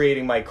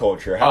appropriating my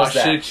culture. Oh How's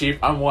that? shit, Chief!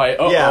 I'm white.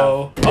 Uh Yeah.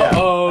 oh. Yeah. Uh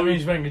oh. I mean,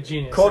 he's being a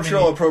genius.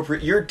 Cultural I mean,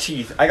 appropriate. Your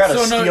teeth. I gotta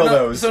steal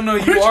those. So no,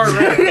 you are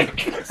right.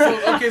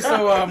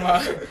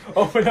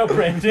 open up,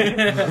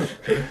 Brandon.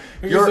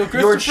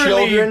 your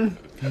children.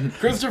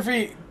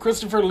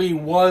 Christopher Lee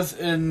was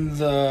in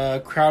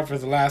the crowd for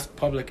the last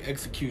public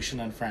execution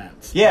in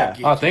France. Yeah.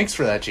 Oh, thanks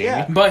for that, Jamie.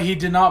 Yeah. But he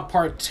did not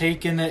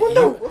partake in it. Well,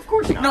 no, of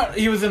course not. No,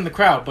 he was in the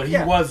crowd, but he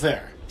Yeah. was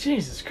there.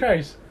 Jesus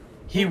Christ.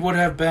 He would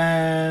have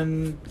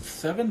been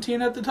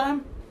 17 at the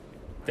time.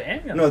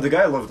 Damn. No, the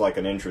guy lived like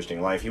an interesting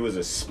life. He was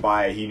a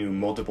spy. He knew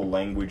multiple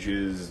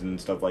languages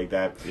and stuff like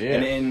that. Yeah.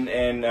 And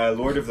in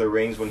Lord of the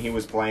Rings, when he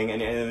was playing,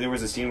 and there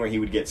was a scene where he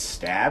would get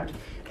stabbed,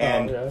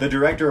 and yeah. the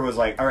director was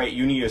like, "All right,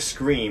 you need to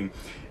scream."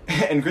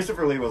 And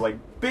Christopher Lee was like,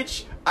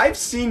 "Bitch, I've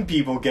seen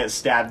people get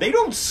stabbed. They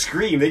don't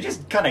scream. They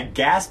just kind of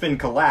gasp and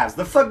collapse.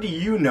 The fuck do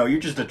you know? You're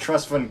just a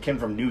trust fund kid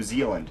from New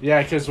Zealand."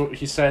 Yeah, because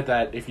he said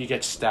that if you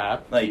get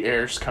stabbed, Like- the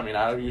air's coming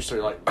out of you, so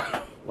you're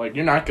like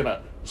you're not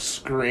gonna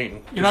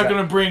scream. You're not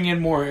gonna bring in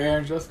more air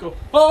and just go,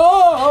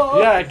 oh!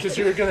 Yeah, because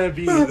you're gonna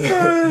be.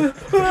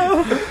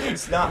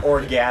 It's not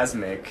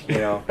orgasmic, you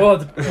know. Well,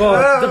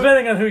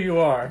 depending on who you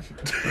are.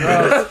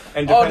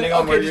 And depending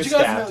on where did you're you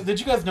guys stabbed. know, did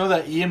you guys know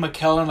that Ian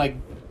McKellen like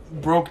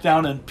broke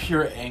down in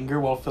pure anger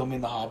while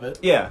filming The Hobbit?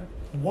 Yeah.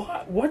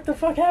 What the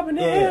fuck happened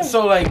to Yeah. him?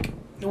 So like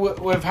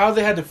with how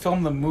they had to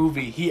film the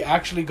movie, he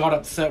actually got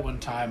upset one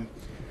time,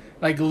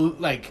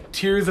 like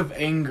tears of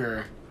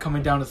anger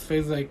coming down his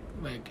face, like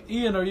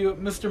Ian, are you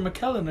Mr.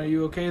 McKellen? Are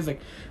you okay? He's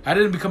like, I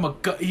didn't become a.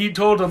 He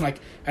told him like,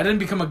 I didn't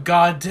become a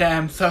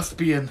goddamn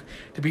thespian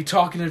to be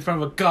talking in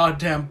front of a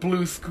goddamn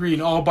blue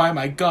screen all by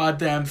my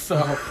goddamn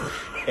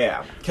self.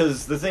 Yeah,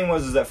 because the thing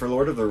was is that for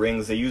Lord of the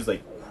Rings, they used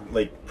like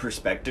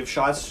perspective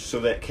shots so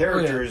that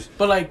characters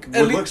But like,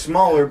 would look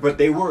smaller, but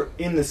they were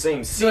in the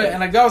same scene. and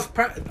like that was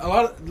a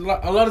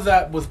lot of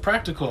that was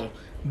practical,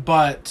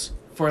 but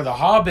for the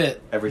Hobbit,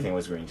 Everything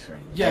was green screen.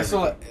 yeah, Everything.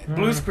 so like,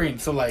 blue screen.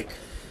 So like,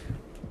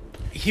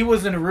 he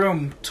was in a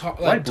room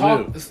Why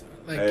blue?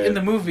 in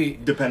the movie.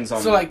 Depends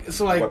on So what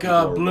people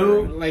are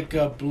blue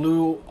wearing.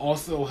 blue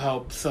also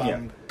helps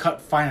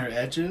cut finer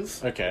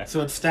edges. Okay.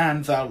 So it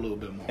stands out a little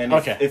bit more. And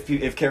Okay.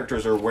 if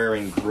characters are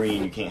wearing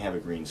green, you can't have a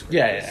green screen.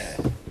 Yeah.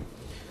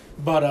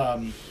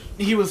 But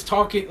he was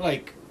talking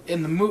like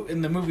in the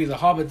movie The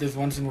Hobbit. There's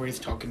one scene where he's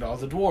talking to all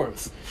the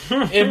dwarves.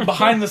 And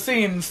behind the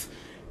scenes,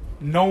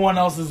 no one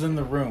else is in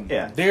the room.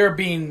 Yeah. They're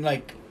being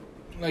like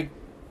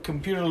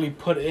computerly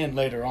put in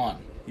later on.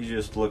 He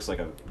just looks like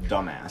a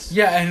dumbass.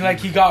 Yeah, and like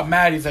he got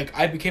mad. He's like,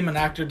 I became an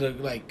actor to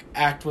like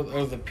act with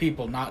other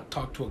people, not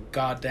talk to a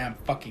goddamn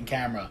fucking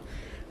camera.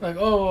 Like,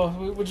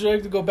 oh, would you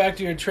like to go back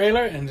to your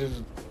trailer? And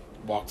just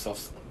walks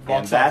off.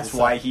 And that's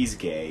why he's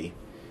gay.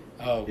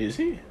 Oh, Is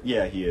he?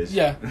 Yeah, he is.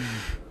 yeah.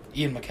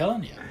 Ian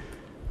McKellen, yeah.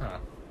 Huh.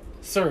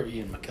 Sir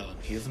Ian McKellen,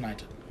 he is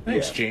knighted.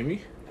 Thanks, Yeah.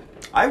 Jamie.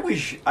 I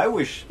wish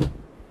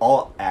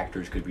all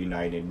actors could be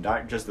knighted,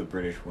 not just the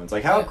British ones.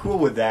 Like, how cool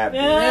would that be?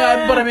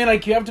 Yeah, but I mean,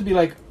 like, you have to be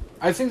like,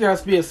 I think there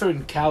has to be a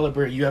certain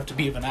caliber you have to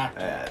be of an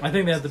actor. I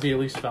think they have to be at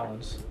least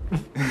felons.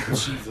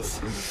 Jesus.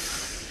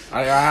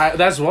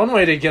 That's one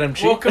way to get him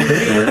cheap. Welcome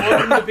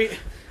to be.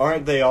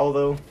 Aren't they all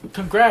though?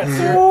 Congrats,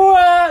 sir.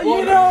 What? Well,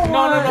 You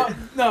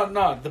know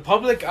no. The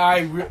public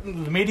eye,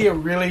 the media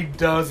really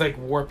does like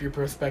warp your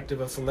perspective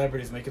of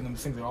celebrities, making them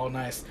think they're all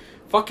nice.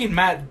 Fucking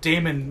Matt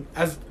Damon,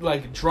 as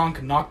like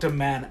drunk, knocked a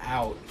man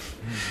out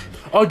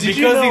Oh, did because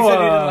you know? he said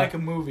he didn't like a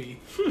movie.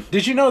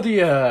 Did you know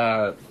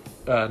the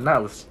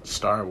not with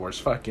Star Wars,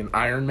 fucking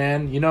Iron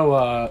Man? You know,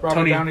 Robert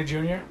Tony Downey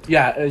Jr.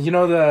 Yeah, you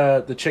know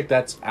the chick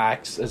that's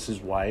acts as his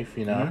wife.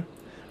 You know.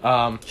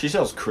 She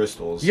sells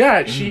crystals.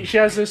 Yeah, she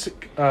has this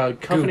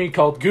company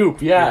called Goop.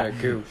 Yeah,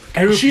 Goop.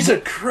 and she's a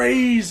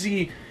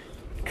crazy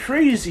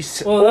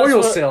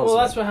oil salesman. Well,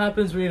 that's what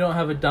happens when you don't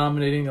have a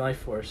dominating life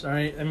force. All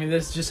right, I mean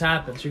this just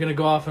happens. You're gonna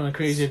go off on a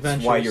crazy adventure.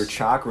 That's why your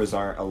chakras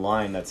aren't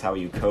aligned. That's how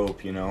you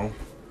cope, you know?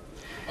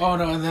 Oh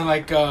no, and then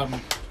like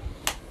Johnny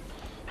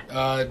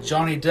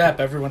Depp,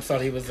 everyone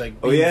thought he was like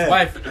Oh, Bean's yeah.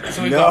 wife.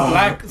 So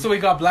he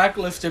got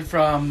blacklisted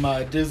from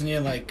Disney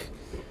and like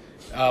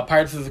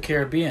Pirates of the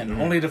Caribbean,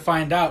 only to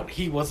find out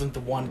he wasn't the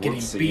one getting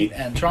Whoopsie. beat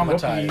and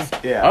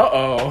traumatized. Yeah.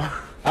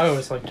 Uh-oh. I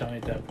always like Johnny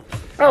Depp.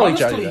 I like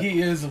Johnny Honestly, Depp.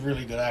 he is a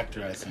really good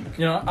actor, I think.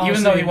 You know,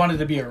 Even though he wanted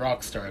to be a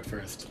rock star at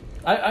first.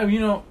 I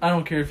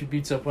don't care if he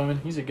beats up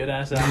women. He's a good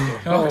ass actor.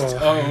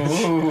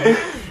 Oh.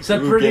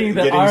 Separating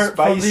the getting art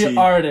from spicy. the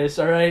artist.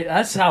 All right,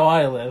 that's how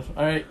I live.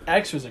 All right,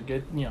 X was a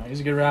good. He's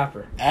a good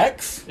rapper.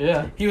 X?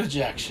 Yeah. He was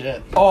jack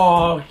shit.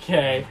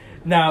 Okay.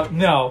 Now,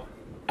 no,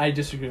 I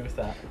disagree with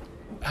that.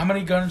 How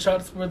many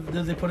gunshots did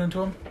they put into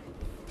him?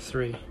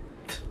 3.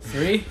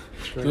 3?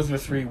 Those were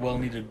 3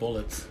 well-needed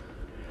bullets.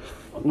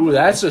 Ooh,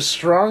 that's a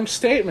strong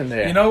statement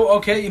there. You know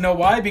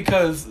why?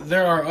 Because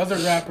there are other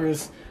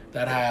rappers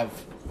that have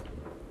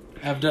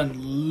done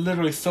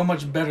literally so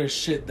much better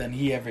shit than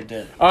he ever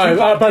did.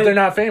 but they're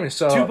not famous,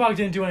 so... Tupac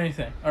didn't do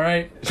anything. All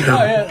right.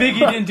 yeah. Biggie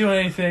didn't do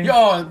anything.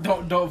 Yo,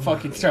 don't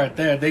fucking start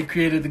there. They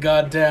created the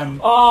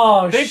goddamn.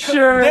 Oh, They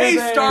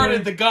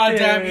started the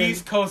goddamn did.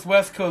 East Coast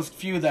West Coast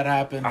feud that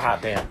happened. Ah,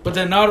 damn. But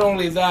then not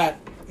only that,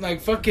 like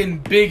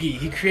fucking Biggie,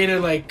 he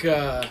created like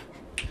the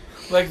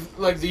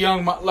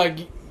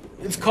young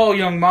it's called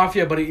Young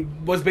Mafia, but he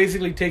was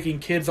basically taking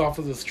kids off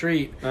of the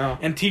street Oh.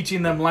 and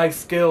teaching them life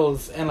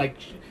skills and like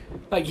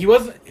he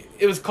wasn't.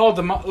 It was called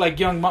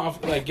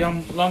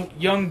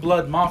Young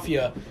Blood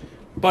Mafia,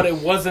 but it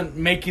wasn't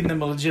making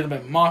them a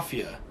legitimate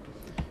mafia.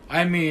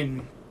 I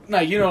mean,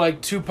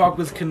 like Tupac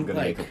was I'm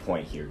gonna make a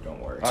point here, don't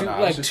worry.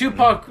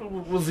 Tupac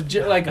was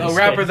like a Nice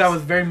rapper guys. that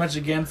was very much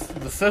against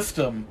the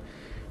system,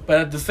 but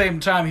at the same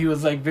time he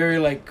was like very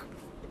like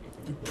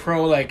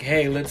pro like,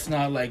 hey, let's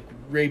not like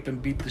rape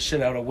and beat the shit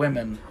out of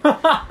women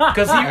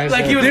because he was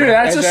Dude,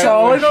 that's a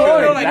solid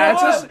point.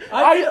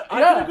 I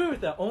can agree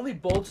with that. Only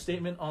bold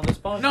statement on this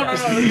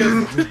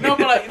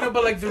podcast.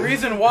 but like the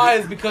reason why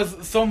is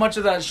because so much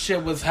of that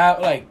shit was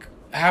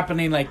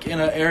happening like in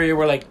an area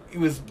where like it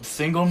was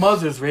single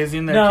mothers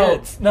raising their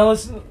kids. Now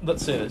let's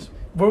say this.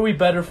 Were we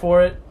better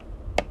for it?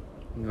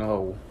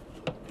 No.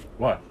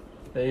 What?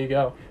 There you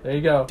go.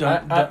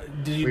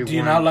 Do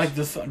you not like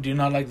this? Do you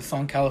not like the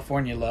song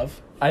California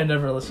Love? I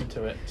never listened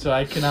to it, so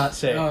I cannot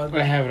say.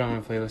 I have it on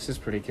my playlist. It's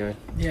pretty good.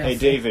 Yeah. Hey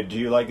David, do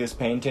you like this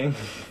painting?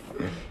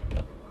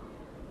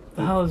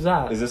 the hell is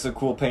that? Is this a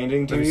cool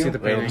painting to Let me you? see the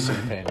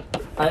Painting. painting.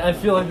 I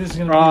feel like this is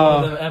gonna be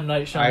one of the M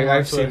Night Shyamalan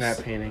I've seen twists.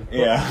 that painting.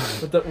 Yeah.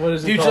 What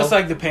is it Do you called? just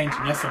like the painting?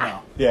 Yes or no?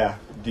 Yeah.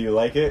 Do you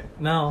like it?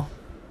 No.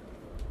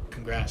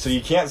 Congrats. So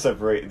you can't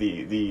separate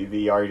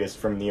the artist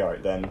from the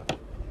art then.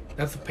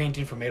 That's a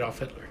painting from Adolf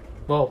Hitler.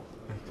 Well,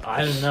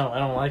 I don't know. I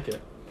don't like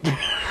it.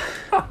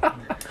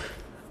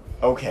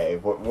 Okay,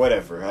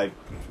 whatever. I'm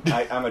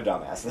a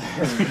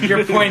dumbass.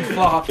 Your point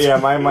flopped. Yeah,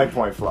 my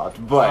point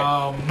flopped.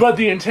 But But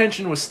the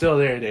intention was still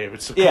there,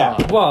 David. So come Yeah.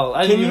 on. Well,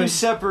 I can didn't you even.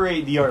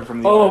 separate the art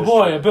from the Oh artist?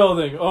 boy, a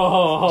building.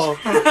 Oh.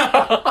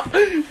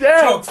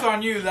 Damn. Joke's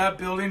on you. That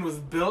building was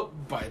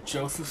built by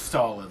Joseph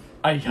Stalin.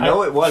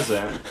 No, it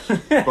wasn't.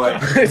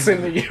 But It's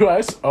in the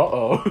U.S.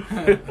 Uh-oh.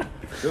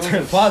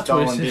 Joseph Plot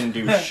Stalin twist. didn't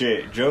do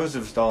shit.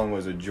 Joseph Stalin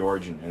was a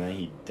Georgian, and then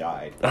he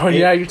died. Oh,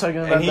 yeah, you're talking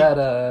about he-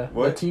 that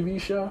what? TV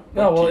show?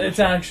 No, well, TV it's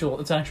show.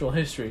 actual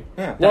history.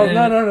 Yeah. Well, And-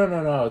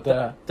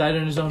 no. Died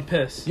in his own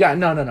piss. Yeah,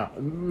 no.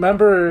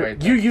 Remember,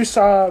 Wait, you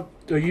saw a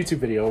YouTube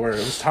video where it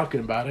was talking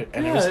about it,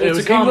 and Yeah, it was it's a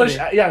English.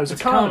 comedy. Yeah, it was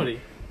It's a comedy.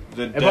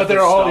 The But Death they're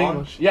of all Stalin?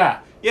 English. Yeah.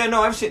 Yeah,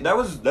 no, I've seen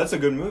that's a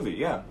good movie.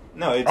 Yeah,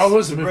 no, it's Oh, it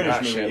was it's a movie. British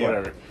Ah, movie. shit, yeah.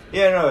 whatever.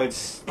 Yeah, no,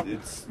 it's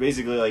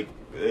basically like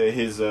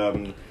his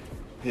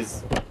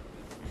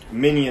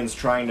minions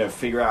trying to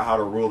figure out how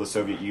to rule the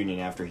Soviet Union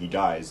after he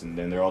dies, and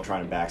then they're all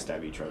trying to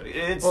backstab each other.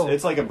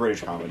 It's like a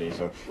British comedy.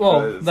 So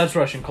Well, that's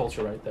Russian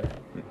culture right there.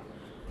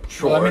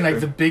 sure. Well, I mean, like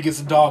the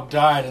biggest dog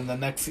died, and the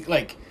next,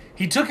 like,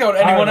 he took out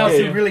anyone else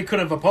yeah. who really could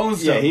have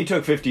opposed yeah, him. he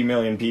took 50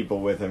 million people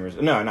with him.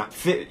 No, not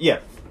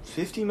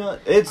 50 million.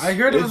 It's I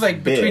heard it was it's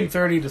like big. between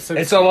 30 to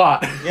 60. It's a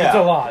lot. Yeah. It's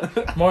a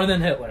lot. More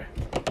than Hitler.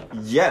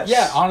 Yes.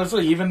 Yeah,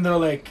 honestly, even though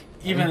like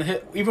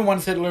even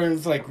once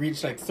Hitler's like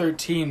reached like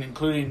 13,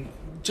 including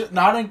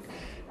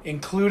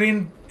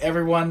including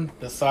everyone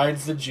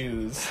besides the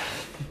Jews.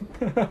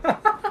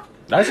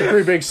 That's a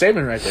pretty big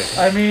statement right there.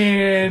 I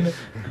mean,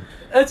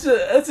 that's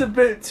a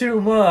bit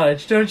too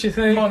much, don't you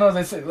think? Well, no,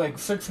 they say like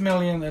 6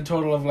 million in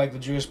total of like the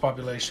Jewish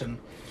population,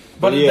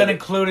 but Yeah. then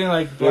including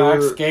like There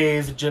blacks, were-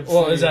 gays, gypsies.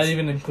 Well, is that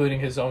even including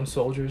his own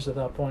soldiers at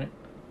that point?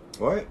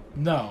 What?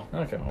 No.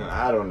 Okay. Well.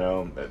 I don't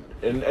know.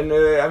 And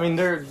I mean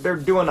they're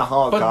doing a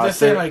Holocaust. But they're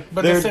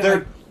saying,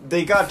 like-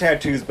 they got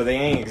tattoos, but they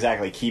ain't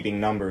exactly keeping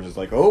numbers. It's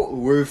like, oh,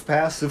 we've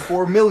passed the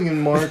 4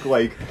 million mark.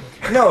 Like,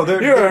 no,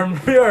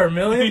 You're a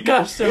million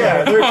customer.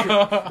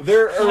 yeah,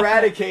 they're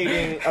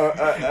eradicating.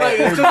 Like,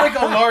 it's just like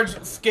a large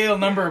scale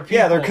number of people.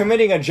 Yeah, they're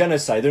committing a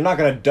genocide. They're not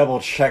gonna double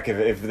check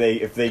if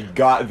they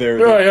got their.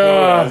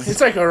 It's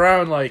like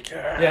around like.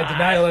 Yeah,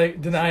 deny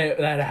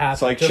that it happened.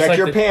 It's like, Just check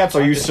your the- pants.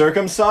 Are you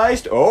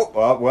circumcised?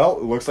 Oh, well,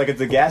 it looks like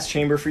it's a gas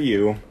chamber for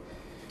you.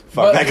 Fuck,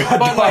 But, that got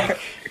but dark. like,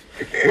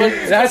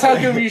 That's how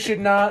come you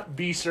should not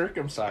be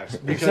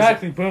circumcised. Because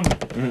Exactly. Boom.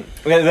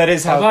 That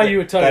is how. I'll buy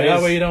you a tugger. That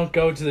is- way you don't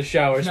go to the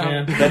showers, No.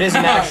 man. That is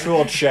an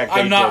actual check.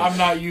 I'm they not. did. I'm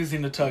not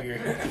using the tugger.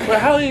 But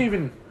how do you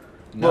even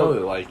know? Well,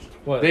 Like,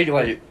 What? they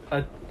like.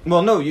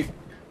 Well, no, you.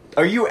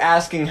 Are you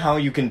asking how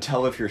you can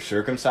tell if you're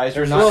circumcised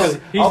or not? Well, 'Cause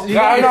he's- I'll-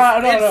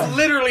 he's- It's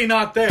literally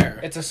not there.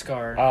 It's a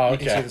scar. Oh, You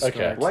can see okay, the scar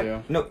okay. What?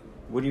 too. No.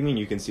 What do you mean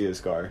you can see the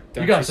scar?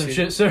 You got some see-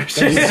 shit, sir. Don't you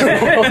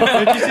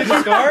see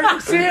the scar?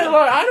 See, look,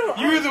 I don't.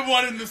 You're the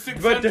one in the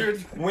 600.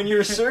 When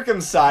you're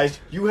circumcised,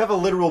 you have a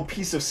literal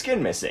piece of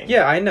skin missing.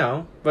 Yeah, I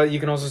know, but you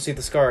can also see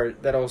the scar.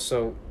 That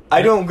also.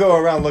 I don't go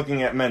around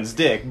looking at men's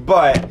dick,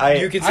 but I.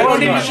 You can see I don't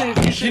the even-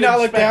 scar. You should Do not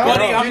look expect- down.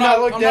 Buddy, Do I'm not not.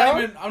 look I'm down.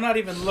 not even. I'm not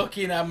even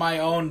looking at my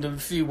own to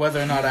see whether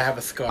or not I have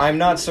a scar. I'm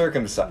not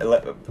circumcised.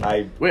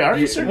 Wait, are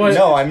you circumcised?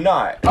 No, I'm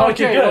not.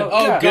 Okay, good.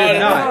 Oh, yeah. God,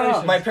 No, no. no,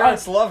 no. My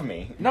parents love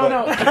me. No,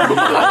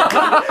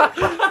 but-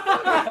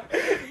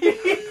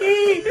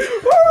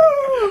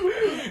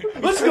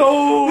 Let's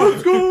go.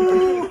 Let's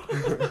go.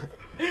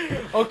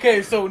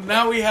 Okay, so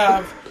now we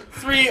have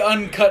 3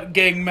 uncut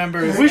gang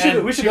members. We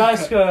and should 2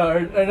 ask cut- our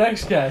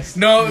next guest.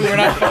 No, we're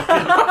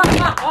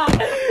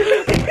not.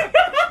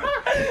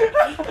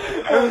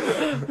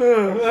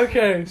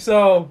 Okay,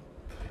 so,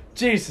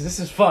 Jesus, this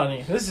is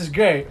funny. This is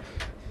great.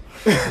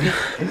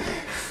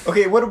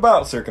 Okay, what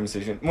about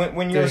circumcision?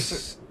 When you're.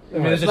 There's, I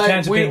mean, there's a Like,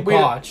 chance of we- being we-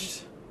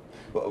 botched.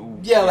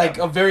 Yeah, like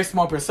a very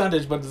small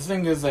percentage, but the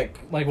thing is, like,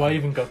 Like, why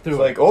even go through It's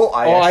it? like, oh,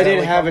 I I accidentally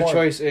didn't have got a one.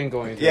 choice in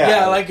going through. Yeah.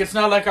 yeah, like it's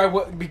not like I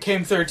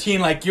became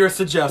 13, like you're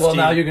suggesting. Well,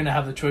 now you're gonna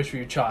have the choice for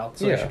your child,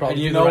 so you Yeah. should probably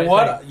And you do know the right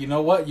what? thing. You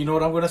know what? You know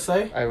what I'm gonna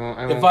say? I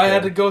won't. If I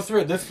had to go through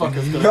it, this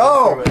fucker's gonna go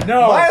No! through it.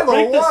 No, Milo,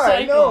 break the why?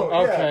 cycle. No.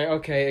 Okay,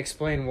 okay.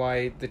 Explain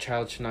why the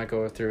child should not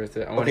go through with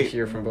it. I want to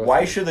hear from both. Why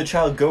of you. should the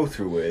child go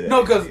through with it?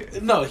 No, because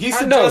he No,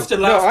 suggested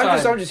last I'm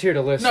time. just here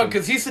to listen. No,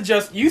 because you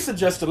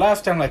suggested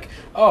last time, like,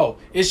 oh,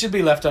 it should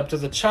be left up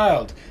to the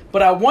child.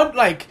 But I want,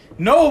 like,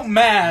 no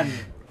man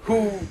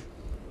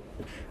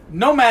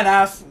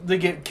asked to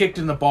get kicked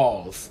in the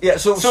balls. Yeah,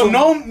 So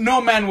no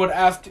man would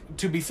ask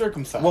to be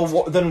circumcised.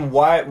 Well, then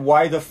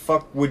why the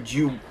fuck would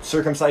you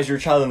circumcise your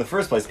child in the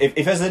first place?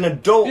 If as an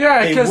adult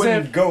Yeah, they 'cause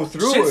wouldn't if- go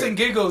through shits it. and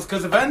giggles,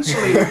 because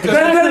eventually.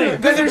 Then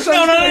there's No,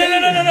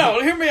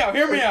 something- hear me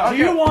out. Do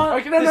you want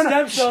Okay, no, the no, no.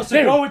 stem cells to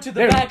David, go into the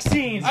David.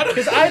 vaccines? I don't-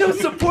 Because I don't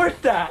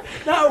support that.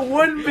 Not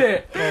one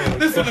bit.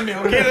 Listen to me,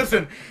 okay?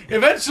 Listen.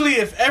 Eventually,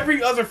 if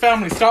every other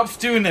family stops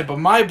doing it, but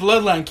my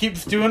bloodline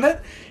keeps doing it,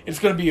 it's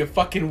going to be a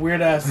fucking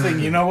weird ass thing.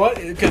 You know what?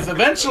 Because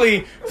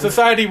eventually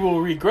society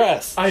will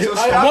regress.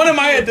 One of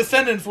my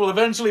descendants will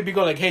eventually be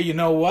going like, hey, you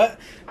know what?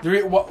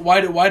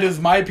 Why does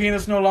my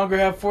penis no longer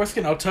have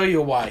foreskin? I'll tell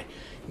you why.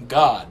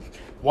 God.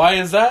 Why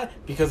is that?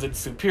 Because it's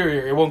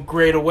superior. It won't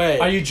grade away.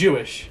 Are you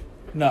Jewish?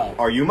 No.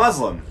 Are you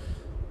Muslim?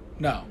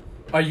 No.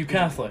 Are you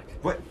Catholic?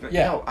 What?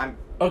 Yeah. No, I'm.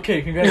 Okay,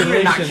 You're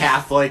congratulations. not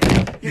Catholic.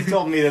 You've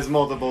told me this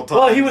multiple times.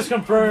 Well, he was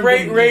confirmed.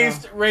 Raised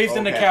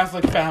in a Okay.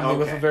 Catholic family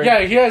with a Okay. very... Yeah,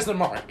 he has the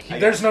mark.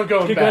 There's no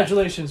going back.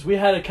 Congratulations. We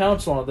had a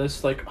council on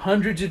this like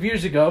hundreds of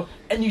years ago,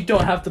 and you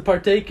don't have to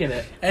partake in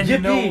it. And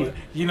Yippee.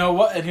 you know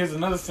what? And here's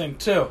another thing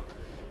too.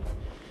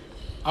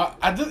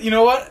 You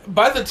know what?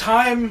 By the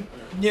time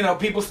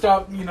people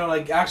stop,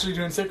 like actually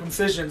doing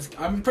circumcisions,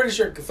 I'm pretty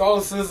sure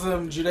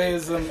Catholicism,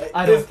 Judaism,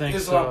 I don't think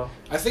Islam. so.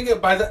 I think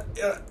at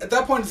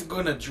that point it's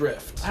going to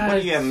drift.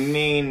 What do you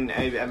mean?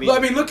 I mean, Well, I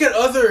mean, look at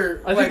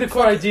other. I think the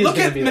core idea is Look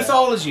gonna at be that.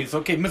 mythologies.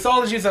 Okay,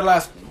 mythologies that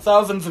last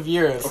thousands of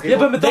years. Okay, Yeah,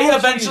 but They mythologies-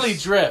 eventually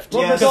drift.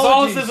 Well,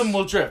 Catholicism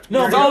will drift.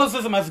 No,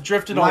 Catholicism has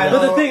drifted Milo, already.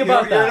 But the thing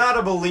about you're that- not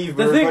a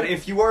believer, the thing- but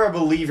if you are a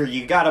believer,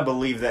 you gotta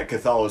believe that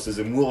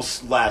Catholicism will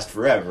last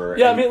forever.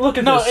 Yeah, I And- mean, look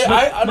at No, this. no.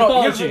 Here's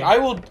mythology. the-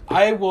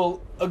 I will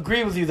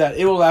agree with you that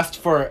it will last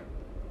for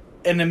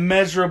an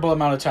immeasurable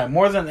amount of time,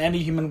 more than any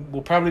human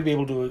will probably be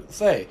able to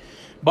say.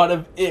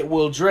 But it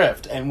will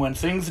drift, and when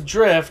things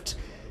drift,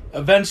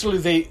 eventually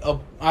they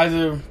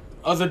either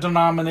other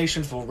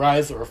denominations will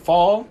rise or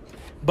fall.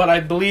 But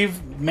I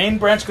believe main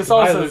branch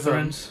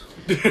Catholicism.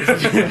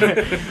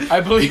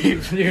 I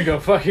believe. You can go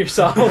fuck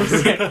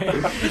yourselves.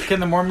 Can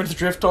the Mormons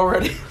drift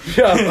already?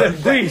 Yeah,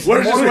 please.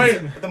 We're just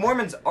waiting. The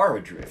Mormons are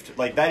adrift.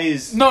 Like that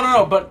is.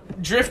 No.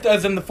 But drift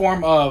as in the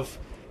form of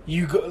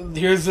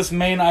here's this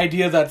main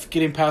idea that's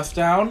getting passed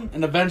down,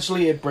 and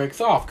eventually it breaks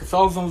off.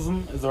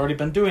 Catholicism has already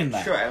been doing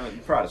that. Sure, I mean,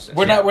 Protestants.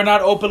 We're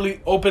not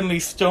openly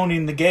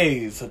stoning the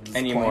gays at this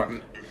anymore.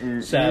 point.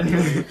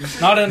 Sadly.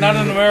 Not in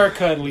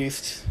America, at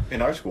least.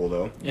 In our school,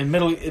 though. In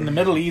the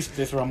Middle East,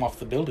 they throw them off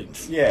the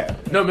buildings. Yeah.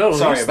 No, Middle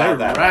Sorry East, about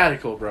they're that.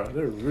 radical, bro.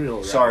 They're real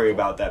radical. Sorry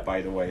about that,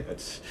 by the way.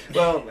 That's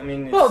well. I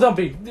mean. It's, Well,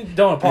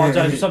 don't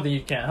apologize for something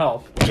you can't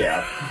help.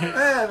 Yeah.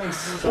 I mean,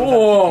 sometimes-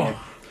 Oh.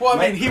 Well,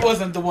 I mean, he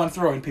wasn't the one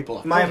throwing people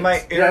off. My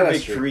buildings. Arabic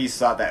that's true. priest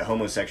thought that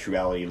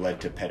homosexuality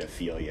led to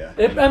pedophilia.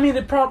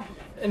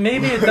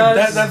 Maybe it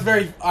does. That's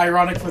very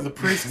ironic for the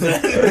priest.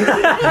 Then.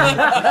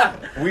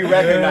 We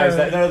recognize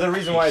that. No, the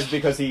reason why is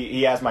because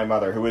he asked my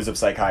mother, who is a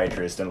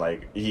psychiatrist, and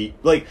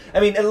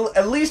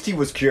at least he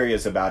was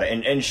curious about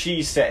it, and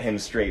she set him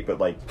straight. But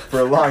like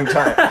for a long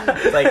time,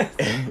 like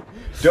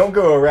don't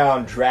go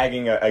around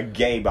dragging a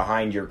gay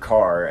behind your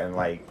car, and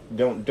like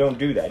don't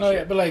do that. Oh shit.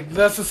 yeah, but like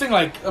that's the thing.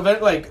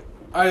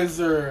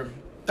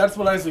 That's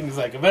what I think is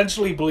like.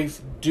 Eventually,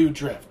 beliefs do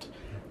drift.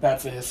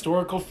 That's a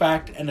historical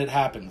fact, and it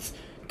happens.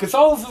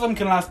 Catholicism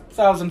can last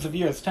thousands of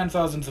years,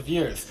 10,000s of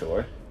years.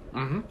 Sure.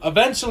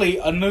 Eventually,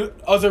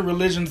 other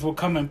religions will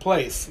come in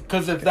place.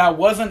 Because if that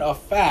wasn't a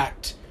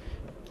fact,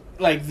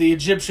 like the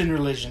Egyptian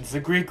religions, the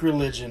Greek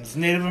religions,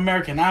 Native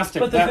American, Aztec.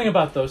 But the thing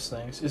about those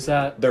things is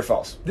that They're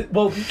false. that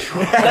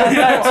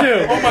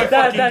too. Oh my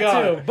that fucking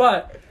God. too.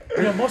 But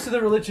most of the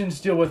religions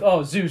deal with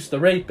Zeus, the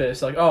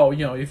rapist. Like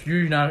if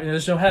you're not,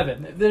 there's no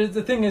heaven.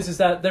 The thing is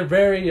that they're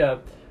very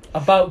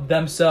about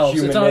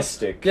themselves.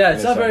 Humanistic.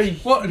 It's not very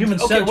Well,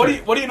 human-centered.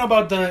 okay, what do you know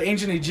about the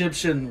ancient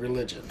Egyptian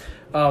religion?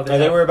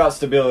 They were about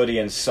stability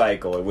and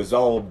cycle. It was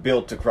all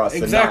built across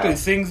Exactly, the Nile.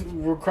 things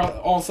were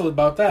also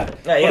about that.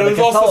 Yeah, yeah, but it was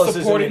but also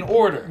Catholicism- supporting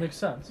order. Makes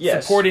sense.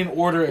 Yes. Supporting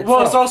order itself.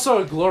 Well, it's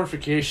also a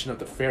glorification of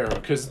the Pharaoh,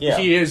 because Yeah.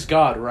 he is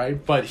God,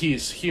 right? But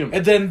he's human.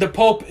 And then the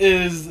Pope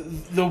is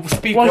the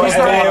speaker. Well, of he's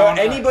God not- on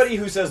earth. Anybody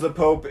who says the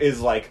Pope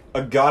is like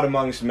a god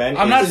amongst men.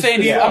 I'm not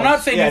saying he's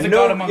a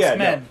god amongst men.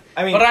 No.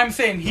 I mean, but I'm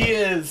saying he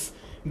is,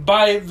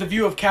 by the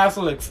view of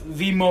Catholics,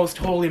 the most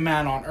holy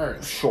man on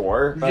earth.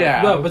 sure.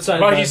 yeah, Well, besides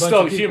but by he's a bunch still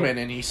of people. human,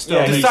 and he's still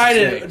Yeah,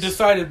 makes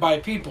Decided by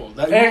people.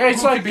 That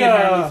It's who could like, be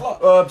inherently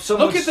flawed.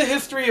 Look at the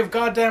history of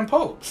goddamn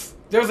popes.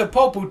 There was a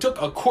pope who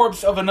took a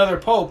corpse of another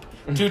pope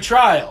to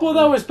trial. Well,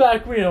 that was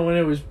back when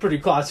it was pretty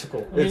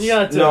classical. I mean, It's, you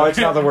got to, no, it's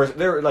not the worst.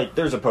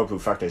 There's a pope who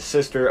fucked his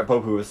sister, a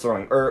pope who was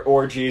throwing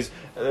orgies.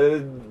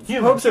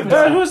 Popes have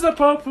done. Who's the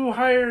Pope who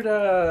hired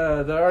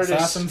the artist?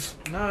 Assassins.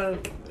 No,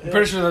 I'm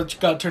pretty sure that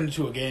got turned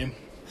into a game.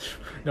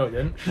 No, it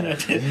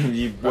didn't.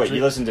 You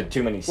listen to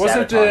too many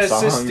Wasn't Sabaton the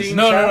songs. Sistine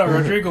No, Chapel?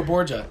 Rodrigo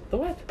Borgia. The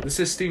what? The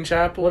Sistine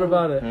Chapel. What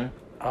about it?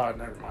 Oh,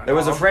 never mind. There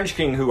was a French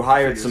king who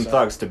hired some Figures out.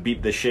 thugs to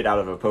beat the shit out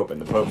of a pope, and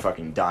the pope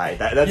fucking died.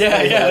 That's Yeah,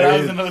 that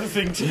was hilarious. another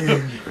thing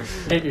too.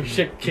 Get your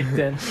shit kicked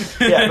in.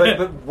 Yeah,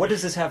 but what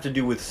does this have to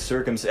do with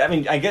circumcision? I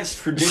mean, I guess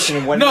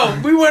tradition when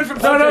No, we went from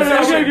No,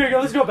 circumcision. okay,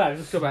 let's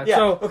go back. Yeah.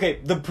 So, Okay.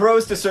 The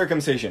pros to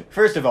circumcision.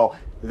 First of all,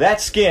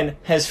 that skin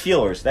has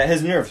feelers. That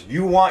has nerves.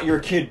 You want your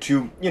kid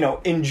to,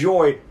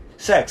 enjoy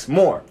sex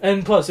more.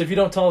 And plus, if you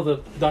don't tell the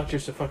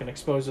doctors to fucking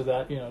dispose of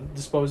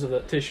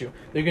that tissue,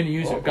 they're gonna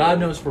use it. God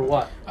knows for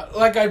what.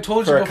 Like I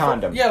told you For a before.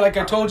 condom. Yeah, like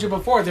I told you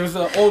before, there was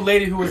an old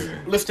lady who was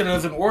listed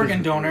as an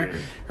organ donor.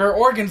 Her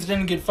organs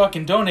didn't get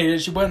fucking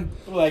donated. She went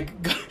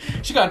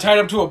she got tied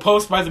up to a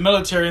post by the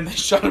military and they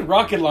shot a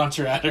rocket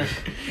launcher at her.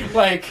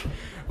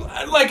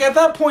 Like at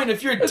that point,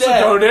 if you're It's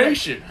dead, a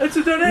donation. It's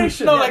a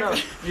donation. No, Yeah, like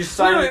no. You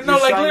sign, no, you no,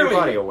 like sign your literally.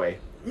 body away.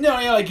 no,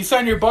 yeah, like you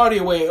sign your body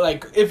away.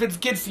 Like if it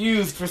gets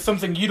used for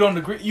something you don't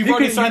agree, you've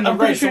already signed the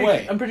rights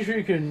away. I'm pretty sure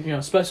you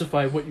can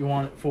specify what you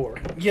want it for.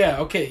 Yeah,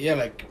 okay, yeah,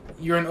 like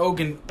you're an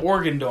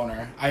organ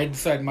donor. I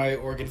decide my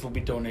organs will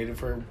be donated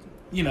for,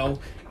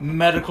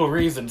 medical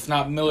reasons,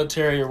 not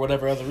military or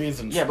whatever other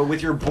reasons. Yeah, but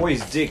with your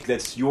boy's dick,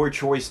 that's your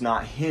choice,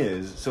 not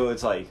his. So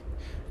it's like,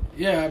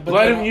 Yeah, but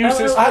Let then- him use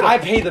his. I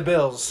pay the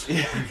bills. he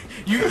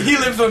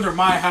lives under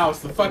my house.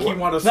 The fuck he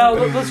want us? Now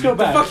let's go The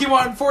back. fuck he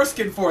want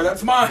foreskin for?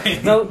 That's mine.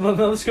 Now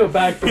let's go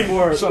back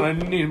before. Son, I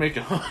need to make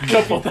a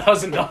couple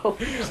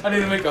 $1,000. I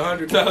need to make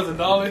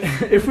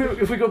 $100,000.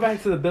 If we go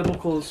back to the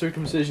biblical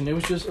circumcision, it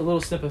was just a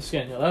little snip of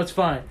skin. That's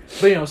fine.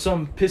 But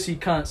some pissy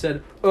cunt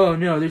said, "Oh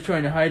no, they're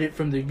trying to hide it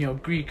from the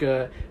Greek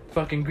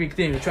fucking Greek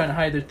thing. They're trying to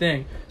hide their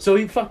thing." So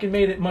he fucking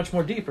made it much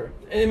more deeper.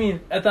 I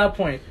mean, at that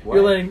point, What?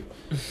 you're letting.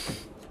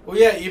 Well,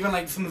 yeah, even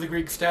like some of the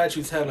Greek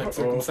statues had like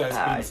circumcised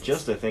penises.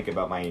 just to think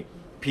about my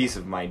piece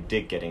of my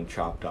dick getting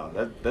chopped off,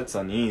 that's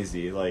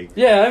uneasy. Like,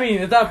 Yeah, I mean,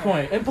 at that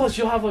point, and plus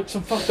you'll have like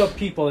some fucked up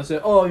people that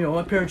say, "Oh,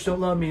 my parents don't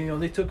love me.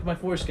 They took my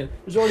foreskin."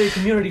 There's already a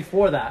community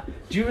for that.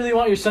 Do you really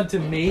want your son to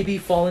maybe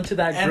fall into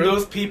that And group?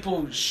 those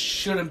people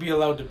shouldn't be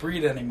allowed to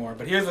breed anymore.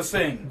 But here's the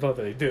thing. But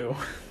they do.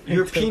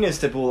 your penis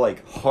tip will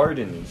like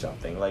harden in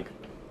something. Like,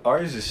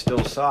 ours is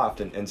still soft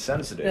and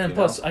sensitive. And you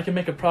plus, know? I can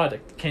make a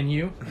product. Can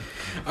you?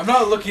 I'm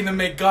not looking to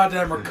make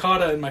goddamn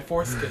ricotta in my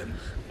foreskin.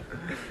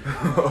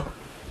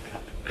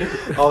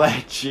 all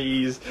that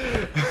cheese.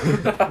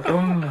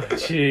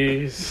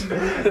 Jeez.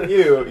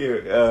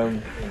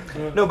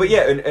 No, but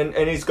yeah, and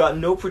it's got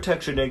no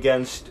protection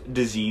against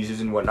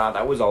diseases and whatnot.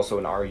 That was also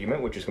an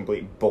argument, which is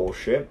complete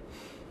bullshit.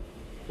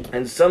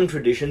 And some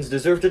traditions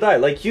deserve to die,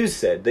 like you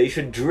said. They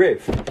should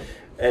drift.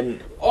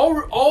 And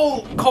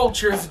All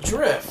cultures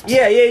drift.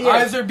 yeah.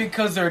 Either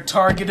because they're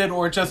targeted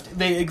or just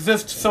they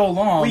exist so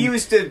long. We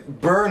used to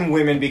burn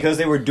women because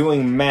they were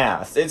doing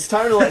math. It's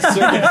time to let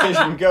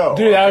circumcision go.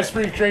 Dude, that was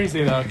pretty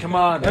crazy though. Come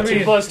on, I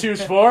mean- 2 + 2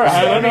 is 4.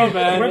 I don't know,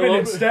 man. Women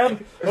in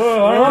STEM. I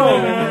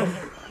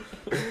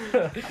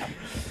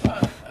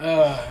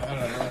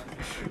don't know.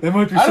 There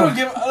might be I don't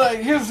give.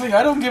 Here's the thing.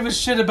 I don't give a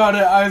shit about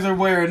it either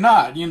way or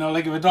not.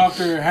 Like if a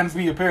doctor hands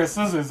me a pair of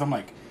scissors, I'm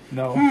like,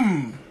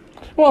 No.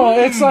 Well,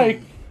 it's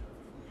like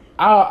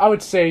I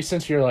would say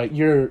since you're like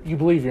you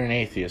believe you're an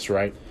atheist,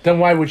 right? Then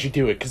why would you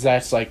do it? Because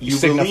that's like You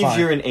signifying. believe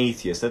you're an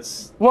atheist.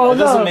 That Well,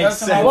 doesn't no, make that's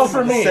sense. an well,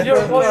 for me, Sense-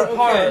 You're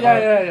part.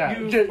 Yeah.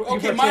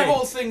 okay. My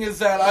whole thing is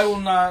that I will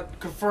not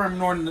confirm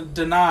nor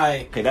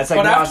deny. Okay, that's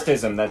But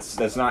agnosticism.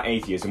 That's not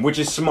atheism, which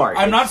is smart.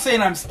 I'm not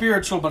saying I'm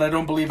spiritual, but I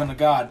don't believe in a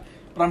god.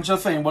 But I'm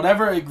just saying,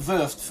 whatever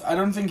exists, I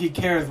don't think he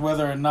cares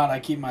whether or not I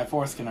keep my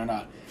foreskin or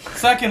not.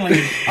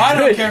 Secondly, I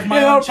don't care if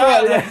my own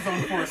child has his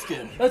own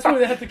foreskin. That's why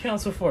they have to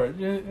counsel for it.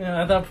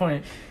 At that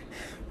point,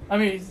 I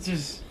mean,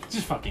 just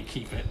fucking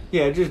keep it.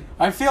 Yeah, just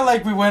I feel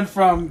like we went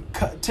from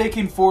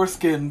taking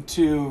foreskin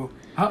to.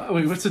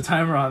 Wait, what's the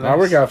timer on I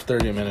this? work out for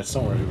 30 minutes.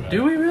 Don't worry about it.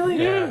 Do we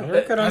really? Yeah.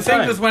 We're good on I think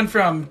time. this went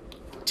from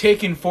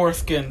taking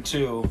foreskin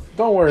to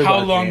Don't worry how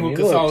about it, long Jamie. will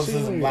Look,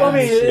 Catholicism see- last. Well, I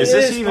mean, is it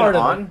this is even part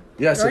of on? it.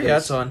 Yes, it yeah,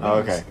 is. it's on. Oh,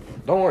 okay.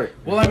 Don't worry.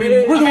 Well, I mean,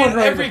 We're the ones running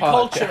every the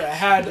culture podcast.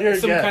 had You're a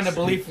some guest. kind of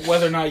belief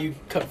whether or not you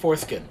cut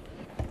foreskin.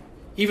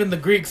 Even the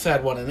Greeks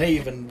had one, and they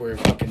even were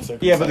fucking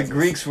circumcised. Yeah, but the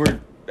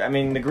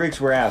Greeks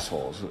were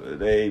assholes.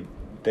 They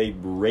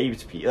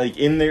raped people. Like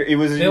in there, it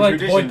was They a like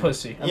tradition. boy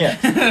pussy. Yeah,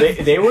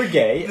 they were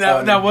gay.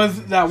 that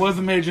was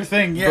a major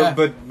thing. Yeah,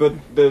 But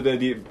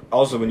the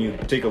also when you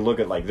take a look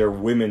at like their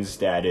women's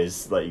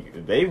status,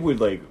 like they would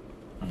like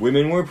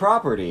women were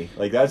property.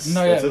 Like that's the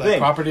like, thing.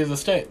 property of the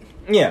state.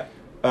 Yeah,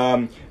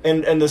 and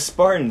the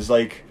Spartans,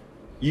 like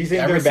you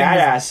think they're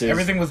badasses.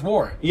 Everything was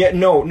war. Yeah,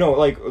 no,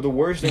 like the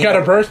worst. You thing got a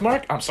about-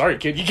 birthmark? I'm sorry,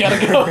 kid. You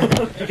gotta go.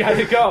 You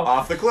gotta go.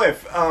 off the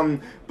cliff.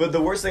 But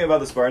the worst thing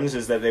about the Spartans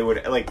is that they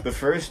would like the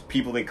first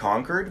people they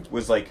conquered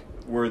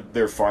were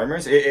their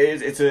farmers.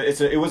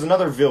 It was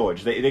another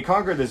village. They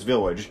conquered this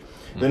village,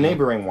 the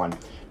neighboring one,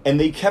 and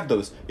they kept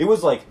those. It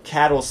was like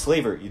cattle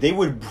slavery. They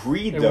would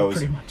breed They were those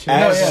pretty much,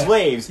 as yeah.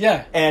 slaves.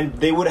 Yeah. and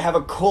they would have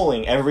a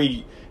culling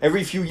every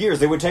few years.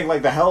 They would take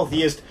like the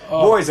healthiest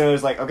boys, and it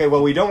was like, okay,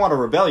 well, we don't want a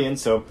rebellion,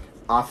 so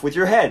off with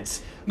your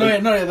heads.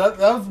 That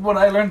was what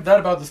I learned that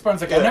about the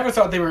Spartans. Like, I Yeah. never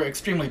thought they were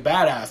extremely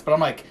badass, but I'm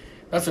like,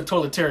 that's a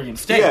totalitarian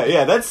state.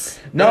 Yeah, that's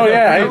No,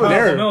 yeah, It was the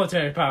they're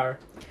military power.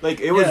 like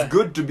it was Yeah.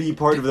 good to be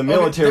part of the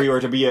military or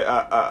to be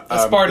a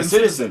Spartan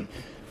citizen.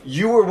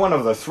 You were one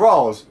of the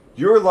thralls.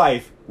 Your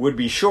life would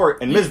be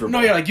short and miserable. No,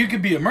 yeah, like you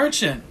could be a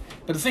merchant,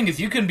 but the thing is,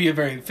 you can be a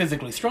very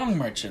physically strong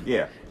merchant.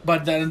 Yeah.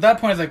 But then at that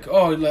point, it's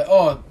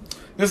like,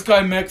 this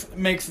guy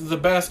makes the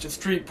best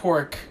street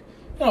pork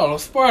No,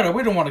 Sparta,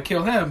 we don't want to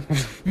kill him.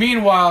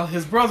 Meanwhile,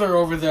 his brother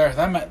over there,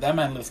 that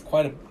man lifts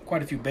quite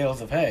a few bales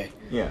of hay.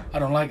 Yeah. I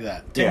don't like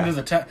that. Yeah.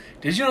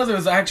 Did you know there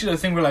was actually a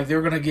thing where like they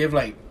were gonna give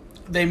like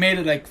they made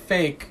it like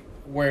fake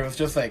where it was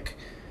just like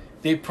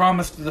they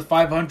promised the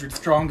 500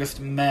 strongest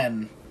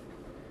men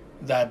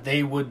that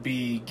they would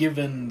be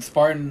given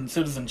Spartan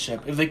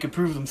citizenship if they could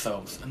prove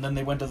themselves, and then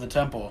they went to the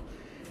temple.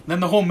 And then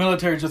the whole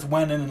military just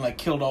went in and like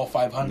killed all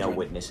 500. No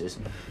witnesses.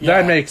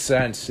 Yeah. That makes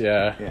sense.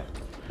 Yeah. Yeah.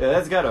 Yeah,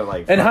 that's gotta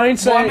like. In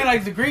hindsight, Well, I mean,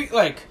 like the Greek,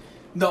 like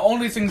the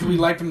only things we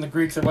liked from the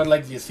Greeks are what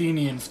like the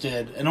Athenians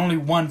did, and only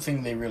one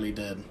thing they really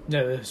did.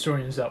 Yeah, the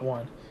historians that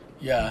won.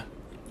 Yeah.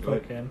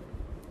 Okay.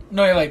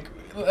 No, like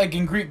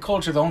in Greek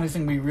culture, the only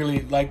thing we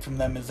really like from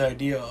them is the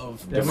idea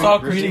of Yeah,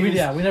 Socrates. we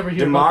never hear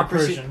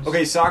Democracy. about the Persians.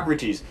 Okay,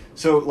 Socrates.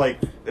 So, like,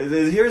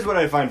 here's what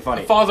I find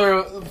funny. Father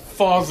of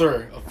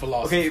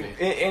philosophy.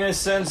 Okay, in a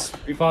sense,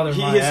 Father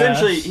he my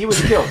essentially ass. he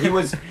was killed.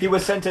 He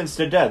was sentenced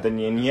to death, and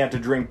he had to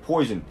drink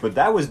poison. But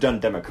that was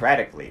done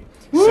democratically.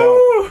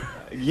 So,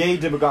 yay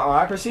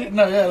democracy.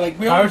 No, yeah, like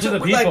we Power only to the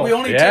like people. we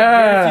only Yeah. take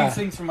very few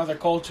things from other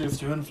cultures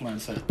to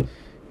influence it,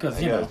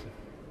 because you know.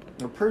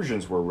 The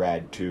Persians were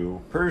rad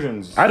too.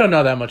 Persians. I don't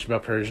know that much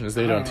about Persians.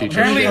 They don't teach us.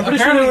 Apparently, I'm pretty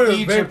sure they were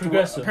apparently very Egypt.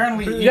 progressive.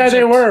 Apparently, Yeah, they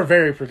Egypt- were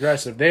very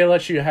progressive. They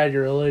let you have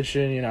your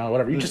religion, you know,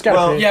 whatever. You just gotta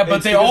Well, pay. Yeah, but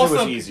It's they because it also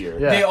was easier.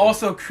 Yeah. they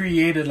also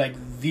created like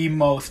the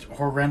most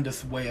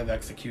horrendous way of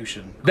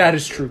execution That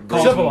is true.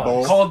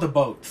 Civilized. called the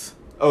boats.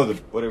 Oh,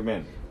 what do you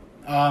mean?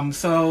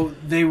 So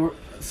they were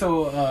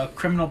a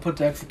criminal put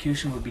to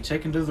execution would be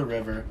taken to the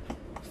river,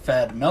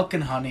 fed milk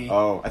and honey.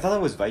 Oh, I thought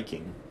that was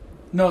Viking.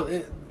 No,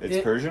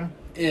 It's Persian.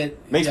 It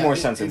Makes yeah, more it-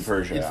 sense in it's-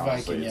 Persia. It's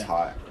Honestly, Viking, it's yeah.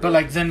 hot. But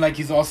like then like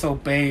he's also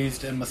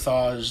bathed and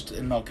massaged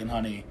in milk and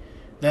honey.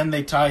 Then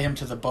they tie him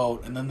to the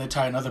boat, and then they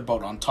tie another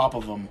boat on top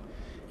of him,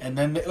 and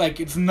then like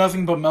it's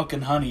nothing but milk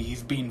and honey.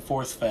 He's being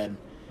force fed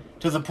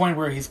to the point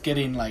where he's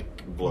getting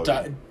like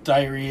Bloated.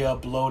 diarrhea,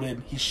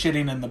 bloated. He's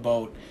shitting in the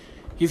boat.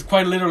 He's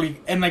quite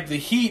literally, and like the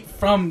heat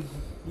from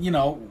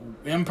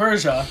in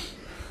Persia,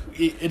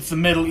 it's the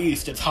Middle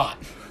East. It's hot.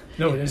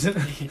 No, it isn't.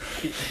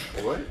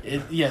 What?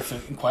 Yes,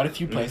 in quite a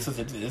few places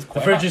it is The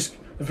quite fridge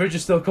hot.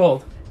 is still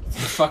cold.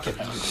 Fuck it.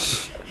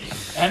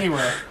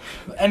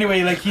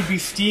 Anyway, like he'd be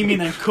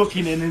steaming and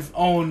cooking in his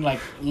own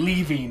like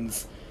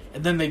leavings,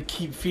 and then they'd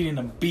keep feeding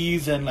him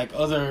bees and like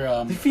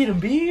other. They feed him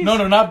bees.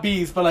 No, not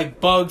bees, but like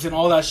bugs and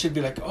all that shit.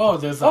 Be like, oh,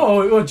 there's a.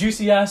 Oh,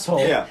 juicy asshole.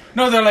 Yeah.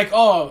 No, they're like,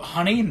 oh,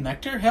 honey,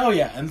 nectar, hell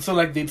yeah, and so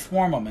like they'd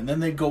swarm them, and then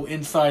they'd go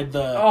inside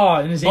the. Oh,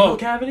 in his anal boat.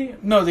 cavity.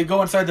 No, they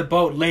go inside the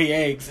boat, lay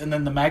eggs, and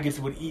then the maggots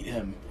would eat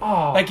him.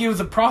 Oh, Like it was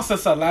a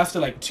process that lasted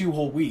like 2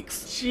 whole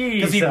weeks.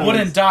 Jesus. Because he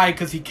wouldn't die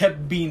because he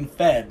kept being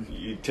fed.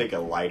 You take a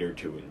lighter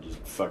to it and just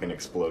fucking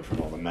explode from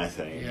all the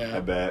methane. Yeah. I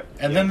bet.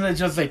 And Yeah. then they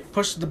just like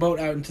push the boat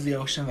out into the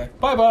ocean, like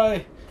bye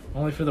bye.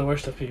 Only for the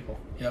worst of people.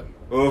 Yep.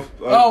 Oof.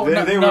 Oh,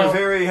 they no. were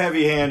very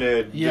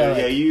heavy-handed. Yeah,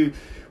 yeah. like- You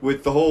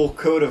with the whole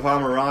code of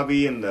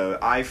Hammurabi and the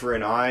eye for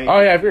an eye. Oh,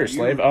 yeah, if you're a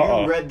slave,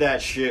 you read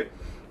that shit.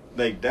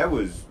 Like that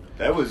was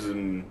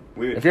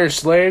weird. If you're a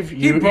slave,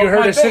 you broke hurt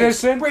my a face.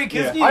 citizen. Break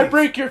his Yeah. knee. I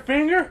break your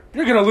finger,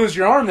 you're gonna lose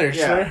your arm there,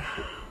 Yeah. sir.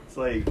 It's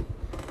like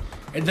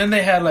And then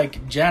they had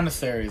like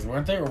Janissaries,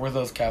 weren't they, or were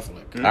those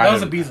Catholic? I That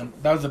was don't-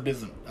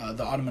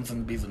 the Ottomans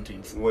and the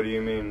Byzantines. what do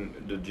you mean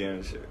the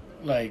genocide?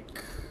 Like,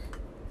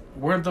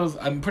 weren't those?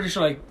 I'm pretty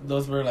sure like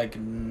those were like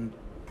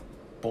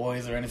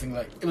boys or anything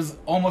like. It was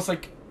almost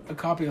like a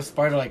copy of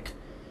Sparta. Like,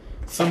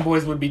 some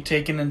boys would be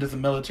taken into the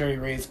military,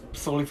 raised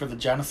solely for the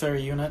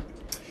Janissary unit.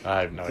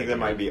 I have no I think idea. that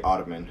might be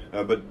Ottoman,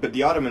 but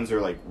the Ottomans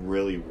are like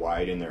really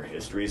wide in their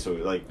history, so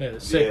like Yeah,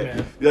 sick,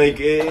 man. like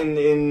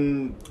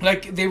in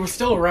Like they were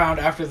still around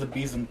after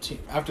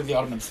the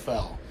Ottomans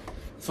fell.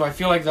 So I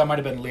feel like that might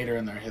have been later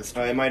in their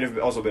history. it might have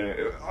also been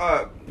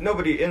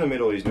nobody in the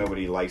Middle East.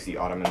 Nobody likes the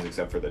Ottomans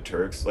except for the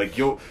Turks. Like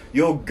you'll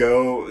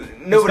go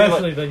nobody.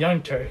 Especially the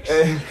young Turks.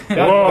 Uh, God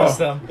Whoa. bless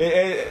them.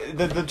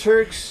 the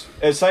Turks,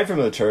 aside from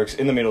the Turks,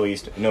 in the Middle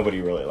East,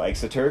 nobody really likes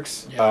the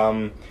Turks.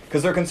 Yeah.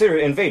 Because they're considered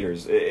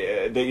invaders.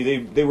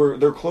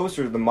 They're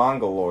closer to the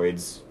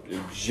Mongoloids.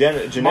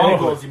 Genetically,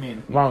 Mongols, you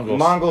mean? Mongols.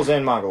 Mongols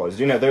and Mongoloids.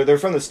 You know, they're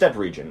from the steppe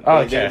region. Oh,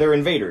 Like, okay. they're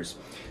invaders.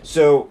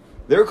 So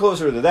they're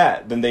closer to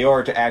that than they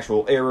are to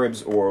actual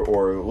Arabs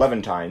or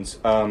Levantines.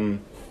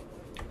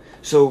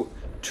 So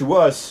to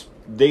us,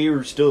 they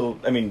are still.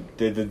 I mean,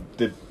 the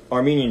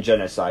Armenian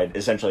genocide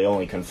essentially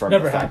only confirmed.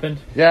 Never the fact. happened.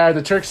 Yeah,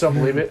 the Turks don't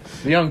believe it.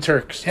 The young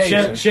Turks. Hey,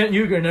 Shant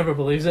Uyghur never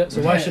believes it,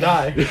 so why should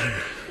I?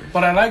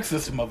 but I like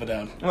System of a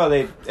Down. Well,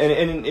 they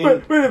and Wait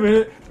a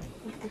minute.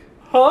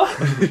 Huh?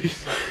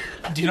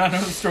 Do you not know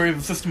the story of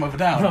the System of a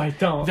Down? No, I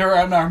don't. They're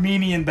an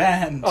Armenian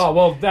band. Oh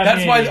well,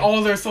 That's why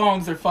all their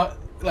songs are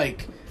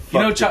like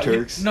Fuck the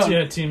Turks. No,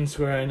 Yeah, Team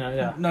Square. I know.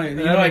 Yeah. No, you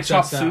That know, like makes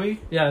sense Chop now. Suey?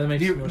 Yeah, that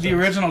makes more the sense.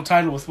 original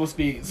title was supposed to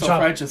be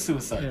Self-Righteous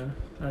Suicide.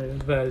 Yeah,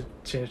 but I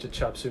changed it to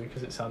Chop Suey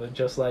because it sounded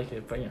just like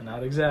it, but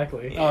not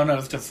exactly. Oh no,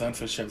 it's just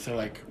censorship. So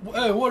like,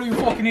 hey, what are you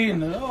fucking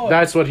eating? Oh,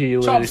 That's what he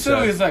Chop literally Suey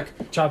said. is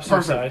like Chop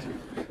Perfect.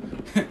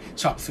 Suicide.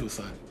 Chop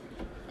Suicide.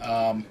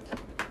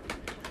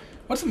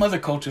 What's some other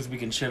cultures we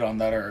can shit on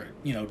that are,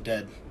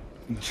 dead?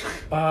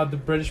 The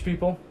British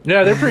people.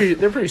 Yeah, they're pretty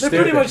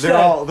stupid. pretty much They're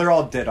dead. they're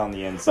all dead on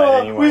the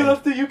inside anyway. We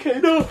left the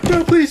UK. No,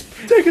 please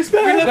take us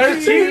back.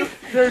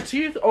 Their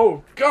teeth.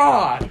 Oh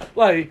God!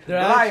 Like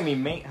Lie me,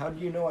 mate. How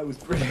do you know I was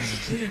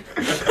British?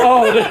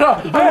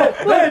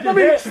 let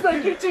me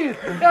inspect your teeth.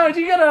 You got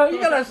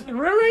a rim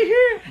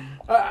right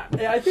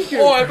here. I think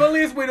you're. Oh, at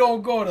least we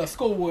don't go to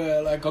school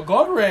with like a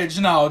gun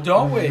range now,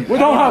 don't we? We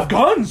don't have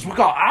guns. We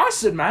got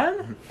acid,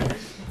 man.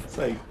 It's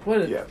like,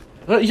 What? yeah.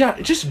 Yeah,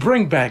 just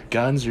bring back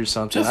guns or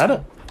something. I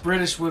don't.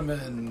 British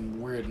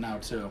women weird now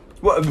too.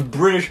 What,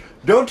 British?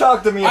 Don't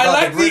talk to me about I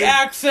like the the British.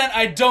 accent.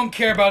 I don't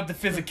care about the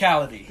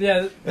physicality.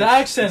 Yeah, the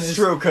accent It's is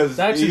true because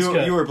the accent's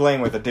good. you were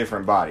playing with a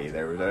different body.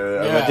 There was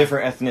of Yeah. a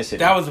different ethnicity.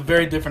 That was a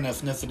very different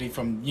ethnicity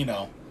from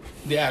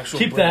the actual.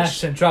 Keep the British.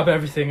 accent. Drop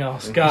everything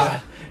else.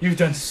 God, you've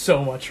done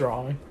so much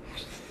wrong.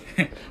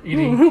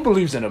 Who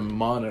believes in a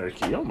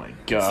monarchy? Oh my So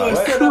God!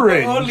 set up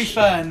Cringe.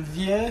 OnlyFans,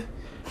 yeah.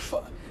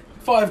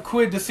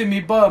 £5 to see me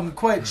bum,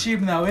 quite cheap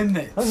now, isn't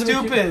it? How does it make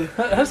Stupid.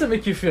 How does it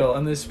make you feel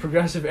in this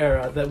progressive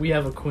era that we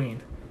have a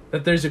queen?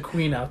 That there's a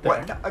queen out there?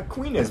 What? A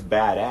queen is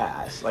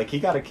badass. Like,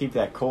 you got to keep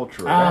that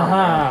culture around.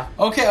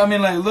 Uh-huh. Okay, I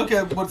mean, like, look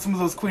at what some of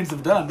those queens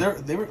have done.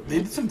 They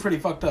did some pretty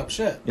fucked up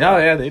shit.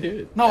 Yeah, they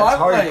did. No, That's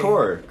I like,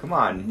 hardcore. Come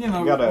on. you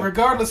know, gotta.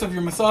 regardless of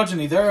your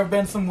misogyny, there have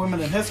been some women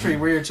in history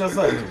where you're just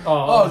like,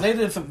 Oh. oh, they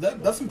did some.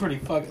 That's some pretty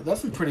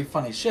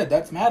funny shit.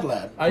 That's mad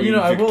lad. I will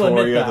admit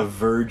Victoria, that. the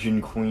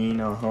Virgin Queen.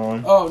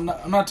 Oh, no,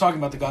 I'm not talking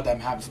about the goddamn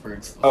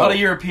Habsburgs. A lot of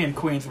European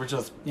queens were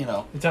just, You're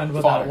talking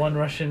about fodder. that one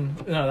Russian,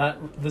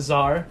 the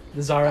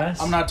Tsaress.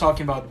 I'm not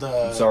talking about the.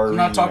 Tsarina, I'm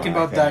not talking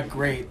about I that think.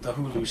 great the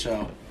Hulu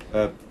show.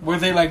 Where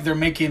They're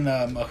making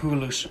a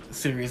Hulu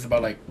series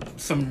about like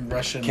some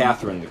Russian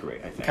Catherine the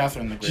Great, I think.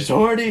 Catherine the Great. She's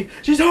horny.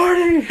 She's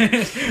horny.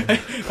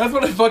 That's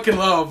what I fucking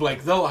love.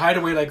 Like they'll hide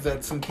away like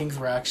that. Some kings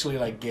were actually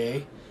like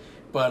gay,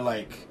 but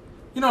like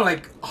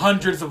like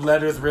hundreds of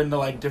letters written to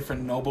like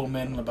different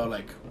noblemen about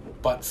like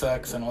butt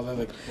sex and all that.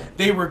 Like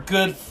they were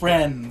good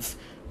friends.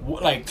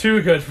 Like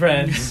Two good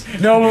friends.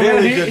 No, when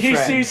Very he, good he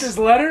friends. sees his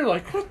letter,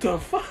 like, what the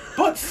fuck?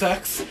 butt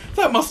sex.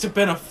 That must have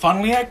been a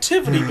funny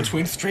activity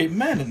between straight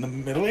men in the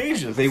Middle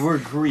Ages. They were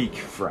Greek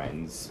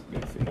friends,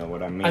 if you know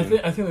what I mean.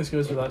 I think this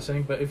goes without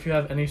saying, but if you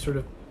have any sort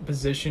of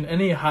position,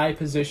 any high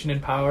position in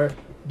power,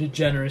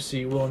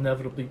 degeneracy will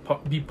inevitably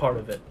be part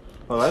of it.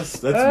 Well,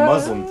 that's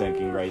Muslim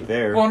thinking right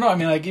there. Well, no, I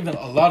mean like even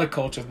a lot of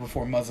cultures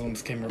before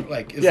Muslims came,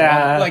 like Islam,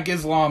 Yeah.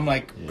 Islam,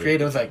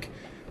 creators like.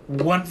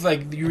 Once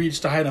like you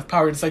reach the height of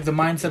power, it's like the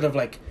mindset of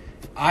like,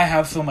 I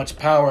have so much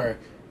power,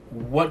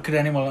 what could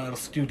anyone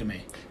else do to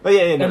me? But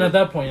yeah, And at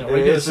that point,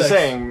 regular it's the sex-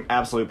 saying,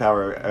 absolute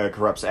power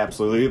corrupts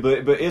absolutely.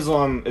 But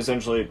Islam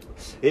essentially,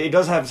 it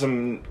does have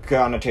some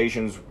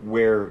connotations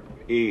where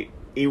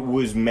it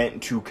was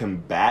meant to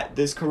combat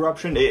this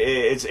corruption.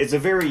 It's a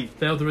very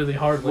failed really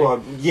hardly.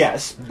 well,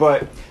 yes,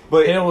 but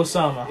Hail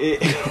Osama.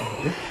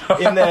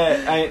 in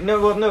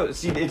that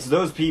see, it's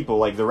those people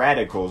like the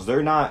radicals.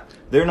 They're not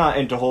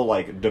into whole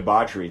like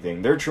debauchery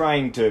thing. They're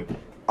trying to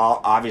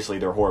obviously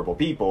they're horrible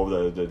people,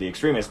 the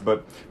extremists,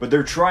 but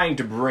they're trying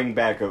to bring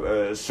back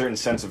a certain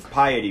sense of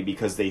piety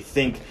because they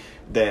think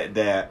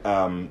that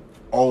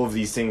all of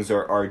these things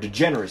are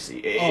degeneracy.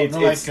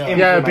 It's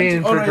Yeah, being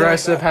implemented.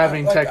 progressive,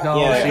 having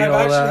technology, Yeah. all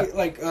I've that.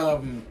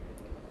 actually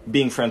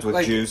Being friends with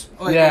like- Jews.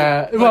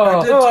 Yeah, I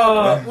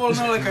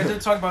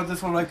did talk about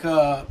this one.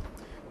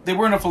 They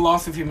weren't a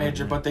philosophy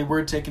major, but they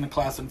were taking a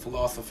class in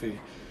philosophy,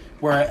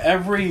 where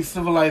every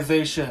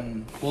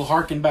civilization will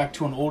harken back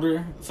to an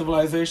older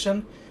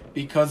civilization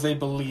because they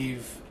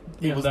believe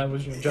it was that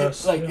was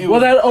just. it Well,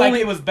 was, that like,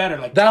 only- it was better.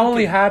 Like That Tolkien.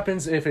 only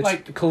happens if it's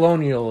Like-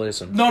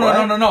 colonialism.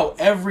 No.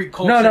 Every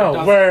culture. No,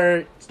 does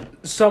where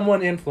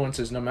someone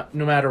influences no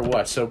matter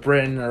what. So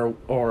Britain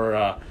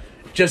or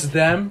just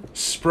them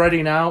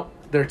spreading out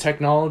their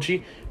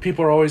technology,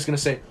 people are always going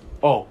to say,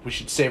 "Oh, we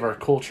should save our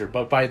culture,"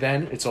 but by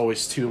then it's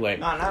always too late.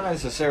 Not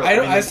necessarily.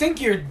 I think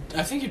you're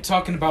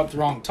talking about the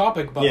wrong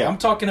topic, but Yeah. I'm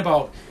talking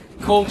about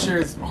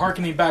cultures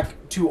harkening back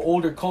to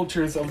older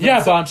cultures of Yeah,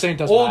 themselves- but I'm saying it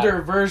doesn't older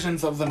matter.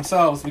 versions of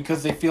themselves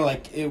because they feel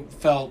like it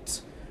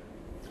felt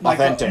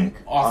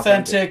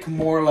Authentic.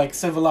 more like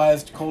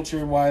civilized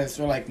culture wise,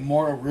 or like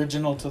more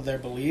original to their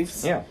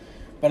beliefs. Yeah.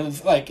 But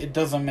it's like it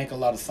doesn't make a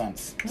lot of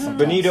sense. sometimes.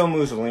 Benito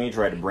Mussolini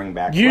tried to bring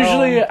back.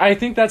 Usually, I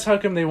think that's how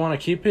come they want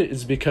to keep it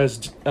is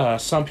because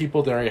some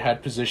people there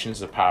had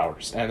positions of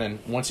powers, and then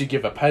once you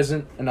give a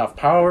peasant enough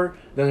power,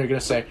 then they're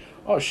gonna say,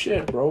 "Oh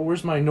shit, bro,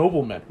 where's my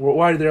noblemen?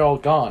 Why are they all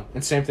gone?"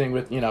 And same thing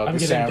with I'm the getting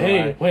samurai.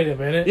 paid. Wait a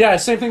minute. Yeah,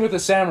 same thing with the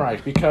samurai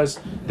because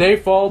they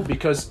fall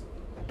because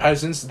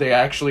peasants they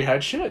actually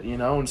had shit,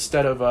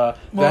 instead of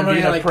them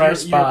being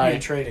oppressed by. European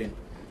trading.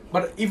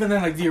 But even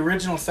then, like the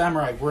original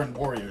samurai weren't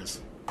warriors.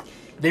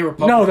 They were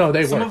No,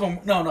 they some were. of them.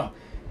 No.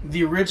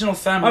 The original I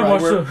samurai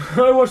watched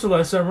were the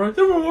Last Samurai.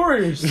 They were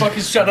warriors.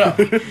 fucking shut up.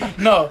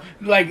 No,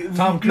 like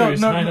Tom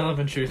Cruise, no,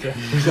 9/11 shooter.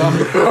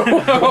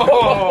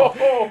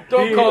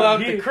 Don't call out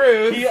the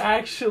Cruise. He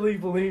actually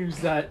believes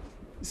that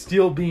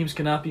steel beams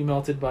cannot be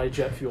melted by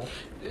jet fuel.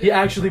 He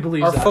actually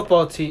believes Our that. football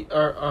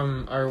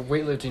our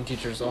weightlifting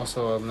teacher is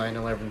also a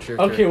 9/11 truther.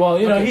 Okay, well,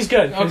 you know, Okay. he's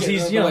good because Okay,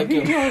 he's, no, he's a no,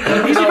 good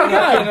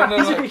guy. no,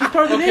 no. He's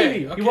part of the Okay,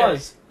 Navy. okay. He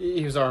was.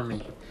 He was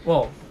Army.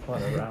 Well,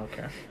 whatever. I don't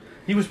care.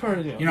 He was part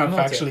of the. You're not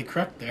military. factually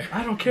correct there.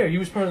 I don't care. He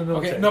was part of the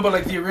military. Okay, no, but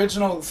like the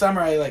original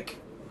samurai, like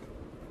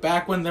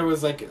back when there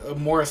was like a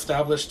more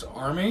established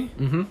army,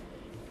 Mm-hmm.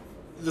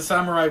 the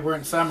samurai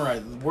weren't samurai.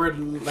 The word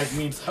like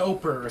means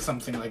helper or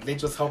something. Like they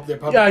just help their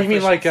public. Yeah, you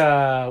mean officials.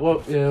 like well,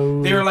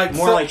 They were like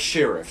More like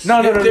sheriffs.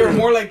 No, no, no, they no, were no.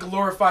 more like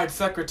glorified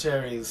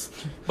secretaries.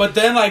 But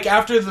then like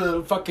after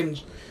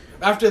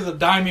the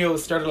daimyo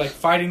started like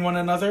fighting one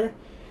another,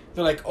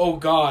 they're like, oh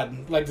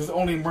god, like there's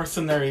only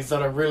mercenaries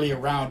that are really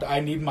around. I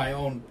need my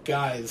own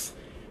guys.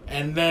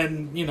 And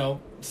then, you know,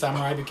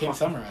 samurai became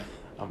samurai.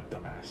 I'm a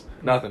dumbass.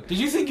 Nothing. Did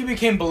you think you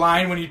became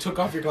blind when you took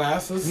off your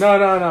glasses? No,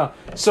 no, no.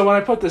 So when I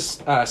put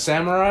this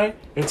samurai,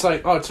 it's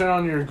like, oh, turn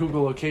on your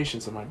Google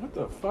locations. I'm like, what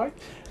the fuck?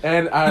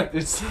 And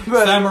it's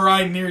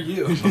Samurai near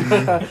you.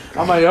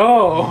 I'm like,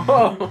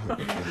 oh.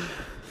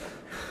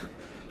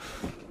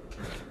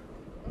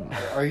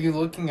 Are you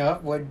looking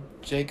up what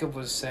Jacob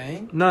was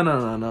saying? No, no,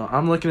 no, no.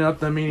 I'm looking up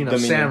the meaning The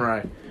of meaning.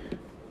 samurai.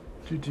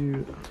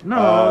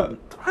 No,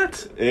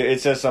 what?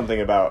 It says something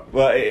about.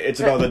 Well, it's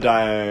about the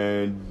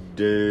daimyo.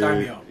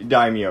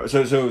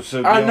 So. the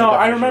only No,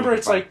 I definition remember we can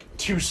it's find- like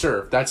to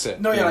serve. That's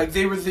it. No, yeah, like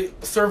they were the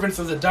servants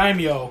of the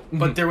daimyo,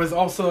 but there was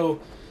also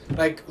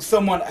like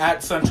someone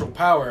at central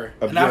power.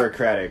 a And af-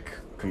 bureaucratic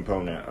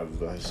component of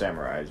the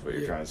samurai. Is what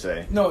you're trying to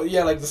say. No,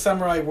 yeah, like the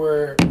samurai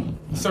were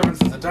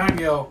servants of the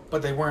daimyo,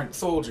 but they weren't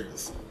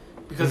soldiers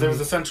because there was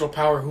a central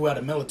power who had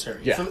a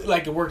military. Yeah. So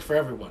like it worked for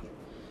everyone.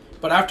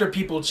 But after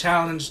people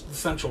challenged the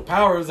central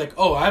power, it was like,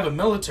 "Oh, I have a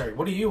military.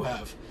 What do you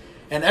have?"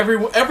 And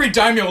every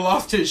daimyo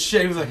lost his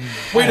shit. He was like,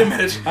 "Wait a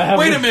minute,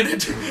 wait a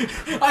minute.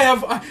 I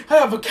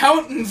have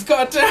accountants.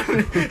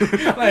 Goddamn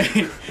it!"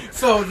 Like,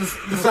 so the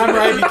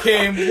samurai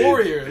became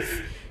warriors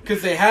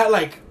because they had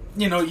like,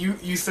 you know,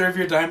 you serve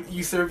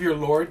your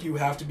lord. You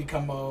have to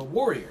become a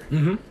warrior.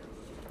 Mm-hmm.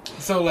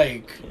 So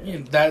like,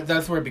 you know,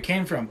 that's where it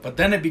became from. But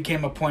then it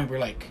became a point where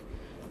like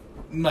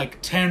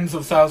tens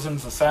of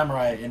thousands of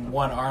samurai in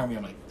one army.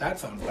 I'm like, that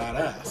sounds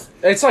badass.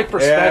 It's like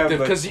perspective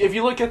but- because if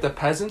you look at the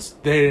peasants,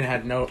 they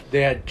had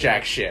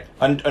jack shit.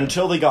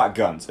 Until they got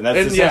guns, and that's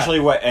And, essentially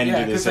what ended Yeah,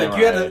 the because samurai. like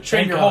you had to train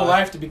Thank your whole God.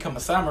 life to become a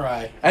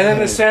samurai. And then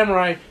the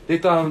samurai, they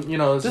thought, you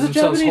know, Does the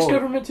themselves Japanese holy.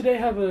 government today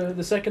have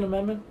the Second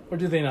Amendment, or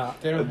do they not?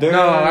 They're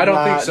No, I don't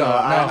not- think so. no, No,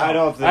 I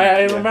don't think.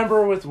 I yeah.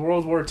 remember with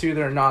World War II,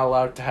 they're not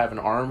allowed to have an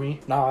army.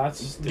 No,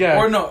 that's Yeah,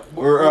 Or no,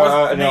 We're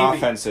was it no Navy?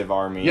 offensive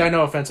army. yeah,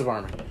 no offensive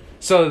army.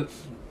 So,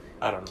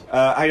 I don't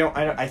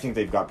know. I think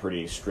they've got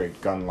pretty strict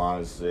gun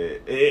laws.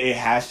 It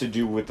has to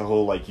do with the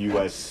whole like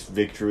U.S.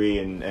 victory,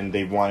 and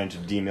they wanted to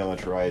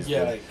demilitarize. Yeah,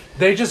 the, like,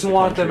 They just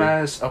want them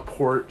country. as a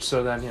port,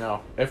 so then, you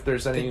know, if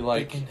there's any, They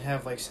like... can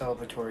have like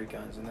celebratory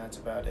guns, and that's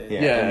about it.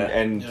 yeah, Yeah.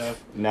 and Yeah.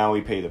 now we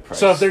pay the price.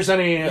 So if there's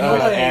any know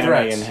what, anime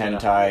threats... and you know.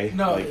 hentai,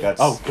 No, like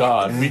that's Oh,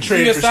 God. We the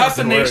traded for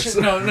something worse.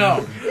 assassination.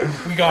 No,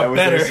 we got That was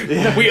better.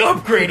 this- yeah. We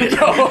upgraded.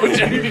 Oh,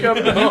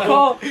 Jacob,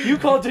 no. you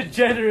call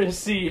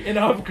degeneracy an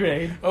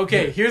upgrade.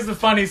 Okay, here's the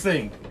funny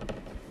thing.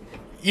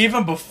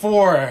 Even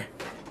before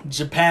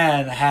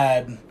Japan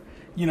had,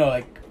 you know,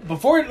 like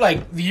before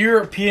like the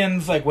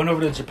Europeans like went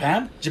over to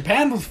Japan,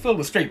 Japan was filled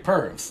with straight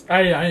pervs.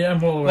 I am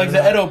well aware Like of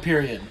the that. Edo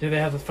period. Yeah, they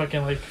have the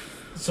fucking like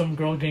some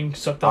girl getting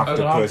sucked up to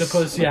an Octopus.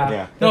 octopus. Yeah,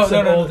 Yeah. That's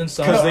No, old and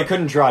stuff. because they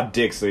couldn't draw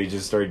dicks, so they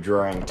just started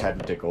drawing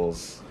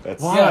tentacles.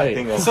 That's Why? I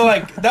think that's- So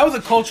like that was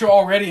a culture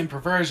already in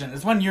perversion.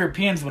 It's when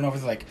Europeans went over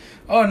to like,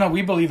 oh no,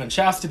 we believe in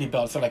chastity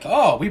belts. They're like,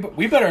 oh,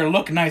 we better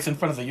look nice in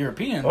front of the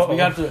Europeans.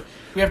 Uh-oh.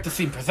 We have to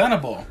seem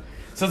presentable.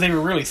 So they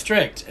were really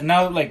strict. And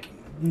now like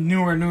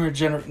newer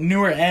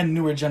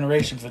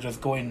generations are just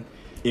going.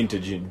 into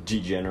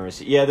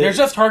degeneracy. Yeah, They're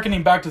just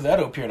harkening back to the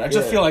Edo period. I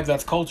just Yeah. feel like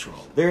that's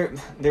cultural. there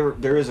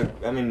is a.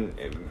 I mean,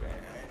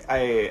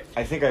 I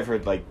think I've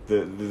heard like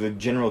the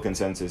general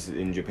consensus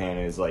in Japan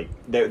is like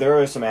there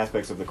are some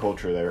aspects of the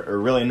culture that are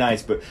really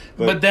nice, but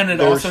then it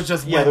there's- also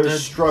just yeah went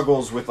there's to-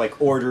 struggles with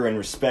like order and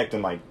respect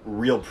and like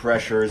real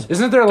pressures.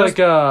 Isn't there like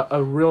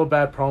a real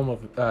bad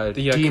problem of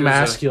The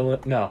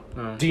Yakuza.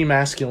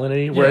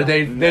 demasculinity where Yeah.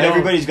 they don't...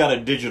 Everybody's got a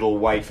digital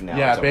wife now. or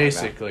Yeah, something like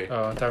that. basically.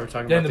 Oh, I thought we were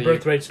talking Then about the the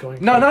birth rate's going.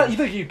 No, not the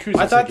Yakuza.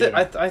 I thought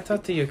that I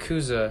thought the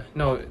Yakuza.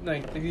 No,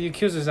 like the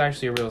Yakuza is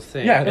actually a real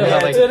thing. Yeah, Yeah,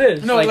 How, like, it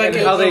is. No, like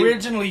how it they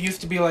originally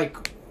used to be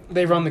like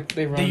they run.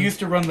 they used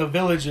to run the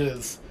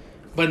villages,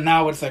 but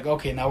now it's like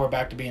okay, now we're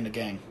back to being a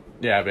gang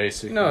Yeah,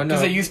 basically. no.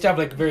 because they used to have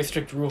like very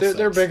strict rules.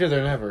 They're bigger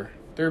than ever.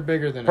 They're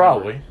bigger than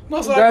Probably. ever.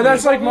 Most That- likely.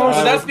 that's like most-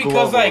 But that's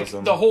because like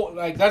Globalism. the whole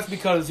like that's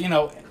because you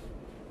know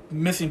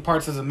missing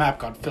parts of the map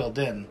got filled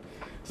in.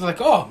 It's like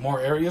oh more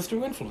areas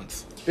to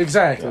influence.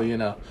 Exactly, you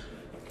know.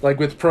 Like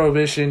with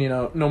prohibition, you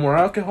know, no more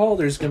alcohol,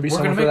 there's going to be We're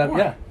someone gonna for make that. more.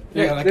 Yeah.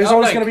 Yeah, like, there's I'm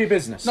always like- going to be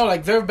business. No,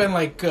 like there have been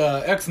like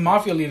ex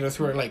mafia leaders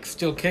who are like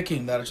still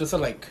kicking that. It's just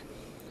like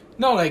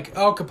no, like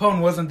Al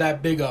Capone wasn't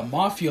that big a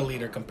mafia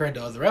leader compared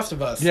to the rest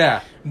of us. Yeah.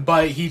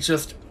 but he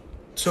just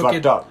took fucked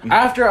it up.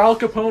 After Al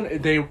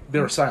Capone, they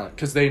were silent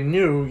because they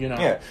knew, you know,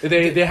 Yeah.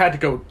 they had to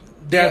go.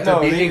 They had to No,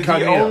 be the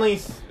incognito.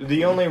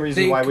 only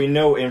reason They- why we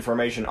know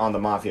information on the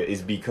mafia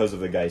is because of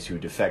the guys who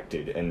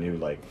defected and who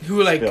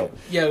who like spilled.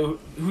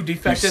 who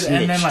defected Who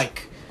and then snitched.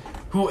 like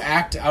who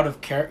acted out of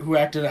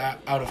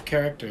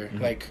character.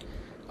 Like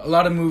a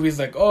lot of movies,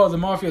 like the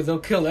mafia, they'll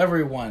kill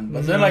everyone,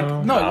 but then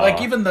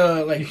like even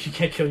the You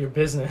can't kill your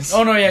business.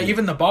 oh no, yeah,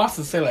 even the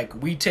bosses say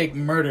like we take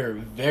murder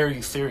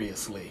very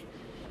seriously.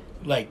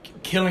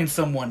 Like killing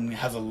someone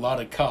has a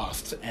lot of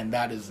cost, and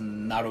that is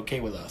not okay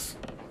with us.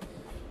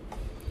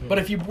 But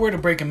if you were to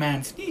break a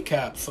man's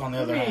kneecaps, on the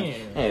other hand,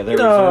 Hey, there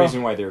was a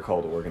reason why they're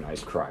called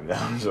organized crime,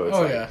 though. So it's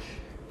like, yeah,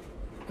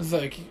 it's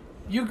like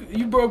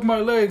you broke my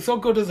legs. I'll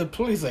go to the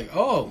police. Like,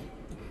 oh,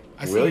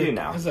 I see Will your- you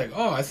now? It's like,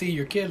 oh, I see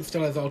your kid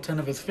still has all 10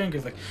 of his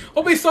fingers. Like,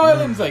 oh, be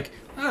silent. It's like,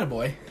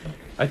 boy.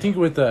 I think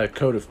with the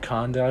code of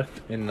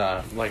conduct in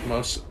like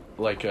most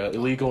like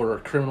illegal or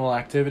criminal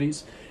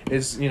activities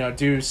is, you know,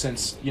 due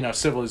since, you know,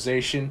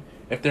 civilization.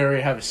 If they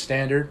already have a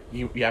standard,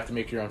 you have to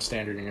make your own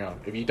standard on your own.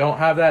 If you don't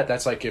have that,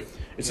 that's like if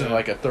it's in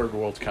like a third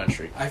world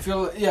country. I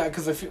feel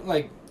because I feel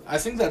like I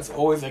think that's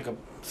always like a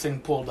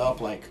thing pulled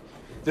up. Like,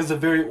 there's a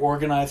very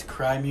organized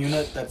crime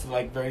unit that's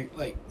like very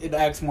like it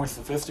acts more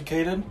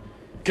sophisticated.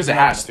 Because it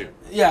has to.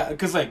 Yeah,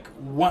 because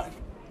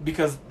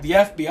because the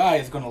FBI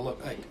is going to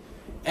look like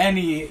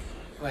any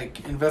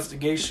like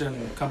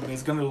investigation company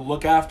is going to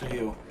look after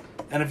you,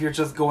 and if you're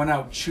just going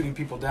out shooting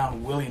people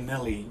down willy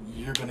nilly,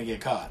 you're going to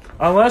get caught.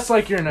 Unless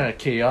like you're in a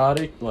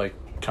chaotic like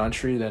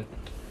country, then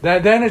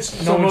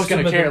it's no one's most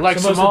gonna of the- care. Like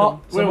so most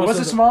of the- so most was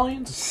of it the-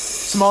 Somalians?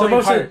 So Somalian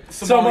most,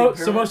 pirates. of, Somali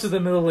so most of the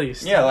Middle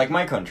East. yeah, like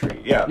my country.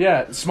 Yeah.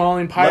 Yeah,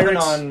 Somalian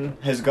pirates. Lebanon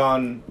has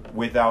gone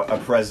without a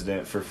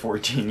president for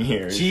 14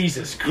 years.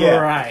 Jesus Yeah.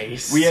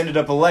 Christ. We ended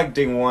up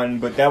electing one,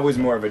 but that was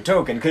more of a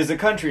token because the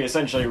country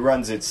essentially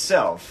runs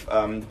itself.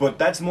 But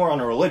that's more on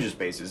a religious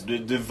basis. The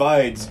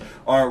divides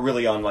aren't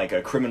really on like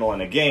a criminal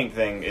and a gang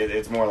thing.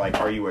 It's more like,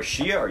 are you a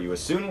Shia? Are you a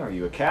Sunni? Are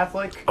you a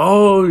Catholic?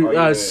 Oh, Are you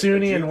a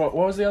Sunni Jew? and what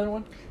was the other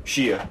one?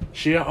 Shia.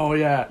 Shia. Oh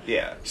yeah,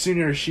 Yeah.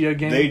 Sunni or Shia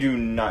gang. They do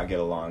not get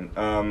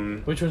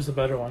along. Which one's the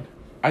better one?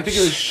 I think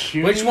it was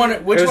Sunni. Which one?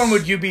 Which It was- one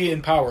would you be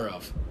in power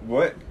of?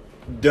 What?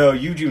 No,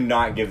 you do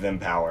not give them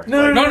power.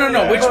 No, No.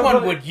 yeah. Which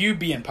one would you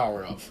be in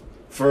power of?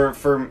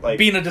 For like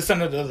Being a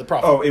descendant of the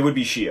prophet. Oh, it would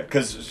be Shia.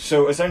 Because,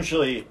 so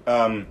essentially,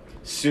 and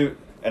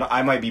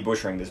I might be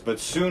butchering this, but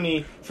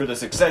Sunni, for the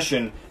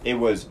succession, it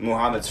was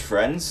Muhammad's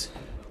friends.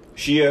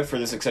 Shia, for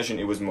the succession,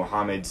 it was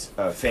Muhammad's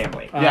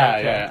family.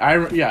 Yeah,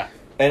 okay. yeah.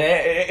 And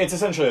it's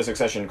essentially a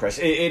succession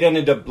crisis. It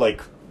ended up,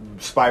 like,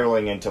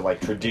 spiraling into,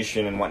 like,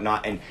 tradition and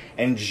whatnot.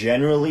 And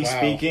generally Wow.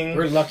 speaking...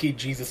 We're lucky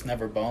Jesus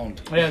never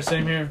boned. Yeah,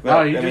 same here. well,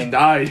 Oh, you I just mean,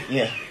 died.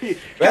 Yeah. Kinda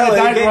Well,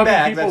 died it came rubbing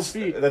back. people's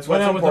That's feet. what's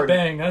Went out with a important.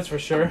 bang, that's for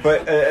sure.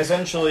 But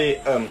essentially,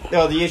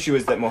 the issue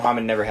is that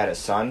Muhammad never had a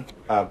son,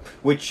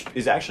 which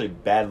is actually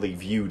badly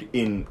viewed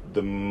in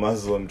the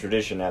Muslim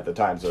tradition at the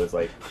time. So it's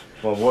like,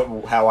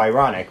 well, how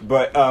ironic.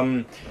 But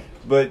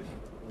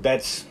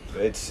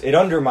it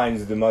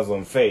undermines the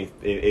Muslim faith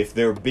if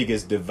their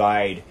biggest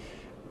divide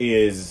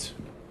is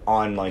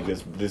on like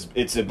this.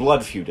 It's a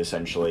blood feud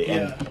essentially,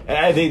 and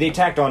they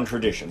tacked on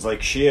traditions. Like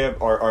Shia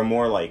are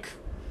more like.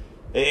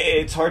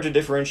 It's hard to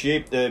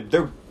differentiate.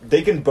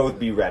 They can both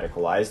be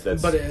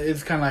radicalized. But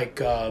it's kind of like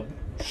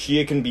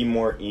Shia can be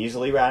more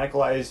easily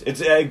radicalized.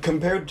 It's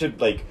compared to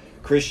like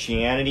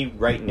Christianity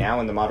right now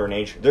in the modern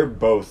age. They're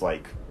both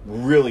like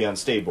really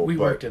unstable. we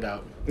but, worked it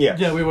out. Yeah,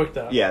 yeah, we worked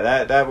out.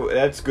 yeah.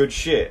 That's good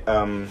shit.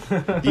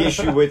 The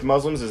issue with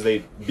Muslims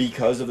is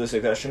because of the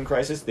succession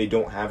crisis, they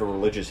don't have a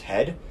religious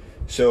head.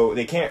 So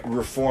they can't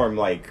reform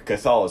like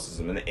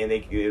Catholicism, and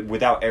they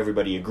without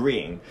everybody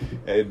agreeing.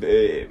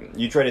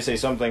 You try to say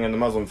something in the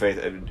Muslim faith,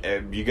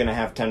 you're gonna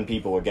have 10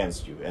 people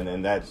against you, and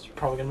then that's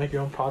Probably gonna make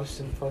your own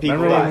Protestant fuck. People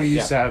Remember when die, we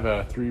used yeah. to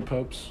have 3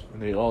 popes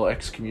and they all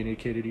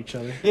excommunicated each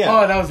other? yeah.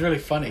 Oh, that was really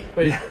funny.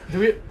 Wait, do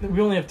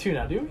we only have 2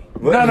 now, do we?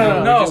 What? No.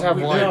 We just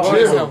have one. no, We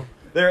just two. have-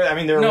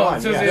 They're No, one.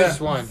 so Yeah. there's-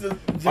 Just one.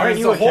 Aren't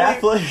you a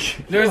Catholic?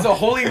 There's the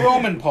Holy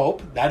Roman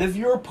Pope. That is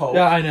your Pope.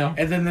 Yeah, I know.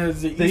 And then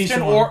there's the The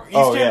Eastern, Eastern one.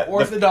 Oh, yeah, the-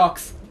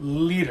 Orthodox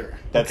leader.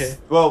 That's Okay.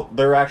 well,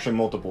 there are actually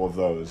multiple of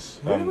those.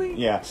 Really?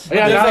 Yeah.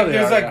 Yeah, now they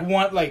there's are, like yeah.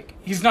 one like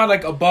he's not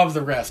like above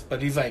the rest,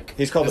 but he's like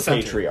He's called the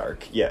center.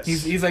 patriarch. Yes.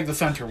 He's like the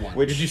center one.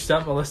 Which Did you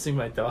stop molesting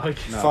my dog?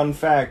 fun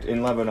fact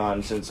in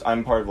Lebanon, since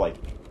I'm part of like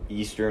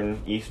Eastern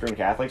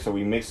Catholic, so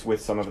we mix with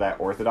some of that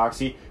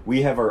Orthodoxy.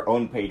 We have our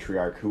own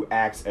patriarch who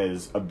acts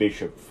as a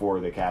bishop for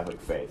the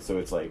Catholic faith. So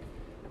it's like,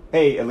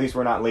 hey, at least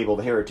we're not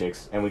labeled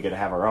heretics, and we get to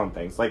have our own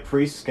things. Like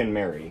priests can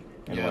marry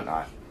and Yeah.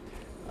 whatnot.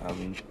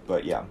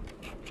 But yeah,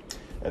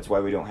 that's why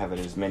we don't have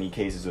as many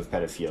cases of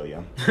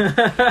pedophilia.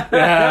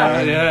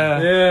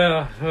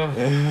 Yeah.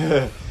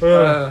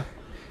 Yeah.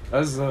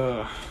 That's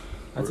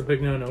That's a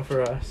big no-no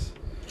for us.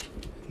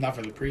 Not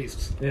for the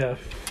priests. Yeah.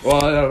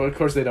 well, of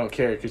course they don't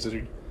care because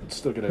they're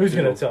still gonna. Who's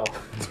gonna feel-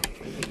 tell?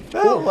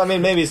 Well, I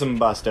mean, maybe some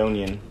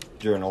Bostonian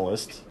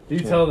journalist. You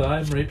tell that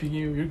I'm raping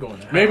you, you're going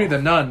to hell. Maybe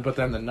the nun, but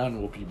then the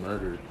nun will be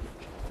murdered.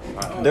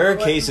 There are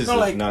cases no, of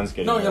like, nuns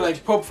getting no, hurt.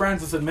 like Pope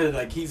Francis admitted,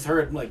 like he's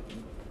heard like,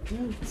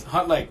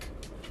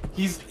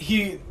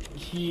 he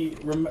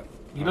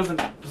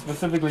doesn't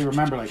specifically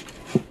remember like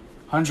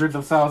hundreds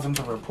of thousands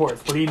of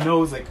reports, but he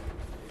knows like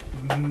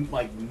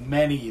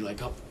many, like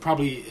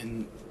probably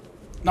in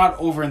not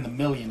over in the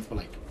millions, but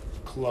like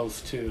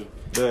close to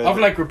of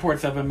like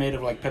reports that have been made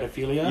of like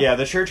pedophilia. Yeah,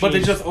 the church. But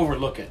needs, they just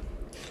overlook it.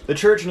 The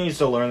church needs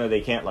to learn that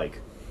they can't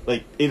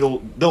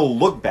they'll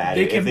look bad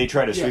if they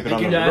try to sweep it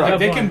under the rug.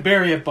 They can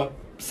bury it, but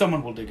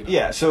someone will dig it up.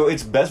 Yeah, so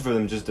it's best for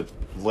them just to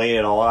lay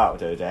it all out,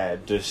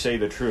 to say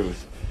the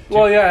truth.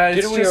 Well, yeah, it's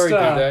Didn't we just,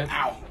 already do that?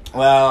 Ow.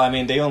 Well, I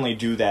mean, they only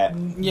do that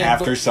Yeah,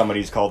 after but-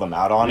 somebody's called them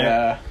out on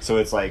Yeah. it. So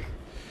it's like,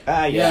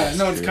 yeah, Yeah,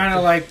 no, it's true. kind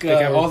of like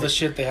Like all the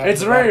shit they have.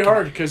 It's in the very Vatican.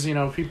 hard because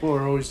people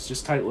are always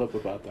just tight-lipped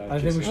about that. I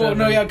think Just- we should- Well,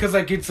 no, yeah, because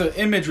like it's an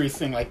imagery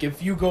thing. Like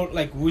if you go,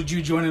 like, would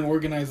you join an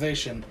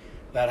organization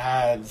that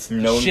has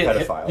Known shit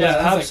pedophiles. Yeah,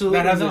 that has, absolutely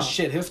that has a not.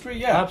 shit history?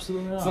 Yeah,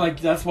 Absolutely not. So like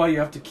that's why you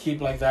have to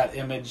keep like that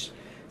image.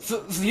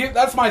 So here,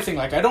 that's my thing.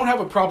 Like I don't have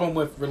a problem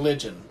with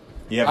religion.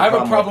 You have I have a a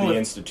problem problem with the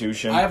with-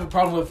 institution. I have a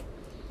problem with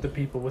the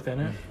people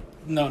within it.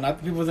 no, not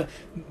the people with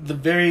the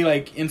very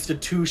like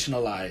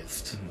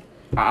institutionalized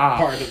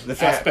part of the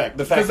fact, aspect.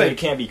 the fact 'Cause, that like, it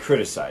can't be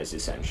criticized,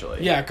 essentially.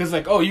 yeah, because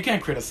like you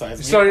can't criticize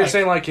me. So you're Like,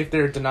 saying if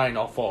they're denying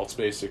all faults,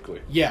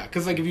 basically. yeah,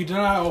 because like if you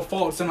deny all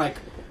faults, then like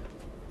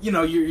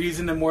you're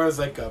using it more as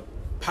like a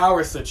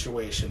power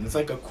situation. It's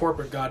like a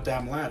corporate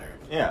goddamn ladder.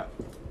 Yeah.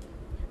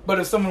 But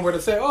if someone were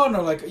to say, "Oh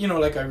no, like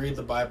like I read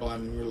the Bible,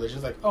 I'm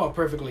religious," like, "Oh,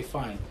 perfectly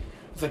fine."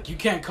 It's like you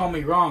can't call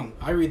me wrong.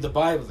 I read the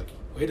Bible. It's like,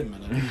 wait a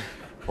minute.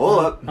 Hold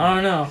up. I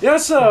don't know.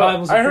 Yes,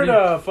 Bible's a I heard pretty-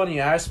 a funny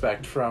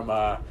aspect from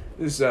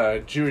this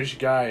Jewish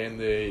guy in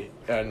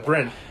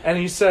Britain, and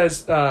he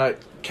says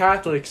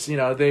Catholics,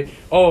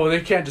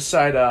 they can't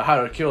decide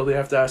how to kill. They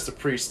have to ask the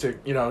priest to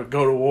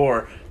go to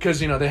war because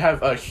they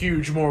have a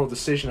huge moral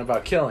decision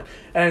about killing.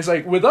 And it's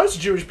like with us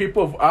Jewish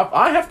people, if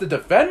I have to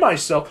defend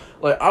myself.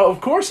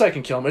 Of course I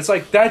can kill him. It's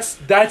like that's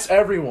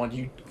everyone.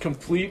 You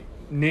complete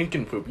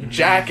nincompoop, you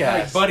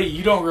jackass. Like, buddy,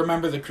 you don't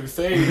remember the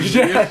Crusades.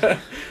 Yeah.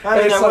 I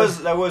mean, It's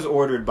that was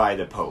ordered by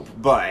the Pope,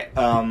 but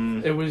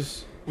It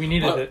was. We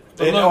needed But- it.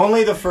 but look,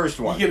 only the first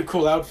you one. get a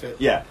cool outfit.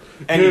 Yeah,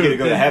 and you get to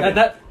go to heaven.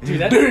 Dude,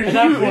 Dude, at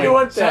that point, you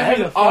went to sign me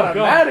heaven the fuck up.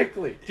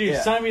 automatically. Dude,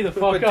 Yeah. sign me the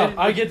fuck but up. didn't-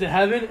 I get to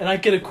heaven and I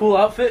get a cool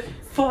outfit.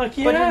 Fuck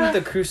yeah. But didn't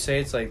the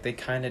Crusades they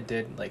kind of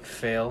did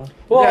fail?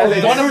 well,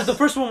 Yeah, the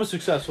first one was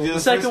successful. Yeah, The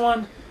the second first-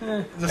 one, The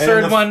And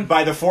third then one,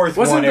 by the fourth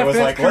Wasn't one, the it was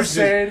Fifth like, let's just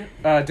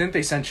Crusade? Didn't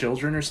they send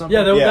children or something?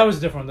 yeah, Yeah. that was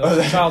different. That was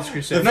a child's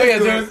crusade. no, yeah,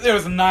 there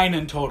was 9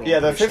 in total. Yeah,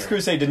 the I'm Fifth sure.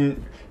 Crusade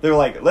didn't. They were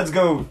like, let's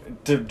go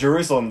to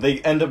Jerusalem. They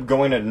end up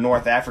going to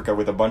North Africa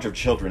with a bunch of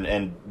children,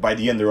 and by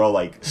the end, they're all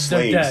like They're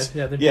slaves. dead.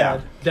 Yeah, they're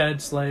dead.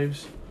 Dead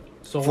slaves.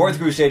 Sold. Fourth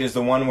Crusade is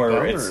the one where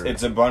Bummer.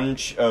 it's a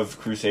bunch of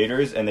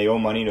crusaders, and they owe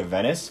money to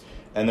Venice,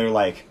 and they're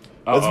like,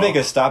 let's make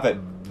a stop at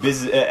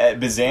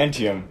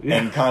Byzantium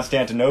and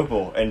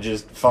Constantinople and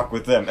just fuck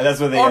with them, and that's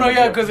what they. Oh end no, up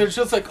yeah, doing. because it's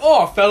just like,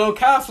 oh, fellow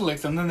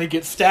Catholics, and then they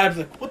get stabbed.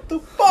 Like, what the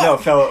fuck? No,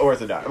 fellow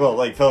Orthodox. Well,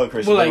 like fellow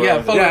Christians. Well, like,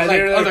 yeah, fellow, Yeah, like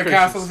they're other Christians.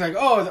 Catholics, like,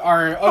 oh,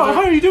 our other, Oh,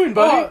 how are you doing,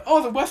 buddy?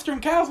 Oh, the Western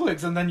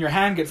Catholics, and then your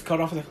hand gets cut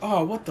off. Like,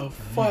 oh, what the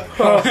fuck?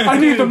 I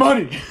need the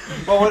money.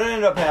 Well, what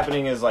ended up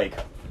happening is like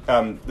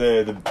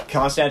the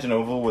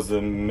Constantinople was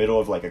the middle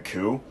of like a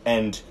coup,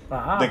 and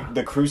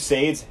the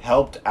Crusades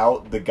helped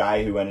out the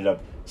guy who ended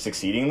up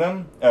succeeding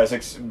them,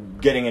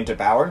 getting into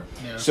power.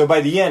 Yeah. So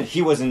by the end,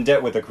 he was in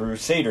debt with the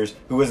Crusaders,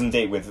 who was in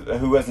debt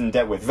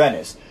with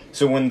Venice.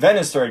 So when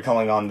Venice started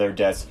calling on their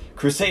debts,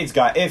 Crusades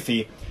got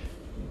iffy.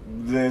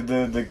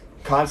 The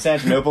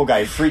Constantinople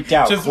guy freaked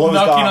out, Just closed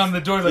knocking off. on the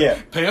door, like, Yeah.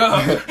 pay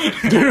up.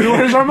 Dude,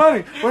 where's our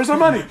money? Where's our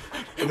money?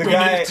 The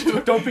guy.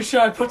 Don't be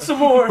shy. Put some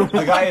more.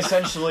 The guy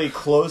essentially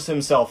closed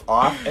himself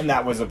off, and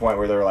that was the point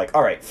where they were like,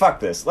 "All right, fuck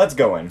this, let's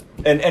go in."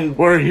 And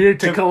We're here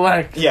to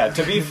collect. yeah,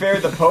 to be fair,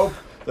 the Pope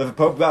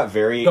got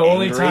very The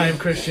only angry. time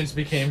Christians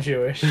became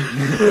Jewish.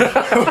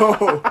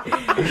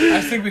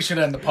 I think we should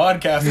end the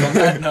podcast on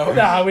that note.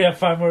 Nah, we have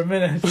 5 more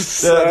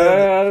minutes.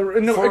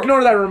 No, For-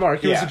 ignore that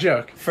remark. It was Yeah. a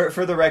joke.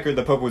 For the record,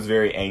 the Pope was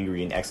very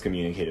angry and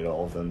excommunicated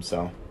all of them.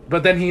 So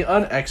But then he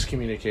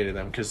unexcommunicated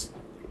them because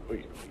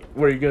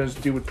what are you gonna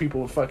do with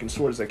people with fucking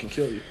swords that can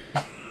kill you?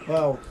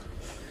 well,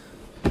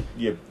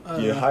 you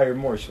hire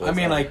more swords. I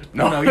mean, like,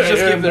 No, you just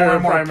get they're more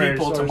and more primary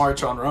people to source.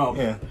 march on Rome.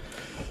 yeah.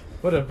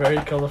 What a very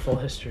colorful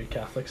history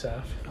Catholics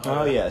have.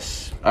 Oh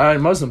yes.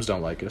 Muslims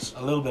don't like us.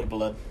 A little bit of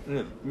blood.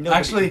 Nobody-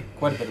 Actually,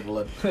 quite a bit of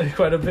blood.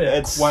 Quite a bit.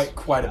 it's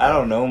Quite a bit. I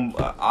don't know.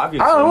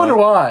 Obviously, I wonder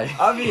why.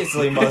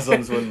 Obviously,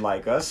 Muslims wouldn't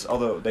like us,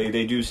 although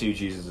they do see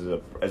Jesus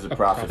as a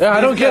prophet. Yeah,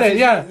 I don't get it.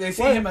 Yeah, They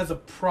see What? him as a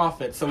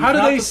prophet. So How he's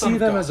do not they the son see of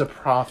them God. as a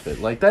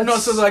prophet? Like that's No,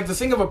 so like the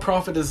thing of a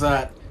prophet is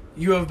that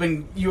you have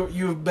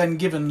been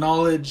given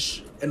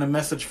knowledge and a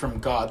message from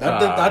God.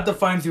 That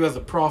defines you as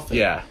a prophet.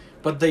 yeah.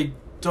 But they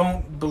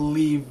don't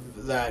believe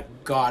that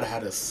God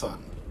had a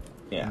son,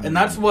 Yeah. and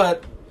that's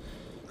what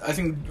I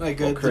think. Like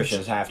Well,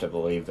 Christians have to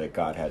believe that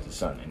God has a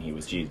son and he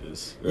was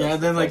Jesus. yeah.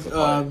 Then like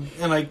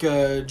and like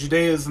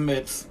Judaism,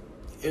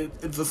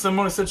 it's a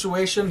similar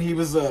situation. He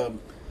was a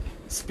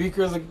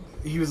speaker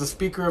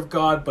of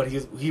God, but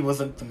he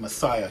wasn't the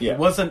Messiah. Yeah. He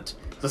wasn't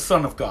the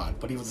Son of God,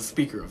 but he was a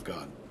speaker of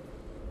God.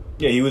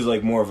 Yeah, he was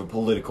like more of a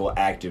political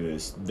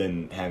activist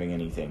than having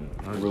anything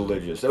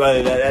religious.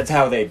 Well, that's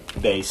how they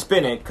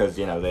spin it, because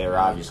they're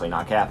obviously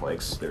not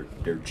Catholics.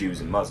 They're Jews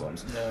and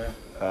Muslims. Yeah.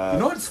 You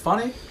know what's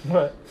funny?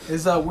 What?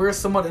 Is we're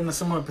somewhat in a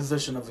similar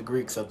position of the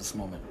Greeks at this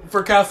moment.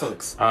 For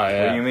Catholics. Oh,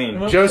 yeah. What do you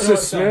mean? Joseph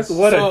Smith?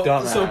 What a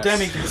dumbass. So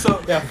Demi,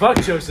 Yeah,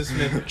 fuck Joseph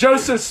Smith.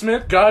 Joseph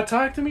Smith, God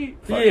talk to me?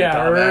 Fucking Yeah,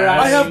 dumbass. right.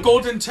 I have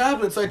golden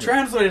tablets. I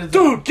translated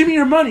them. Dude, give me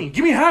your money.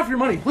 Give me half your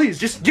money, please.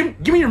 Just give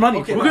me your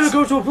money. Okay, We're gonna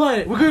go to a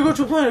planet. We're gonna go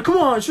to a planet. Come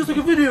on, it's just like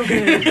a video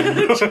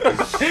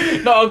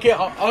game. No, okay,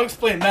 I'll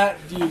explain that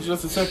to you in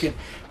just a second.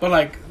 But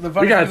like the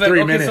We got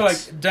 3 minutes. So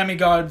like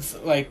demigods,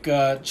 like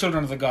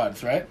children of the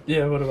gods, right?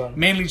 Yeah, what about him?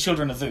 Mainly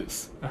children of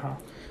Zeus. Uh-huh.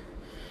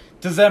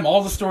 To them,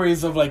 all the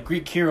stories of like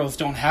Greek heroes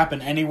don't happen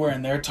anywhere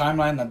in their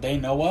timeline that they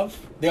know of.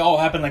 They all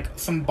happen like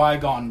some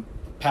bygone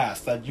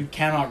past that you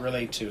cannot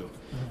relate to.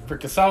 For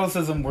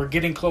Catholicism, we're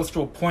getting close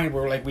to a point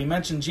where, like, we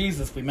mentioned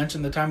Jesus, we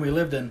mentioned the time we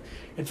lived in.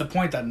 It's a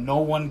point that no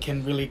one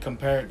can really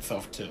compare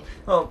itself to.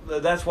 Well,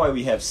 that's why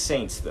we have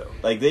saints, though.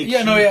 Like they Yeah,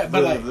 keep no, yeah,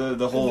 but like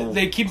the whole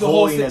they keep the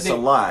holiness whole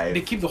alive.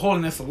 They keep the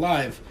holiness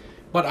alive,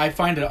 but I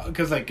find it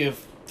because like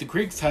if the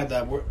Greeks had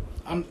that,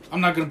 I'm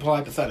not going to pull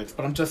hypothetics,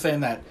 but I'm just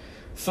saying that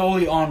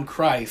solely on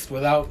Christ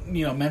without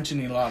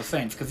mentioning a lot of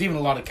saints, because even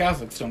a lot of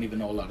Catholics don't even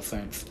know a lot of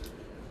saints.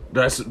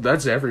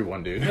 That's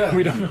everyone, dude. Yeah.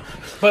 We don't know.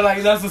 But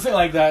like that's the thing,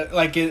 like that,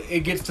 like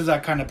it gets to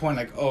that kind of point,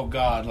 like, oh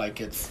God, like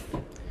it's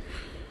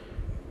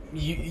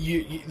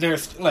you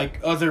there's like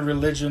other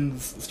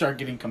religions start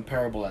getting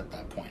comparable at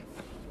that point.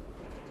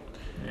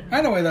 Yeah.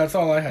 Anyway, that's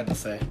all I had to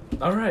say.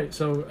 All right,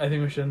 so I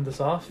think we should end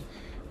this off.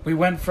 We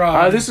went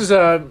from This is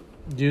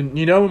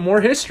you know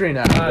more history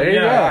now. There you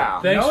yeah.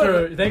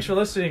 go. Thanks for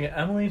listening,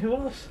 Emily. Who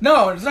else?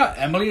 No, it's not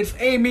Emily, it's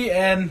Amy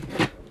and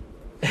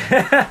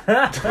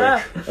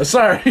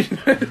Sorry.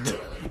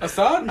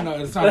 Assad? No,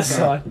 it's not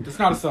Assad. It's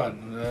not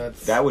Assad.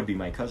 That would be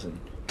my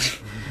cousin.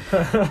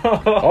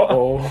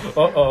 Uh-oh.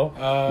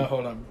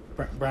 Hold on.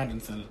 Brandon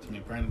sent it to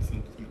me.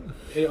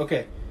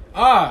 Okay.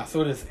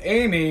 So it is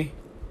Amy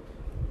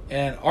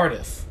and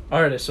Artis.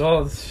 Artists.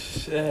 Well,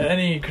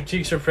 any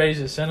critiques or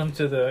praises, send them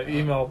to the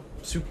email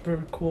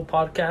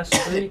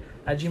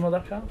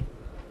supercoolpodcast3@gmail.com.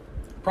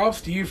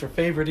 Props to you for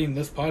favoriting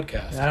this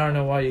podcast. I don't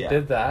know why you Yeah.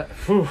 did that.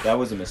 Whew. That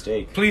was a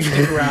mistake. Please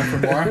stick around for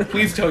more.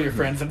 Please tell your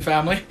friends and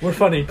family. We're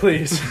funny,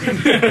 please.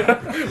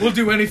 We'll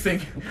do anything.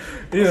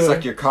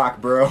 Suck your cock,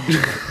 bro.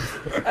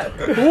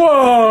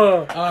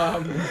 Whoa.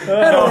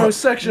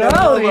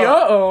 Heterosexuality.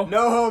 Uh-oh.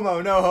 No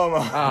homo. No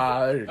homo.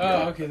 There you go.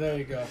 Oh, okay, there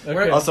you go.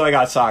 Okay. Also, I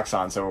got socks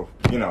on, so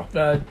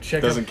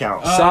Check doesn't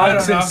count. I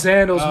Socks don't know. and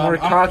sandals, more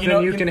cock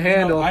than you can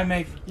handle. I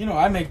make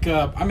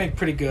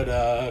pretty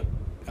good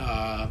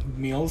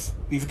meals.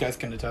 These guys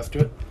can attest to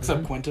it,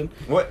 except Quentin.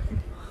 What?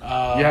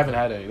 You haven't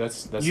had any.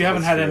 That's You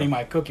haven't had true. any of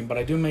my cooking, but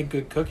I do make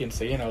good cooking.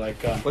 So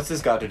What's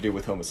this got to do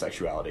with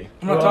homosexuality?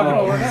 I'm not talking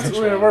about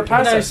we're a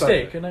past nice that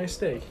steak. A nice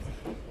steak.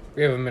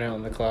 We have a minute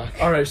on the clock.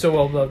 All right,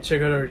 so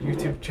check out our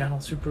YouTube channel,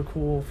 Super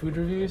Cool Food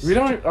Reviews. We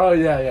don't. Oh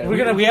yeah.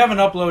 We haven't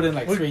uploaded in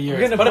like 3 years,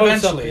 We're gonna but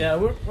post eventually.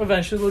 something. Yeah,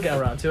 eventually we'll get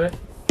around to it.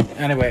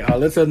 Anyway,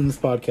 let's end this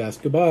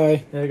podcast.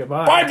 Goodbye. Yeah,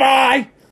 goodbye. Bye.